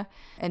area.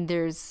 And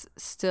there's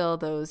still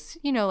those,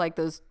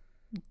 those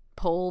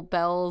pole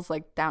bells,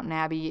 Downton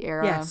Abbey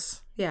era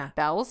yes. Yeah.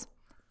 bells.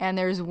 And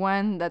there's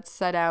one that's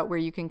set out where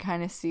you can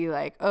kind of see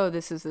oh,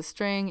 this is the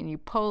string, and you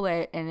pull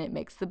it and it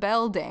makes the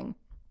bell ding.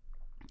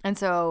 And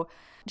so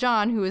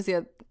John, who was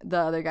the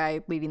other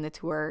guy leading the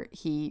tour,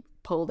 he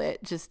pulled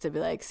it just to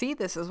be see,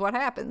 this is what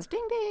happens.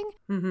 Ding, ding.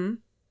 Mm-hmm.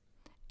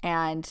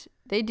 And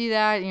they do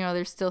that,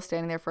 they're still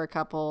standing there for a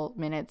couple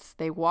minutes.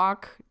 They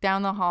walk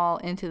down the hall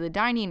into the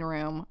dining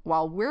room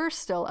while we're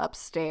still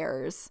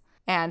upstairs.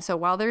 And so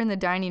while they're in the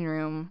dining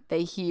room,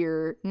 they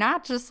hear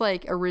not just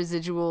a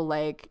residual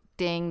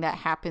ding that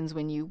happens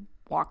when you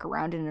walk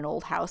around in an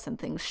old house and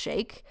things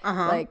shake.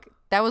 Uh-huh.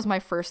 that was my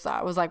first thought.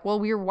 I was like, well,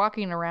 we were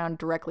walking around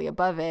directly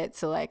above it,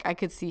 so like I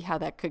could see how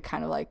that could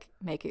kind of like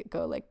make it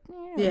go like,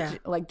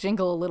 like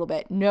jingle a little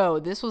bit. No,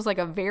 this was like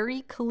a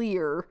very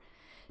clear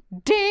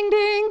ding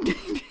ding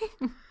ding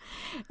ding,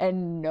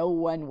 and no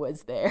one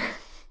was there.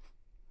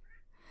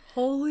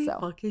 Holy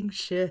fucking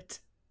shit.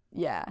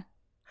 Yeah,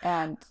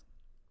 and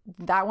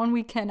that one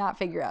we cannot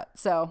figure out.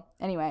 So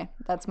anyway,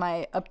 that's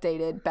my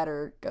updated,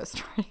 better ghost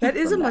story. That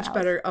is a much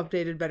better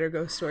updated, better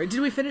ghost story.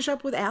 Did we finish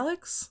up with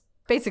Alex?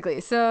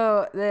 Basically,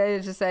 so they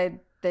just said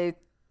they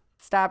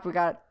stopped. We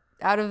got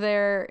out of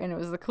there, and it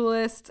was the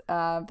coolest.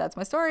 That's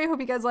my story. Hope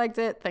you guys liked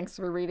it. Thanks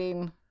for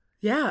reading.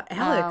 Yeah,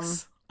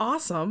 Alex,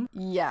 awesome.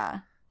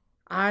 Yeah,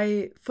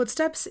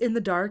 footsteps in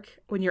the dark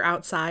when you're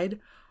outside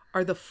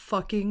are the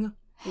fucking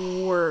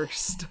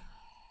worst.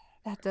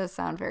 That does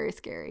sound very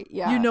scary.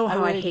 Yeah, you know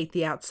how I hate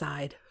the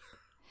outside.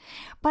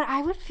 But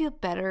I would feel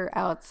better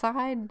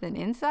outside than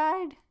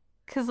inside,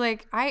 because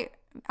like I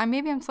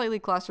maybe I'm slightly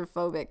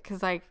claustrophobic,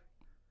 because like.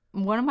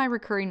 One of my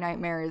recurring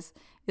nightmares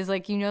is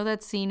like, you know,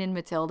 that scene in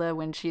Matilda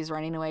when she's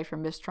running away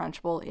from Miss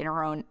Trunchbull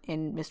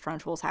in Miss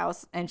Trunchbull's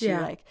house, and she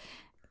like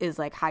is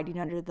like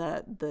hiding under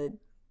the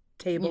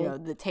table, you know,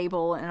 the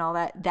table and all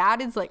that.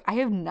 That is like, I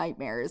have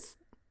nightmares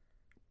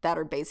that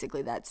are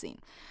basically that scene.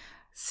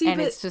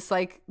 It's just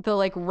like the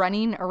like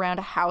running around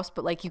a house,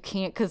 but like you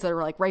can't because they're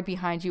like right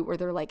behind you, or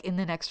they're like in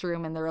the next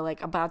room and they're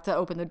like about to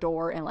open the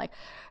door, and like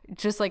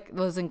just like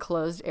those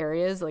enclosed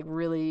areas like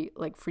really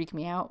like freak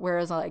me out.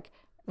 Whereas like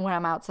when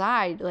I'm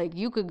outside, like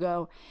you could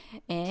go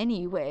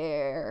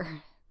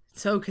anywhere.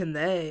 So can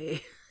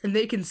they. And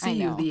they can see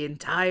you the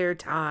entire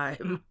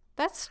time.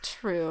 That's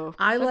true.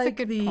 I That's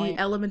like the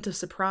element of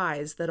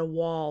surprise that a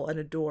wall and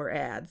a door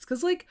adds.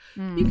 Because, like,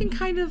 you can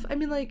kind of, I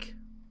mean, like,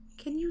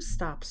 can you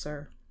stop,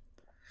 sir?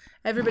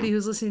 Everybody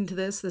who's listening to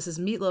this is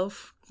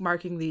Meatloaf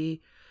marking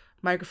the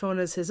microphone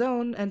as his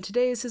own. And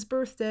today is his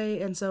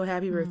birthday. And so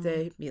happy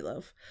birthday,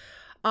 Meatloaf.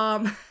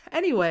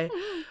 Anyway,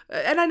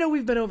 and I know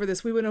we've been over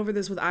this. We went over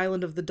this with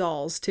Island of the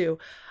Dolls too.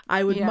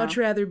 I would much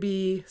rather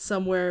be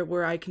somewhere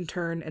where I can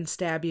turn and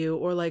stab you,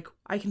 or like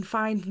I can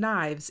find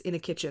knives in a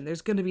kitchen.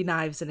 There's going to be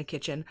knives in a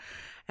kitchen,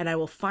 and I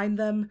will find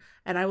them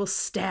and I will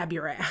stab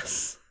your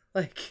ass.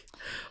 Like,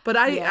 but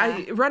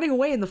I running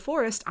away in the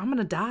forest, I'm going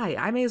to die.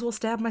 I may as well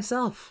stab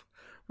myself.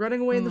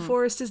 Running away in the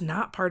forest is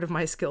not part of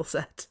my skill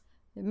set.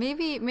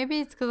 Maybe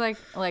it's because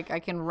like I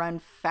can run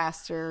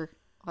faster,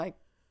 like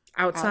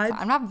outside.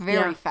 I'm not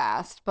very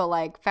fast, but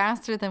like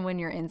faster than when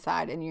you're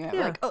inside and you have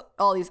like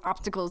all these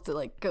obstacles to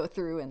like go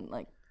through, and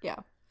like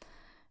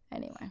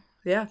anyway.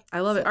 Yeah,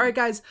 I love it. All right,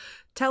 guys,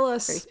 tell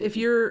us if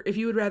you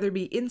would rather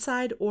be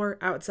inside or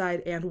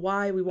outside and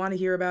why. We want to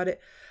hear about it.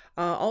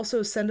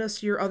 Also send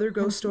us your other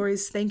ghost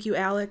stories. Thank you,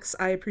 Alex.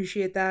 I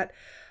appreciate that.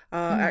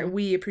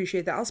 We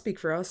appreciate that. I'll speak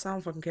for us. I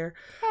don't fucking care.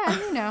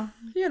 Yeah,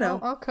 you know.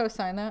 I'll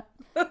co-sign that.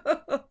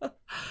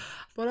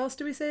 What else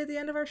do we say at the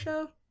end of our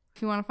show?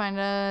 If you want to find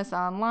us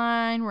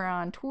online, we're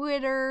on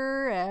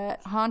Twitter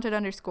at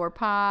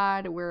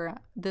haunted_pod.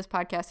 This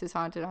podcast is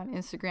haunted on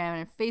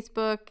Instagram and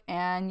Facebook.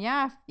 And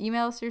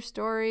email us your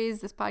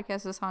stories. This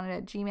podcast is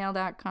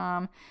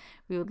haunted@gmail.com.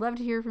 We would love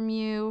to hear from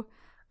you.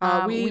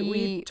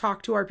 We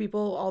talk to our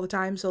people all the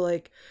time. So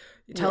like,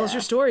 tell us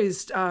your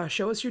stories.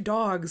 Show us your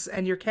dogs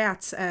and your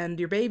cats and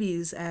your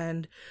babies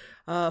and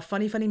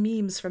funny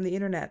memes from the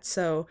internet.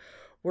 So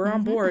we're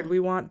on board. We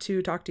want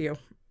to talk to you.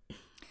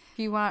 If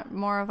you want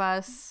more of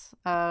us,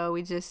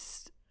 we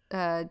just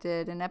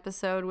did an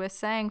episode with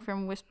Sang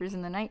from Whispers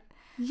in the Night.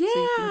 Yeah. So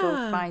you can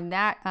go find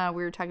that.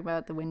 We were talking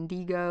about the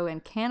Wendigo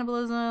and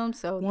cannibalism.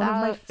 So one of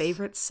my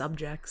favorite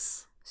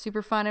subjects.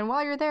 Super fun. And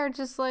while you're there,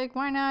 just like,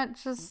 why not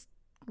just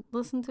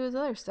listen to his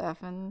other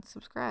stuff and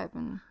subscribe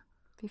and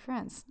be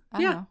friends?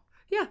 I don't know.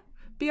 Yeah.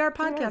 Be our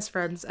podcast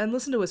friends and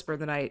listen to Whisper in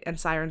the Night and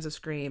Sirens of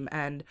Scream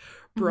and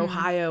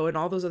Brohio and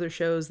all those other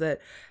shows that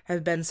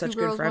have been such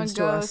good friends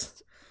to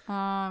us.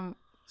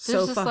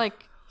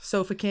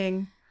 Sofa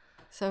King.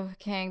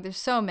 There's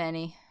so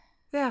many.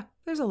 Yeah,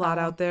 there's a lot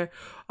out there.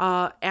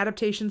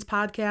 Adaptations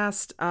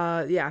podcast.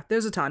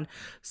 There's a ton.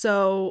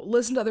 So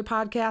listen to other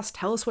podcasts.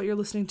 Tell us what you're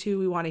listening to.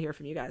 We want to hear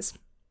from you guys.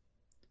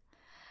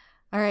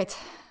 All right.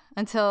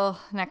 Until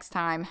next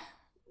time.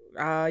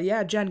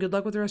 Jen, good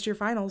luck with the rest of your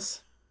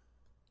finals.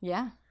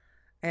 Yeah.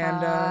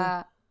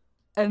 And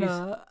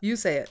you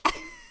say it.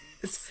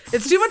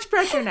 It's too much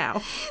pressure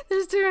now.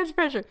 There's too much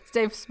pressure.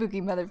 Stay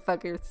spooky,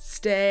 motherfuckers.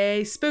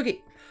 Stay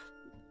spooky.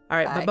 All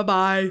right,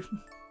 bye-bye.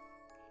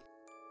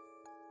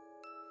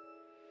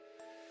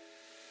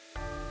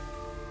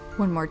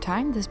 One more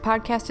time, this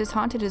podcast is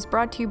Haunted is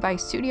brought to you by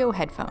Studio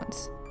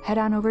Headphones. Head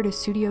on over to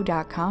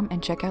studio.com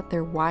and check out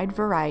their wide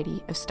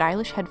variety of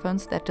stylish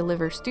headphones that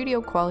deliver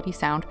studio quality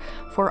sound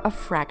for a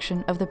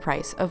fraction of the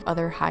price of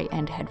other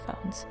high-end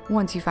headphones.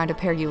 Once you find a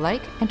pair you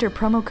like, enter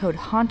promo code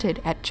HAUNTED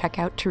at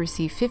checkout to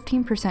receive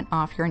 15%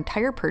 off your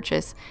entire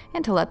purchase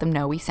and to let them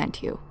know we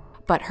sent you.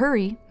 But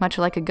hurry, much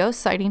like a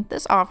ghost sighting,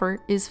 this offer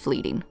is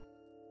fleeting.